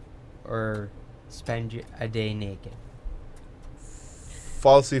year, or spend a day naked?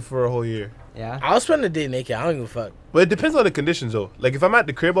 Fall asleep for a whole year. Yeah. I'll spend a day naked. I don't give a fuck. But it depends on the conditions, though. Like, if I'm at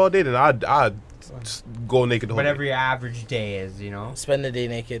the crib all day, then I'd just go naked the whole Whatever day. your average day is, you know. Spend a day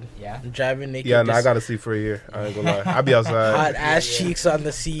naked. Yeah. I'm driving naked. Yeah, no, I just gotta sleep for a year. I ain't gonna lie. I'll be outside. hot ass cheeks on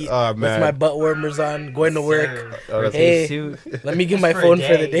the seat Oh, with man. my butt warmers on, going to work. Oh, that's Hey, Suit. let me get Just my for a phone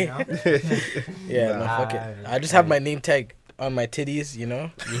for the day, day. you know? Yeah, no, fuck it. I just have my name tag on my titties, you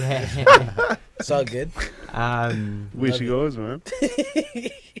know. Yeah. It's all good. Way she goes, man.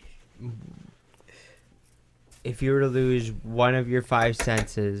 If you were to lose one of your 5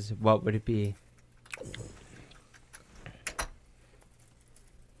 senses, what would it be?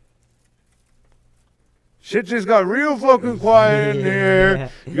 Shit just got real fucking quiet in here.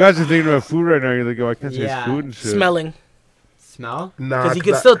 You guys are thinking about food right now. You're like, oh, I can't taste Yeah. food and shit. Smelling, Smell? Nah, because you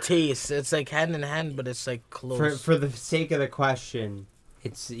can still taste. It's like hand in hand, but it's like close. For the sake of the question,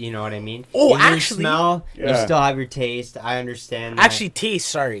 it's, you know what I mean? Oh, You lose actually- smell, you Yeah. still have your taste. I understand that. Actually, taste.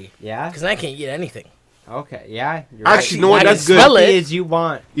 Sorry, Yeah? because I can't eat anything. Okay, yeah. You're Actually, you know what? I That's can good. smell it. As you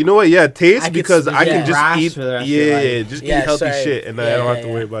want. You know what? Yeah, taste I could because smell- I can yeah. just Grass eat. for the rest of your Yeah, life. just Yeah, eat healthy sorry. shit, and I Yeah, don't have yeah, to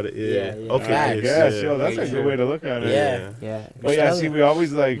yeah. worry about it. Yeah. Yeah, Okay. yeah. yes, Yes, yo, that's Very a good true. way to look at it. Yeah. Yeah. But yeah, see, we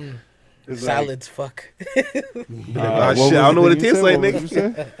always like. Mm. it's like, Salads, fuck. Ah, what shit, was I don't the know what it thing you tastes said? like, What nigga. was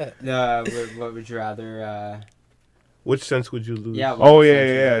you say? What would you rather? Which sense would you lose? Yeah. Oh what yeah,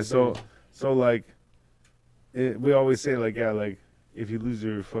 sense yeah. would So, you so like, we always say like, yeah, like if you lose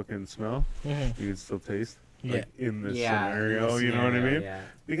your fucking smell, Mhm. you can still taste. Yeah. Like, in this Yeah, scenario, in you this know what I scenario, mean? Yeah.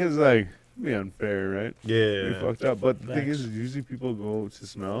 Because like, it'd be unfair, right? We Yeah. fucked up. But the thing Facts. is, usually people go to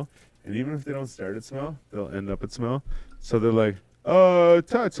smell, and even if they don't start at smell, they'll end up at smell. So they're like, "Oh,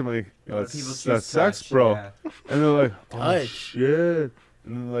 touch." I'm like, A lot of "That's people choose that's sex, touch, bro." yeah. And they're like, "Oh Touch. shit."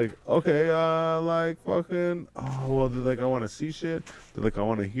 And they're like, "Okay, like fucking, oh well." They're like, "I want to see shit." They're like, "I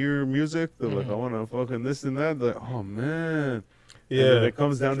want to hear music." They're like, "I want to fucking this and that." They're like, "Oh man." And then Yeah. it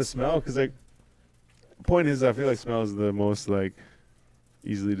comes down to smell, because like, point is, I feel like smell is the most like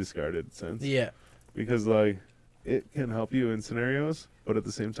easily discarded sense. Yeah. Because like it can help you in scenarios, but at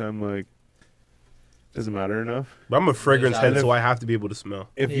the same time, like, doesn't matter enough. But I'm a fragrance head, other- so I have to be able to smell.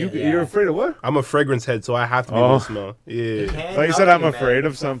 If you Yeah. you're afraid of what? I'm a fragrance head, so I have to be able Oh. to smell. It Yeah. can Like you said, help I'm you, afraid man.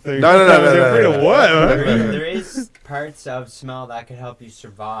 of something. No, no, no, no, You're no, afraid no, of no. what? There Huh? is, there is parts of smell that could help you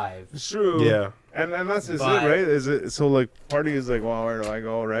survive. It's true. Yeah. And that's just But- it, right? Is it so like party is like, well, where do I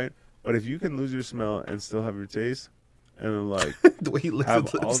go, right? But if you can lose your smell and still have your taste, and then like The way he licks have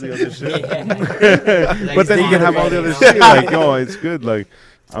his lips. all the other shit, Yeah. but then you can have all the other Like, shit. Like, yo, it's good. Like,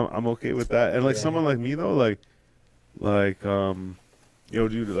 I'm okay with that. And like Yeah. someone like me though, like, yo,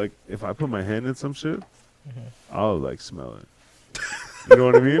 dude, like if I put my hand in some shit, I'll like smell it. You know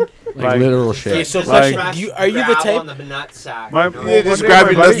what I mean? Like literal shit. Okay, so Like- question: Are you the type? On the nut sack, My- you know? Yeah, just One day grab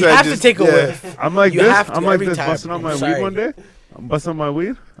my your buddy- nuts You and have to just- take a yeah. whiff. I'm like You this. have to I'm like every this, time. busting on my I'm weed sorry. one day. I'm busting on my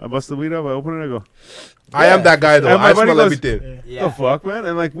weed. I bust the weed up. I open it. I go, I am that guy, though. And my I buddy smell goes- everything. Yeah. the fuck, man?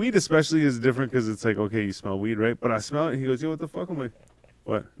 And like weed especially is different because it's like, okay, you smell weed, right? But I smell it. And he goes, yo, what the fuck? I'm like,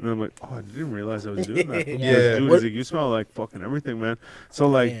 what? And I'm like, oh, I didn't realize I was doing that. He goes, Yeah. dude, What- he's like, you smell like fucking everything, man. So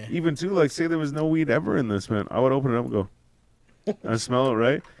like, Yeah. even too, like, say there was no weed ever in this, man. I would open it up and go, I smell it,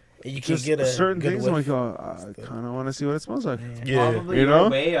 right? You can Just get a certain good things. I'm whiff. like, oh, I kind of want to see what it smells like. Yeah. Yeah. Probably You your know?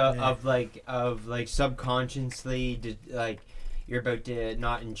 way Yeah. of like subconsciously like you're about to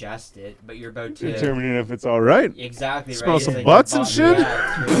not ingest it, but you're about to Determining if it's all right. exactly Smell right. some It's butts your and body- shit?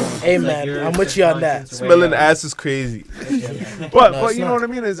 yeah, it's your- Hey, it's man, your I'm with you on that. subconscious way Smelling of- ass is crazy. But No, it's you know not. what I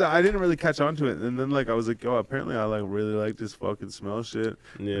mean is I didn't really catch on to it, and then like I was like, yo, apparently I like really like this fucking smell shit,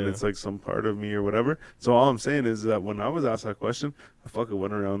 Yeah. and it's like some part of me or whatever. So all I'm saying is that when I was asked that question, I fucking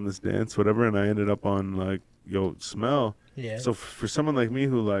went around this dance, whatever, and I ended up on like, yo, smell. Yeah. So for someone like me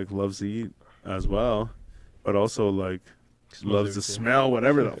who like loves to eat as well, but also like Smells loves to everything. smell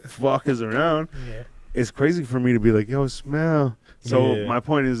whatever the fuck is around, Yeah. it's crazy for me to be like, yo, smell. So Yeah. my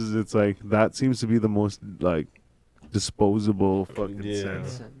point is it's like that seems to be the most like disposable fucking Yeah.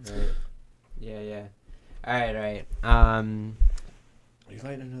 sense. Yeah. All right. You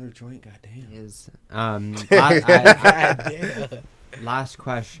lighting another joint? Goddamn. Is Damn. last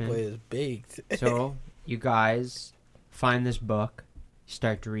question. Boy is baked. So you guys find this book,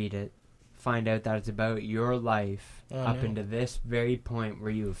 start to read it, find out that it's about your life Oh, up no. into this very point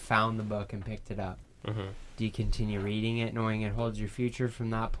where you have found the book and picked it up. Mhm. Do you continue reading it knowing it holds your future from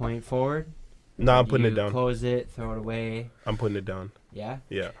that point forward? No, I'm Do putting it you down. Close it, throw it away. I'm putting it down. Yeah.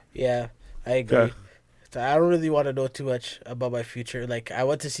 Yeah. Yeah, I agree. Okay. So I don't really want to know too much about my future. Like, I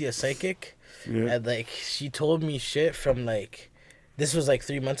went to see a psychic, Yeah. and like she told me shit from like, this was like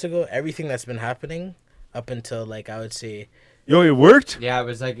 3 months ago. Everything that's been happening up until like I would say, Yo, it worked. Yeah, it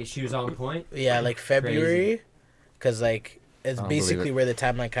was like she was on point. yeah, like February, because like it's I don't believe basically it. where the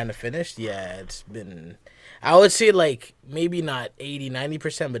timeline kind of finished. Yeah, it's been, I would say like maybe not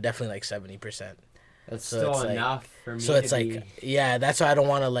 80-90%, but definitely like 70%. That's So still it's like- enough for me. So it's to like, be, yeah, that's why I don't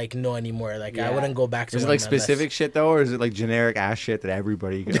want to like know anymore. Like I Yeah. wouldn't go back to Is it one like specific shit though, or is it like generic ass shit that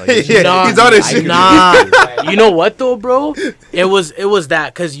everybody? Like, Yeah, Nah, he's on his shit. Nah, you know what though, bro? It was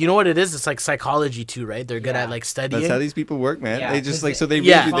that, because you know what it is. It's like psychology too, right? They're good Yeah. at like studying. That's how these people work, man. Yeah, they just 'cause like so they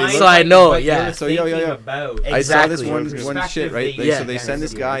Yeah, read you. find, They so look, I know, what yeah. you're So, yo, thinking yo. about. I saw this Exactly. one Perspective shit, right? that Like, Yeah. so they send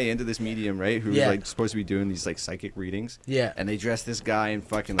this Yeah. guy into this medium, right? Who's Yeah. like supposed to be doing these like psychic readings. Yeah. And they dress this guy in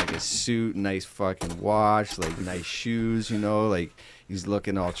fucking like a suit, nice fucking watch, like nice shoes, you know, like he's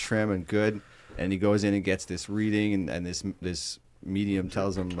looking all trim and good. And he goes in and gets this reading, and this medium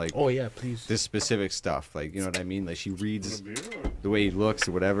tells him like Oh yeah, please. this specific stuff, like, you know what I mean? Like she reads the way he looks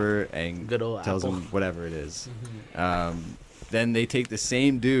or whatever, and Good old tells Apple. him whatever it is. Then they take the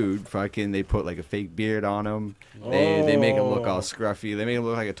same dude, fucking, they put like a fake beard on him. They make him look all scruffy. They make him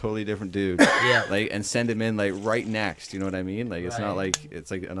look like a totally different dude. Yeah. Like, and send him in like right next. You know what I mean? Like it's not Right. like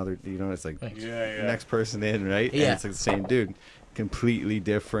it's like another. You know, it's like Yeah, next person in, right? Yeah. And it's like the same dude, completely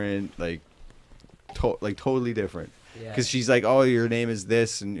different. Like, totally different. Yeah. Because she's like, oh, your name is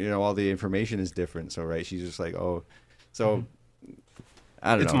this, and you know all the information is different. So right, she's just like, oh, so.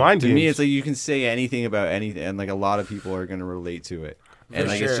 I don't It's know. mind to me, games. it's like you can say anything about anything, and like a lot of people are gonna relate to it. And For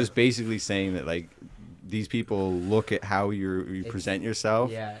like sure. it's just basically saying that like these people look at how you present yourself,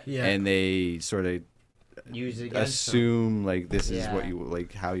 Yeah. Yeah. and they sort of Use it against assume like this is Yeah. what you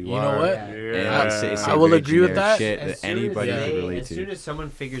like how you You are. know what? them. And Yeah. say I will very agree with generic that. shit As that soon as anybody they- could relate as to. soon as someone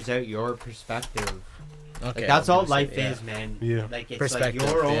figures out your perspective, Okay. like that's I all was gonna life say, is, man. Yeah. Like it's Perspective,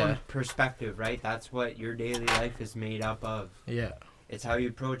 like your own yeah. perspective, right? That's what your daily life is made up of. Yeah. It's how you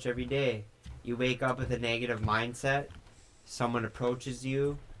approach every day. You wake up with a negative mindset. Someone approaches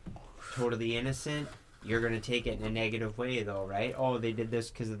you, totally innocent. You're gonna take it in a negative way, though, right? Oh, they did this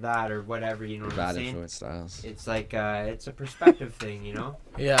because of that, or whatever. You know what I'm Bad saying? influence styles. It's like it's a perspective thing, you know.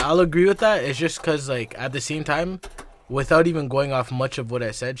 Yeah, I'll agree with that. It's just because, like, at the same time, without even going off much of what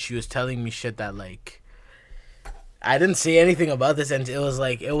I said, she was telling me shit that, like, I didn't say anything about this, and it was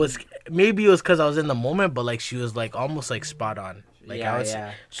like, maybe it was because I was in the moment, but, like, she was, like, almost, like, spot on. Like, Yeah, I was,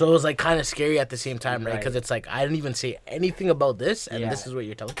 yeah. So it was, like, kind of scary at the same time, right? Because Right. it's, like, I didn't even say anything about this, and Yeah. this is what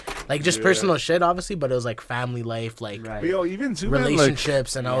you're telling. Like, just personal shit, obviously, but it was, like, family life, like, Right. But yo, even too, man, like,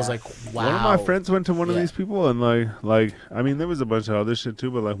 relationships, and I was Yeah. like, wow. one of my friends went to one of Yeah. these people, and like I mean, there was a bunch of other shit too,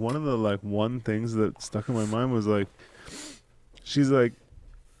 but like one of the one things that stuck in my mind was like, she's like,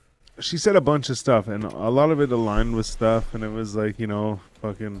 she said a bunch of stuff, and a lot of it aligned with stuff, and it was like, you know,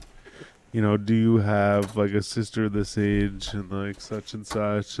 fucking, you know, do you have like a sister this age, and like such, and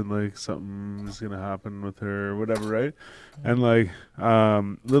like something's gonna happen with her, or whatever, right? And like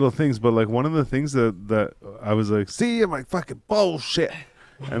little things, but like one of the things that I was like, see, I'm like fucking bullshit,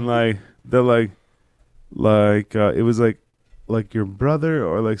 and like they're like it was like your brother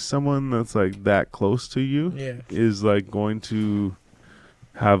or like someone that's like that close to you Yeah. is like going to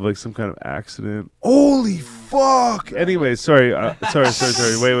have like some kind of accident. Holy fuck! Anyway, sorry.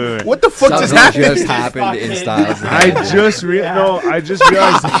 Wait. What the fuck just Something happened? just happened in Styles. I just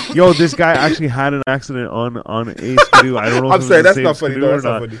realized, yo, this guy actually had an accident on a Skidoo. I don't know. I'm if it was sorry, the that's same not funny. Skidoo No, or that's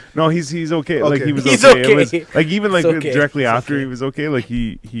not funny. No, he's okay. Like Okay. he was He's okay. It okay. was, like even like It's okay. directly It's after okay. he was okay. Like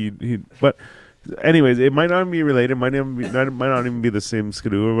he but. Anyways, it might not be related. Might not even be the same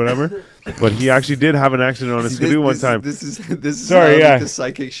Skidoo or whatever. But he actually did have an accident on a Skidoo one time. This is Sorry, how yeah. like, the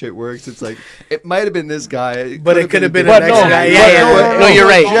psychic shit works. It's like it might have been this guy, But it could have been But the next no, guy. but Yeah, no, no, you're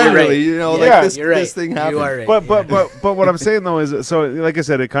right. You're Generally, right. you know, Yeah, like this, you're right. this thing happened. You are right. But what I'm saying though is, so like I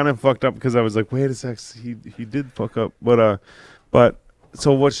said, it kind of fucked up because I was like, wait a sec, he did fuck up. But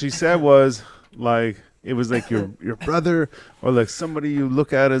so what she said was like, it was like your brother or like somebody you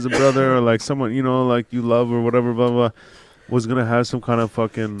look at as a brother or like someone, you know, like you love or whatever, blah blah, was gonna have some kind of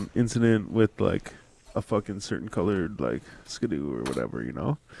fucking incident with like a fucking certain colored like Skidoo or whatever, you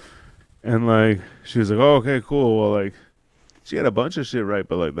know. And like she was like, oh, okay, cool. Well, like she had a bunch of shit right,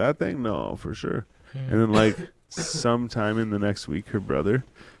 but like that thing, no, for sure. And then like sometime in the next week, her brother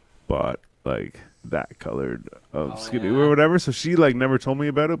bought like that colored of Skidoo or whatever. So she like never told me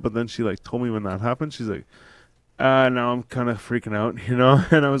about it, but then she like told me when that happened. She's like, now I'm kind of freaking out, you know.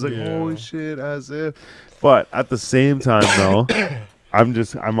 And I was like, Yeah. holy shit, as if. But at the same time, though,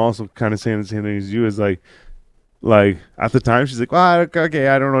 I'm also kind of saying the same thing as you. Is like at the time she's like, well, okay,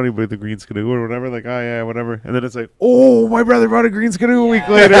 I don't know anybody with the green skidoo or whatever. Like, oh yeah, whatever. And then it's like, oh, my brother brought a green skidoo a week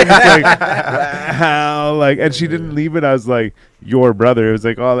later. And it's like, how? Like, and she didn't leave it as like your brother. It was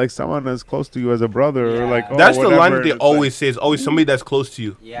like, oh, like someone as close to you as a brother, or like, oh, That's the line that whatever. they And it's always say. It's always somebody that's close to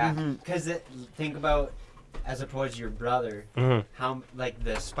you. Yeah, because think about, as opposed to your brother, how like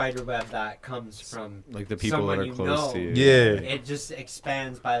the spider web that comes from Like the people someone that are you close know, to you. Yeah. it just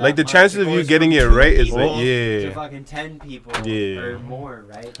expands by that Like the much. chances It of you goes getting from it 2 right is people like, yeah. to fucking 10 people Yeah. or more,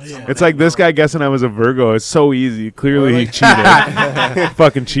 right? Someone It's that like this know. guy guessing I was a Virgo. It's so easy. Clearly he cheated.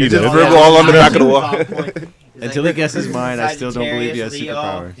 Fucking cheated. just Virgo all on the back of the wall. He's Until he guesses mine, I still don't believe he has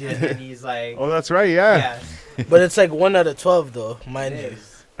Sagittarius, superpower. Leo, and then he's like, Oh, that's right. Yeah, But it's like 1 out of 12 though, mind you.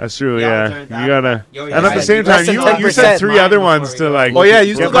 that's true. Yeah, Yeah, I'll turn you that. gotta. Yo, And at yeah, the same less time, than you 10%. said 3 other Mine ones before to we like. go. Oh yeah,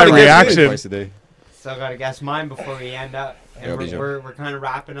 you get still my gotta guess reaction. Twice a day. Still gotta guess mine before we end up. Yeah, And Bijan. we're kind of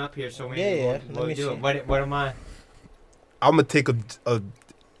wrapping up here, so maybe Yeah, let we'll me do see. it. What am I? I'm gonna take a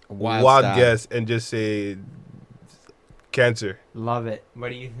Wild wild stab. guess and just say Cancer. Love it. What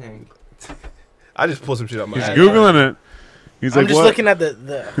do you think? I just pull some shit out my He's ass. googling it. He's I'm like, just what? looking at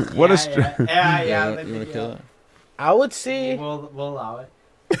the What yeah, a str- yeah, let You me wanna kill go. it? I would say We'll allow it.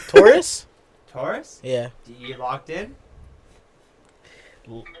 Taurus. Taurus? Yeah. You locked in?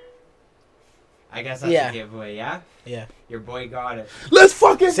 I guess that's Yeah. a giveaway, yeah? Yeah. Your boy got it. Let's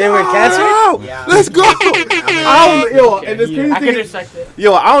fucking Same with go! Cancer? Yeah. Let's go! And this crazy I can thing, respect it.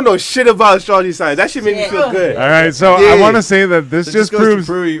 yo, I don't know shit about astrology signs. That shit made me feel good. All right, so Yeah. I want to say that this just proves.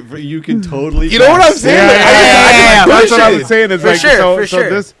 you can totally. You know what I'm saying? Yeah, Like, I that's what I push was saying. Is For like sure, so. for So sure.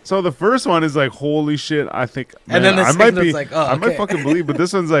 this. So the first one is like, holy shit! I think. And then man, the I might second be. one's like, oh, I might okay. fucking believe, but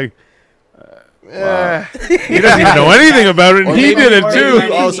this one's like, Eh. he doesn't even know anything about it, and Or he maybe- did it or too. maybe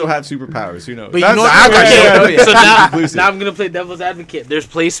you also have superpowers. Who knows? But you That's know what? I got Okay, shit. okay, so now, Inclusive. now I'm gonna play devil's advocate. There's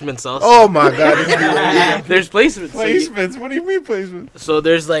placements also. Oh my god. This is There's placements. So, Placements? What do you mean placements? so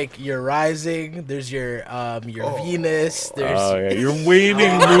there's like your rising. There's your Venus. There's Oh yeah, you're waning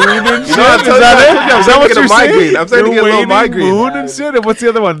moon and shit. You know, I'm Is telling that you, it? I'm Is that starting what to get a you're migraine. saying? I'm starting to You're get a little waning migraine. moon and shit. And what's the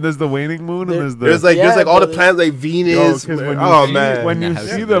other one? There's the waning moon and there's the. There's like Yeah, all the brother. planets like Yo, Venus. 'cause when you Oh see, man. when you Yeah, see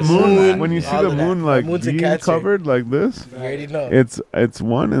how's the this? moon, when you All see the of that. moon like Moon's a being Cancer. covered like this, you already know. it's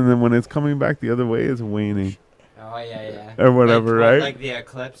one, and then when it's coming back the other way, it's waning Oh, yeah. or whatever, like, right? Like the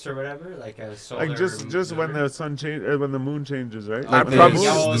eclipse or whatever? Like a solar Like just when lunar? the sun change, when the moon changes, right? Like I promise- the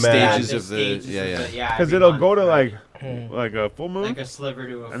the stages man. of the yeah. Because every it'll month, go to right? like a full moon, like a sliver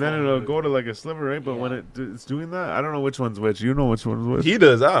to a and then full it'll moon. go to like a sliver, right? But when Yeah. it's doing that, I don't know which one's which. You know which one's which. He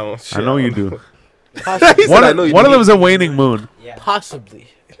does. I don't. Shit, I know you don't do. Possibly. He said, One, I know you one of do. them is a waning moon. Yeah. Possibly.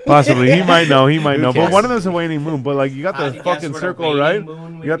 Possibly, he might know. He might know. But cares? one of them is a waning moon. But like you got How'd the you guess fucking what a circle, waning right?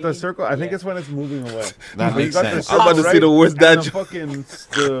 moon would You got the be? circle. I think Yeah. it's when it's moving away. That But you makes got the sense. I'm about to circle, see the worst and dad the joke. fucking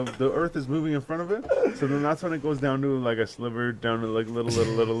the Earth is moving in front of it. So then that's when it goes down to like a sliver, down to like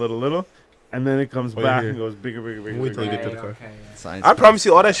little, and then it comes Wait back here. and goes bigger. Wait till you get to the car. Okay, Science. I promise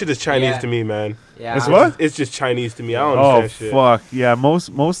you, all that shit is Chinese Yeah. to me, man. yeah. It's what? It's just Chinese to me. I don't Oh understand shit. fuck yeah!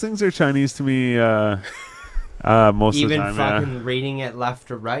 Most things are Chinese to me. Most Even of the time, fucking reading it left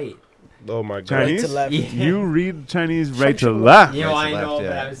to right. Oh my god. Chinese? Right to left. Yeah. You read Chinese right to left. You know, Right I to know, left,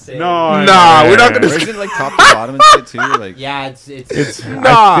 but yeah. I was saying. No, Nah, we're not gonna- Or isn't it like top to bottom and shit too? Like Yeah, it's It's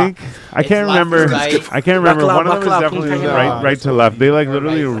Nah. I think I It's can't left remember. to right. I can't remember. Baklava, One of them is baklava, definitely baklava. right to left. They like Or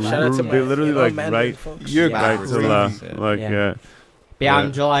literally, right to Shout out to they my literally you know, like Mandarin right, folks. You're Yeah. right to crazy. left. Yeah. Like Yeah. yeah. Yeah, I'm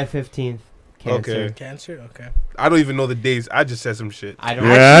Yeah. July 15th. Cancer. Okay. Cancer. Okay. I don't even know the days. I just said some shit. I don't.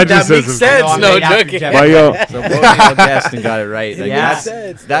 Yeah, I That just said makes some- sense. No, I'm No right after joking. Jeff. But yo, so both y'all guessed and got it right. Like, Yeah. that's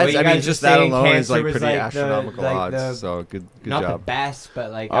Sense. that's. What you I mean, guys just were that saying, alone is cancer like was pretty like the- astronomical like odds. the- So good Not job. the best,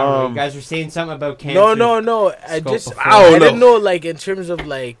 but like I don't know, Um, you guys were saying something about cancer. No. I Scope just of I thought. didn't know like in terms of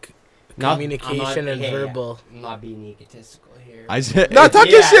like Not- communication and yeah, verbal. I'm not being egotistical here. I said, No, talk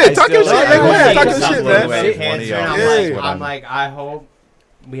your Yeah, shit. Talk your still shit. like- Like, go ahead. Talk Yeah. your shit, Yeah. man. Yeah. Cancer, One of and y'all I'm, is like, what I'm I'm- like, I hope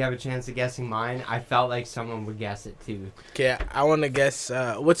we have a chance of guessing mine. I felt like someone would guess it too. Okay, I want to guess.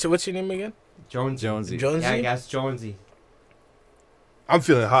 What's your name again? Jonesy. Jonesy. Jonesy. Yeah, I guess Jonesy. I'm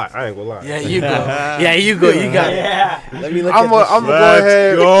feeling hot. I ain't gonna lie. Yeah, you go. Yeah, you go. You got it. Yeah. Let me look I'm at this. gonna go let's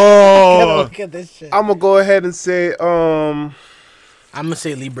ahead. go. Look at this shit. I'm gonna go ahead and say I'm gonna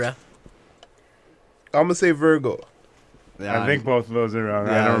say Libra. I'm gonna say Virgo. Yeah, I think both of those are wrong.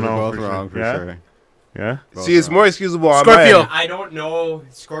 yeah, I don't they're know. both for wrong sure. for Yeah? sure. Yeah. Both See, it's wrong. more excusable on Scorpio. my end. I don't know.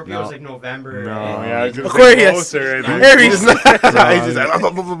 Scorpio's No. like November. No. right? Yeah. I was gonna say Aquarius. closer, I think. Aries. He's just like,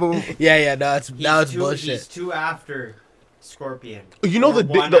 boom, boom, boom, boom. Yeah. No, it's He's now it's two, bullshit. He's two after Scorpion. You know Or the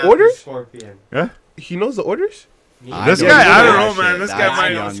one the after orders? Scorpion. He knows the orders. Me- This I guy, don't I don't know know, that man. shit. This That's guy might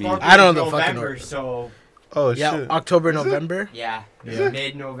beyond know me. Scorpion's I don't know the fucking November, order. so Oh Yeah, shit. October, November. Yeah, Yeah.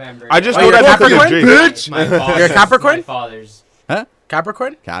 Mid-November. I just Oh, know you're that a because of Capricorn? Drake. It's my father's. You're a Capricorn? My father's.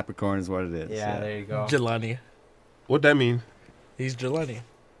 Capricorn? Capricorn is what it is. Yeah, there you go. Jelani. What that mean? He's Jelani.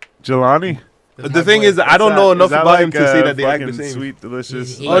 Jelani. That's The my thing boy. is, I don't know enough about him to say say that they act the fucking same. Sweet,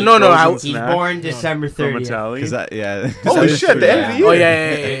 delicious. He- Oh, no, no, I- frozen He's snack born December from 30th. Italy. Is that yeah? Holy shit, the end of the year. Oh,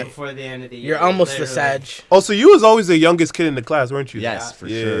 yeah. Before the end of the year. You're almost the literally. Sag. Oh, so you was always the youngest kid in the class, weren't you? Yes, for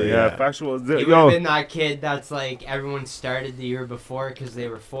Yeah, sure. Yeah, factual. He would have Yo, been that kid that's like everyone started the year before because they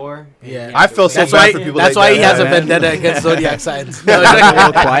were 4. and Yeah. he I had to felt so wait. That's bad why. for people That's like why that. he has a Yeah. vendetta against zodiac signs. No, he's like a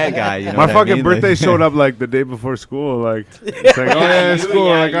little quiet guy. You know my what I fucking mean? birthday Like- showed up like the day before school. Like, it's like, oh yeah, it's you- cool.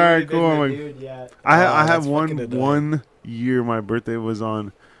 Like, you all right, would've been cool. I'm the like, dude, yeah. I Oh, had that's fucking adult. one year my birthday was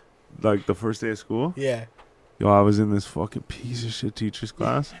on like the first day of school. Yeah. Yo, I was in this fucking piece of shit teacher's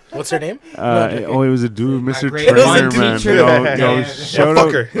class. What's her name? No, joking. Oh, it was a dude, My Mr. grade Trainer, one man. teacher. Yo, Yeah. shout Yeah, out,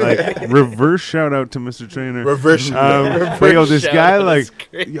 fucker. like reverse shout out to Mr. Trainer. Reverse. But yo, this Shout guy out, like, that's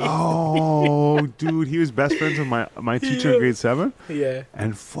great. yo, dude, he was best friends with my teacher in grade 7, Yeah.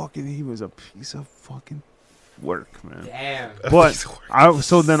 and fucking, he was a piece of fucking work, man. Damn. But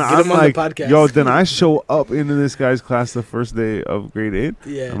so then Get I'm him on the like, podcast. yo, then I show up into this guy's class the first day of grade 8.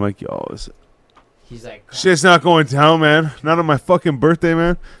 Yeah. I'm like, yo, He's like, shit's not going down, man. Not on my fucking birthday,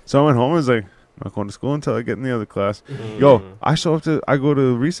 man. So I went home and was like, I'm not going to school until I get in the other class. Yo, I go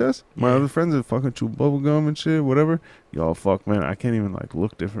to recess. My Yeah. other friends are fucking chew bubble gum and shit, whatever. Yo, fuck, man. I can't even like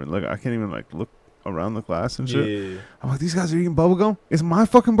look different. Like I can't even like look around the class and shit. Yeah. I'm like, these guys are eating bubble gum. It's my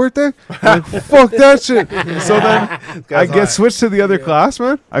fucking birthday. I'm like, fuck that shit. So then I Guy's get hot. switched to the other Yeah. class,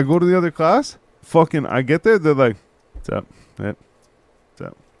 man. I go to the other class. Fucking, I get there. They're like, what's up? What's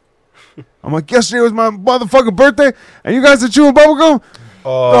up? I'm like, yesterday was my motherfucking birthday, and you guys are chewing bubble gum.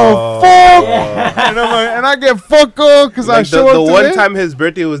 Oh, The fuck? And I'm like, and I get fucked up because I Like show the up one today. time his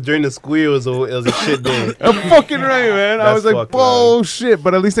birthday was during the school year, it was a shit day. I'm fucking right, man. I That's was like, fucked, man. bullshit.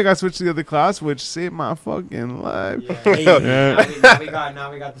 But at least I got switched to the other class, which saved my fucking life. yeah. Yeah.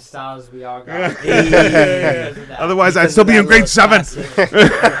 Now we got the styles we all got. Hey. Because of that. Otherwise, I'd Because still of be that in grade little 7.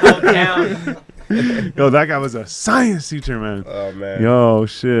 classic. Hold down. Yo, that guy was a science teacher, man. Oh man. Yo,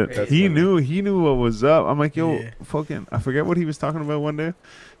 shit. That's He funny. knew what was up. I'm like, yo, Yeah. fucking, I forget what he was talking about one day.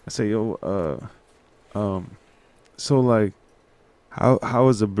 I say, yo, so like, how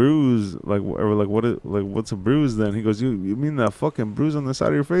is a bruise like, or like what's a bruise then? He goes, you mean that fucking bruise on the side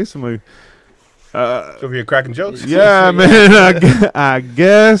of your face? I'm like, Over here cracking jokes. yeah, man, I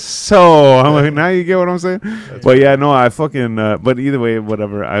guess so. I'm like, now you get what I'm saying? But yeah, no, I fucking, but either way,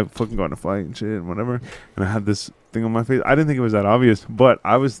 whatever. I fucking got in a fight and shit and whatever. And I had this thing on my face. I didn't think it was that obvious, but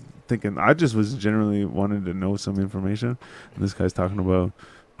I was thinking, I just was generally wanting to know some information. And this guy's talking about,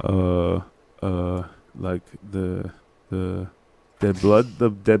 like the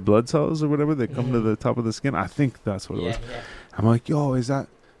dead blood cells or whatever. They come to the top of the skin. I think that's what it was. Yeah. I'm like, yo, is that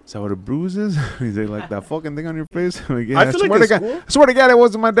what a bruise is? He's like that fucking thing on your face. I'm like, yeah, I feel like swear in to God, school, I swear to God, it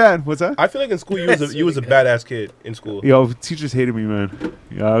wasn't my dad. What's that? I feel like in school you was a badass kid in school. Yo, teachers hated me, man.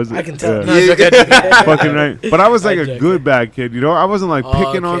 Yeah, I was. I can tell. yeah. No, it's okay. Fucking right. But I was like I a joke, good yeah. bad kid, you know. I wasn't like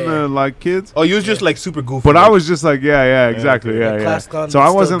picking on Okay. the like kids, Oh, you was just like super goofy. but I was just like, yeah, exactly, okay. yeah, The yeah. class clown, So but I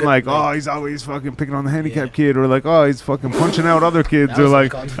still wasn't good, like, like- oh, he's always fucking picking on the handicapped kid, or like, oh, he's fucking punching out other kids, That or was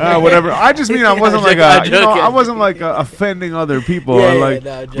like, uncalled. whatever. I just mean I wasn't like I'm you know, joking. I wasn't like offending other people, Yeah, or yeah, like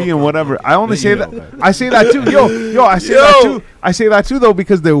no, I'm joking. being whatever. I only But say you that. know that. I say that too, yo. I say that too. I say that too though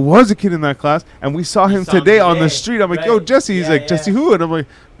because there was a kid in that class, and we saw him saw him today on the today, street. I'm like, yo, right. Jesse. He's Yeah, like, yeah. Jesse who? And I'm like,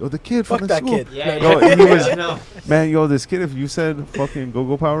 yo, the kid Fuck from the that school. kid. Yeah, No, Yo, he was- no. Man, yo, this kid, if you said fucking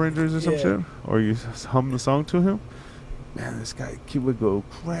Go-Go Power Rangers or some Yeah. shit, or you hum the song to him, man, this kid would go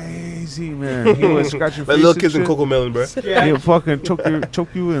crazy, man. He would scratch your like face little and kids in shit. Coco Melon, bro. He'll fucking choke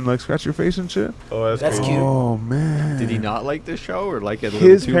you and like scratch your face and shit. Oh, That's crazy. cute. Oh man. Did he not like this show or like it? A little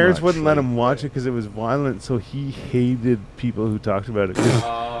His too parents much? wouldn't let Like- him watch it because it was violent, so he hated people who talked about it. 'Cause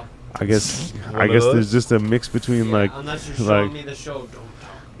I guess One of those? there's just a mix between like unless you're showing like- me the show, don't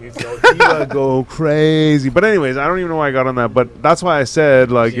talk. he would go crazy. But anyways, I don't even know why I got on that. But that's why I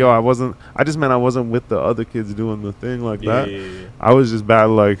said like, yo, I just meant I wasn't with the other kids doing the thing like Yeah, that. yeah, yeah. I was just bad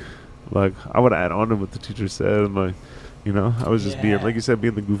like I would add on to what the teacher said and like, you know, I was just being Yeah. like you said,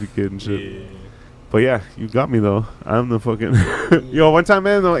 being the goofy kid and shit. Yeah. But yeah, you got me though. I'm the fucking yo. One time,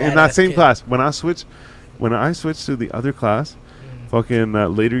 man, though, in that Badass same kid. class, when I switched to the other class, fucking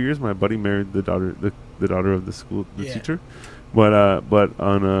later years, my buddy married the daughter of the school, the Yeah. teacher, But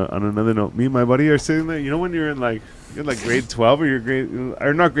on another note, me and my buddy are sitting there. You know when you're like grade 12 or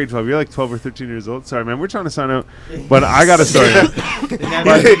or not grade 12, you're like 12 or 13 years old. Sorry, man, we're trying to sign out, but I got a story. He's been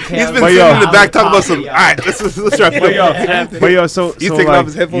sitting in the back talking about some. All right, let's wrap it up. But yo, so He's taking off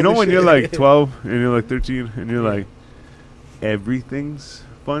his headphones you know and when shit. you're like 12 and you're like 13 and you're like everything's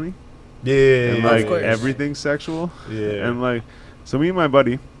funny Yeah, and Of like course. everything's sexual yeah. and like so me and my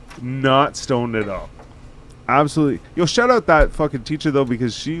buddy not stoned at all. Absolutely. Yo, shout out that fucking teacher though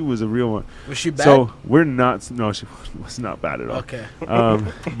because she was a real one. Was she bad? So we're not. No, she was not bad at all. Okay.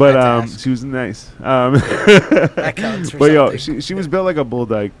 But she was nice. That counts for But yo, something. she was built like a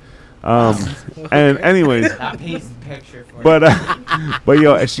bulldog. And anyways, That paints the picture for but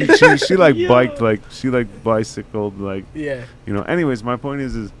yo, she like biked, like she like bicycled, like Yeah. you know. Anyways, my point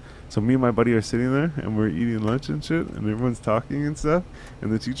is so me and my buddy are sitting there and we're eating lunch and shit, and everyone's talking and stuff,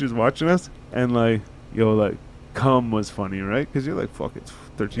 and the teacher's watching us, and like yo, like cum was funny, right? Because you're like fuck, it's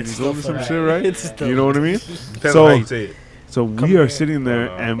 13 years old or some funny. shit, right? It's still You know what I mean? Depends So- on how you say it. So Come we are here. sitting there,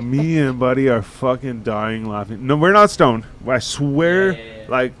 and me and buddy are fucking dying laughing. No, we're not stoned. I swear,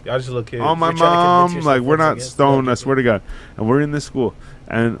 like Y'all just little kids. on my You're trying to convince mom, yourself like we're once not again. stoned. I Yeah. swear to God. And we're in this school,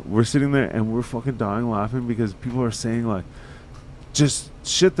 and we're sitting there, and we're fucking dying laughing because people are saying like, just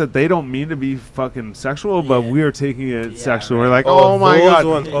shit that they don't mean to be fucking sexual, but Yeah. we are taking it Yeah, sexual. right. We're like, Oh, oh my those god,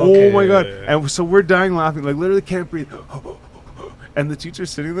 ones. oh Okay, my god, yeah, yeah. and so we're dying laughing, like literally can't breathe. And the teacher's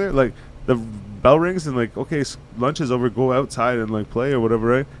sitting there, like the bell rings and like, okay, lunch is over, go outside and like play or whatever,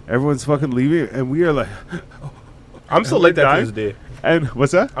 right? Everyone's fucking leaving, and we are like, I'm still and like we're that to dying. this day. And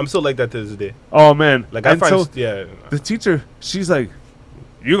what's that? I'm still like that to this day. Oh man, Like I and find, so yeah. the teacher, she's like,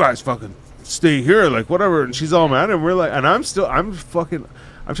 you guys fucking stay here, like whatever, and she's all mad, and we're like, and I'm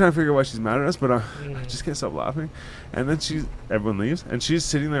trying to figure out why she's mad at us, but I just can't stop laughing. And then everyone leaves, and she's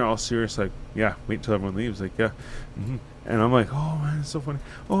sitting there all serious, like, yeah, wait till everyone leaves, like, yeah. And I'm like, oh man, it's so funny.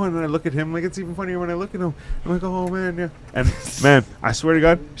 Oh, and then I look at him, like it's even funnier when I look at him. I'm like, oh man, yeah. And man, I swear to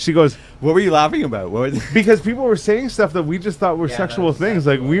God, she goes, What were you laughing about? What was because people were saying stuff that we just thought were Yeah, sexual that's things.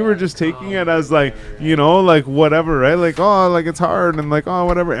 Like we sexual, were yeah. just taking it Oh, as like, right. you know, like whatever, right? Like, oh, like it's hard and like, oh,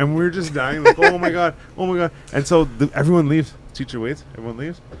 whatever. And we were just dying, like, oh my God, oh my God. And so everyone leaves. Teacher waits. Everyone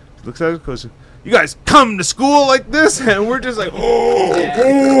leaves. She looks at us, goes, you guys come to school like this? And we're just like, oh,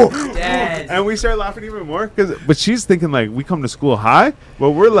 oh. Dead. And we start laughing even more. But she's thinking like, we come to school high.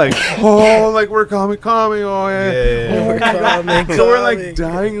 But we're like, oh, like we're coming, oh yeah. Yeah. We're coming, So we're like coming.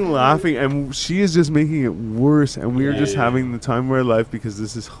 dying laughing, and she is just making it worse, and we are just Yeah. having the time of our life because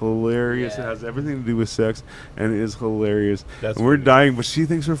this is hilarious. Yeah. It has everything to do with sex, and it is hilarious. That's And we're funny. dying, but she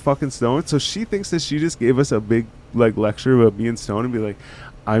thinks we're fucking stoned, so she thinks that she just gave us a big like lecture about being stoned and be like,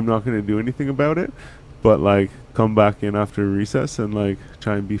 I'm not gonna do anything about it, but like come back in after recess and like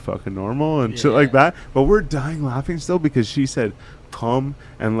try and be fucking normal and shit like Yeah. that. But we're dying laughing still because she said come,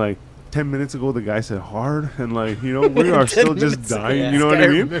 and like 10 minutes ago the guy said hard, and like, you know, we are 10 still just minutes ago. dying, Yeah. you know what I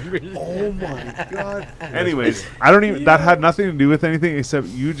mean? remembers. Oh my God. Anyways, I don't even, that had nothing to do with anything except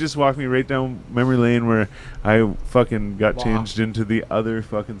you just walked me right down memory lane where I fucking got Wow. changed into the other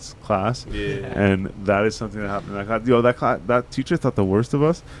fucking class. Yeah. And that is something that happened. I got, yo, that teacher thought the worst of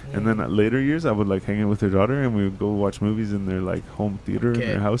us. And then at later years, I would like hang out with her daughter, and we would go watch movies in their like home theater in Okay.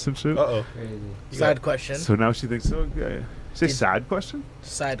 their house and shit. Uh-oh. Crazy. Side question. So now she thinks, so okay. Say Did- sad question?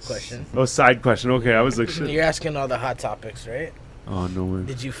 Side question. Oh, side question. Okay, I was like, shit. You're asking all the hot topics, right? Oh, no way.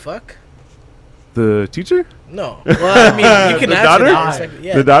 Did you fuck? The teacher? No. Well, I mean, you can The answer daughter? that. respect-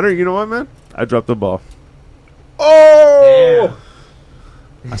 Yeah. The daughter, you know what, man? I dropped the ball. Oh!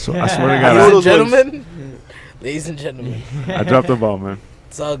 I swear to God, You know Ladies and those gentlemen. Ladies and gentlemen. I dropped the ball, man.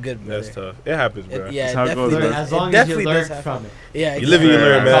 It's all good, brother. That's tough. It happens, bro. Yeah, That's how it goes, definitely right? does. As long It as you definitely learn does happen. from it. Yeah, You live and you exactly.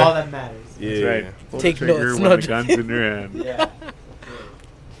 learn, That's man. all that matters. Yeah. That's right. Pull Take the trigger notes, when no the gun's in your hand. Yeah.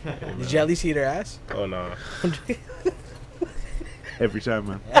 Did you at least eat her ass? Oh, no. Every time,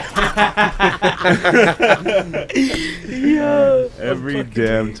 man. Yeah. Every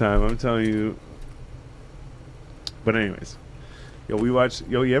damn time. I'm telling you. But anyways. Yo, we watch.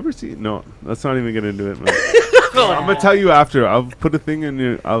 Yo, you ever see? No, let's not even get into it, man. I'm gonna tell you after. I'll put a thing in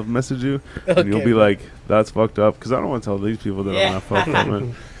your. I'll message you, and you'll Okay, be man. like, "That's fucked up," because I don't want to tell these people that Yeah. I'm not fucked up,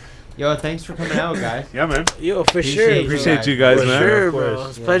 man. Yo, thanks for coming out, guys. Yeah, man. Yo, for Appreciate sure. you. bro. Appreciate you guys, For man. sure, Of bro. course.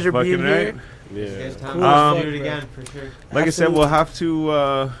 It's a Yeah. pleasure Fucking being right. here. Yeah. There's time Cool to as do it fuck, again, for sure. Like I said, Absolutely. we'll have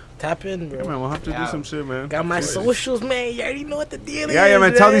to. Tap in, bro. Yeah, man, we'll have to do Yeah. some shit, man. Got my Yeah. socials, man. You already know what the deal is. Yeah,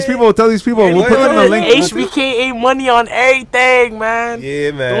 man. Tell these people. Tell these people. Yeah, We'll put them in the link. HBK money on everything, man.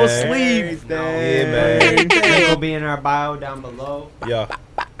 Yeah, man. Don't sleep. Yeah, man. Link will be in our bio down below. Yeah.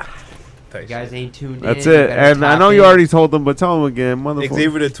 Type You guys shit. ain't tuned in. That's you it. better And I tap know you in. already told them, but tell them again, motherfucker.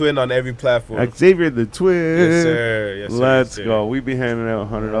 Xavier the Twin on every platform. Xavier the Twin. Yes, sir. Yes, sir. Let's yes, sir. go. We be handing out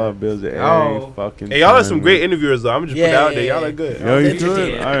 $100 bills every Oh. fucking Hey, y'all are time, some man. great interviewers, though. I'm just put it out there. Y'all are good. Yo, you It was good?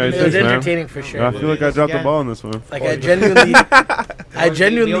 entertaining. All right, It was thanks, man. entertaining for sure. I feel like I dropped the Yeah. ball on this one. Like I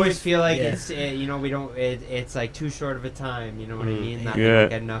genuinely, We always feel like yeah. it's you know we don't it's like too short of a time. You know what I mean? That we Yeah. don't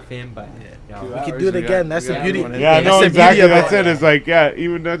get enough in, but no. we could do it again. That's the beauty. Yeah, That's no, the exactly. beauty of That's it. it. It's like, yeah,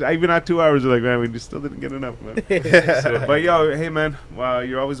 even at 2 hours, we're like, man, we just still didn't get enough, man. So, but yo, hey, man, wow,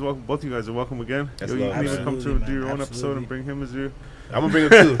 you're always welcome. Both of you guys are welcome again. That's Yo, you love, can even man. come to Absolutely, do your man, own episode absolutely. and bring him as your I'm going to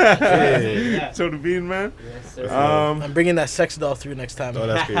bring him too. Yeah. Yeah. so the bean, man. Yes, sir. I'm bringing that sex doll through next time. Oh,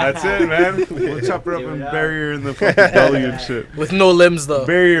 that's great. That's it, man. We'll chop her up Do and it up. bury her in the fucking belly and shit. With no limbs though.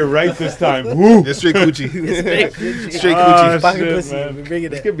 Bury her right this time. Woo! Just straight coochie. Straight Ah, coochie. Pocket shit, pussy. man. We're bringing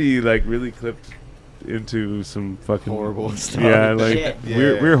This it. could be like really clipped into some fucking Horrible stuff. Yeah, like Shit.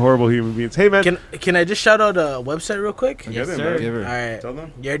 we're horrible human beings. Hey, man. Can I just shout out a website real quick? Get Yes, it, sir. man. Give her. All right. Tell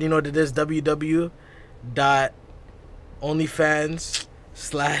them. You already know what it is.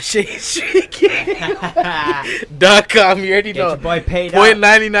 www.onlyfans.com. You already Get your know. boy paid Point up.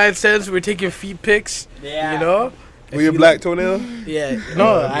 99 cents. We're taking feet pics. Yeah. You know. With your black toenail? Yeah.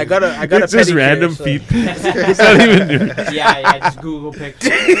 No, I got a It's just pedicure, random so- feet. It's not even new. yeah, just Google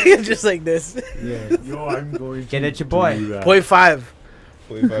pictures. just like this. Yo, I'm going Get at your boy. do that. 0.5.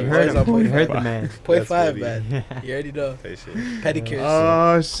 You heard Boys on him. You heard the 0.5. man. 0.5, funny. man. You already know. Type shit. Pedicures.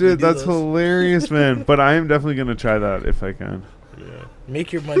 Oh We shit, do that's those. hilarious, man. But I am definitely gonna try that if I can.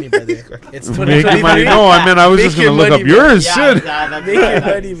 Make your money, brother. It's Make 2023. your money. No, I mean I was Make just gonna your look money, up man. yours. Yeah, Shit. that's Make your right.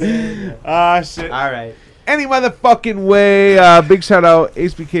 money, man. Ah shit. All right. Any motherfucking way. Big shout out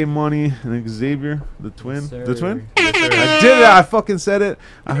HBK Money and Xavier, the twin. Yes, The sir. twin? Yes, sir. I did it. I fucking said it.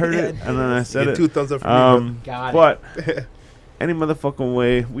 I heard it, Yeah, and then I said Get it. 2 thumbs up for me, bro. Got But any motherfucking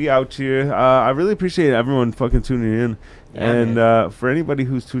way, we out here. I really appreciate everyone fucking tuning in. Yeah, And man. for anybody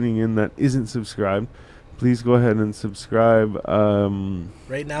who's tuning in that isn't subscribed, please go ahead and subscribe.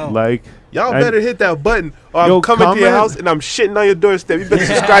 Right now. Like, Y'all and- better hit that button or I'm Yo, coming to your comment. house and I'm shitting on your doorstep. You better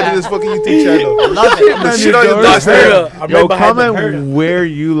subscribe to this fucking YouTube channel. love it. I'm gonna shit on your doorstep. doorstep. I'm yo, right behind them. comment where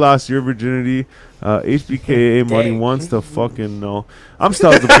you lost your virginity. HBKA Money Dang. wants to fucking know. I'm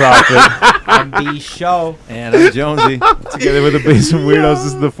Styles the Prophet. I'm B Show. And I'm Jonesy. Together with the Basement Weirdos.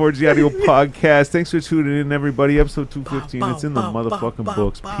 This is the 4G Audio Podcast. Thanks for tuning in, everybody. Episode 215. It's in the motherfucking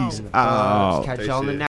books. Peace out. Catch That y'all in the shit. next